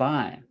goes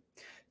by.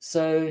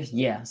 So,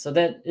 yeah. So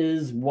that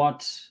is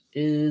what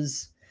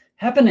is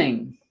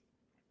happening.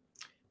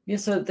 Yeah,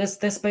 so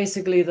that's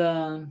basically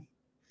the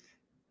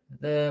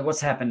what's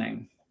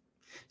happening.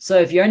 So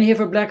if you're only here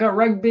for Blackout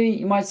Rugby,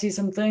 you might see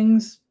some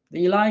things that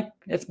you like.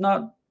 If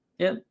not,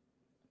 yeah,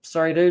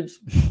 sorry, dudes.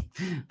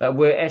 But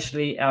we're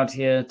actually out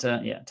here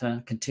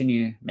to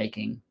continue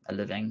making a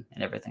living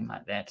and everything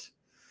like that.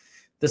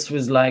 This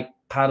was like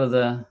part of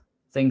the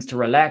things to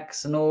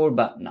relax and all,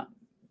 but no,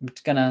 I'm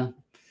going to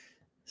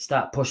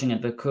start pushing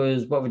it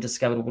because what we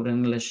discovered with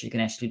English, you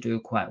can actually do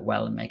quite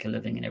well and make a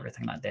living and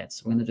everything like that.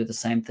 So we're going to do the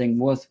same thing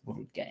with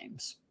Woodward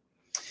Games.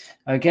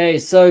 Okay,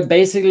 so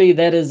basically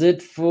that is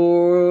it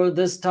for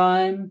this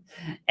time.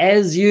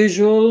 As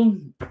usual,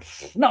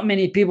 not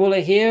many people are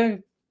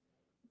here.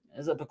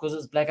 Is it because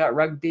it's Blackout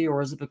Rugby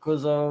or is it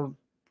because of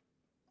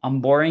I'm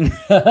boring?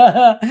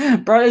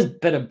 Bro, it's a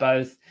bit of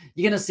both.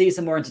 You're going to see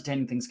some more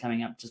entertaining things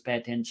coming up. Just pay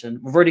attention.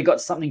 We've already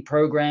got something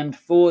programmed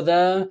for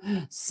the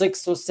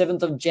 6th or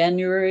 7th of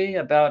January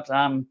about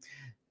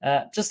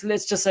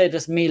let's just say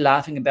me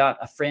laughing about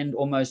a friend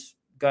almost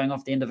going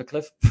off the end of a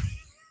cliff.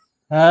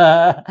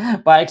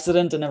 By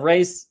accident in a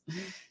race.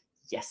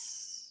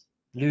 Yes.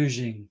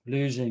 Losing.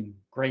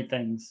 Great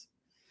things.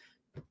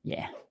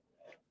 Yeah.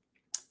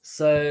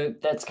 So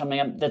that's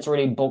coming up. That's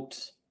already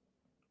booked.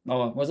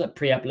 Oh, was it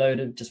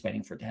pre-uploaded? Just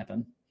waiting for it to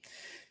happen.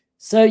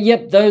 So,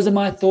 yep, those are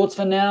my thoughts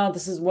for now.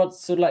 This is what's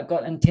sort of like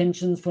got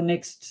intentions for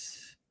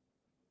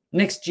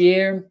next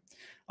year.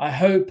 I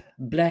hope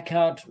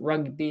Blackout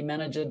Rugby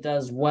Manager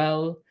does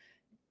well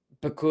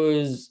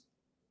because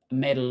I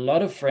made a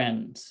lot of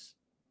friends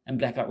and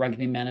Blackout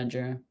Rugby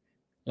Manager,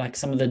 like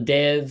some of the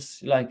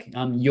devs, like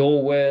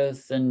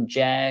Yourworth and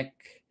Jack,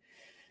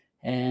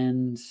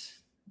 and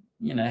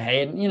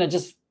Hayden,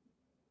 just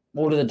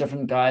all of the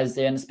different guys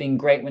there. And it's been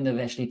great when they've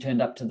actually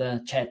turned up to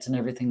the chats and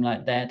everything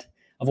like that.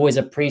 I've always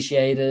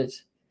appreciated,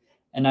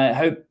 and I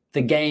hope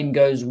the game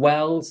goes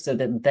well so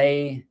that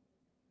they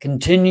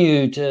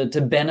continue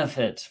to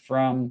benefit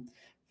from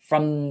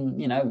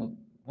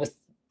with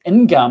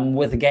income,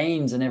 with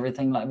games and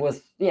everything, like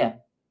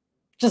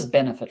just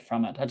benefit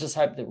from it. I just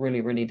hope that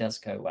really, really does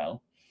go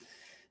well.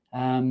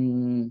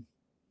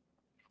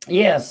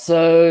 Yeah,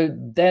 so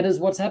that is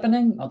what's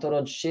happening. I thought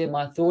I'd share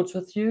my thoughts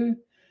with you.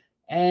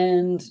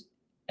 And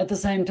at the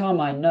same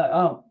time,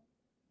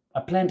 I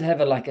plan to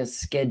have a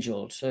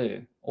schedule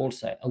too,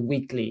 also a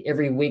weekly,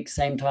 every week,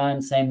 same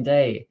time, same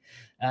day.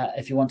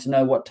 If you want to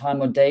know what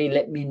time or day,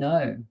 let me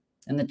know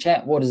in the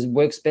chat. What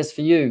works best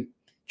for you?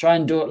 Try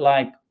and do it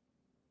like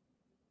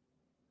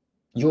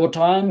your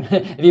time.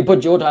 If you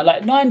put your time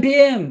like 9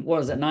 p.m.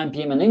 What is it, 9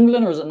 p.m. in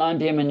England, or is it 9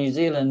 p.m. in New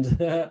Zealand?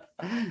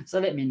 So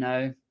let me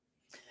know.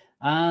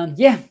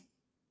 Yeah.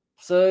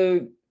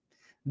 So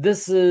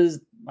this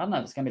is, I don't know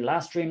if it's going to be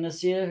last stream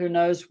this year. Who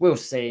knows? We'll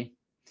see.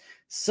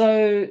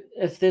 So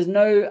if there's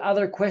no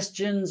other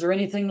questions or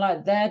anything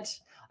like that,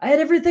 I had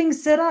everything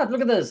set up.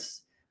 Look at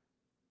this.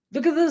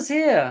 Look at this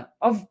here.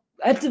 I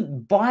had to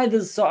buy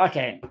this.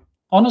 Okay.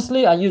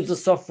 Honestly, I use the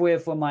software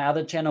for my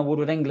other channel,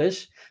 Woodward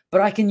English, but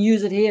I can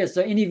use it here.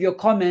 So any of your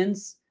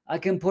comments, I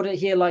can put it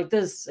here like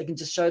this. I can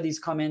just show these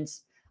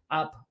comments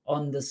up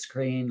on the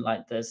screen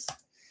like this.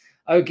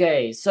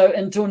 Okay. So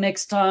until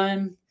next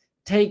time,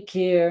 take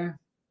care,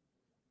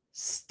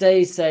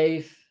 stay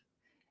safe,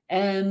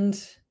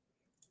 and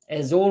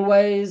as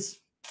always,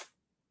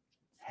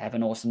 have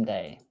an awesome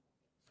day.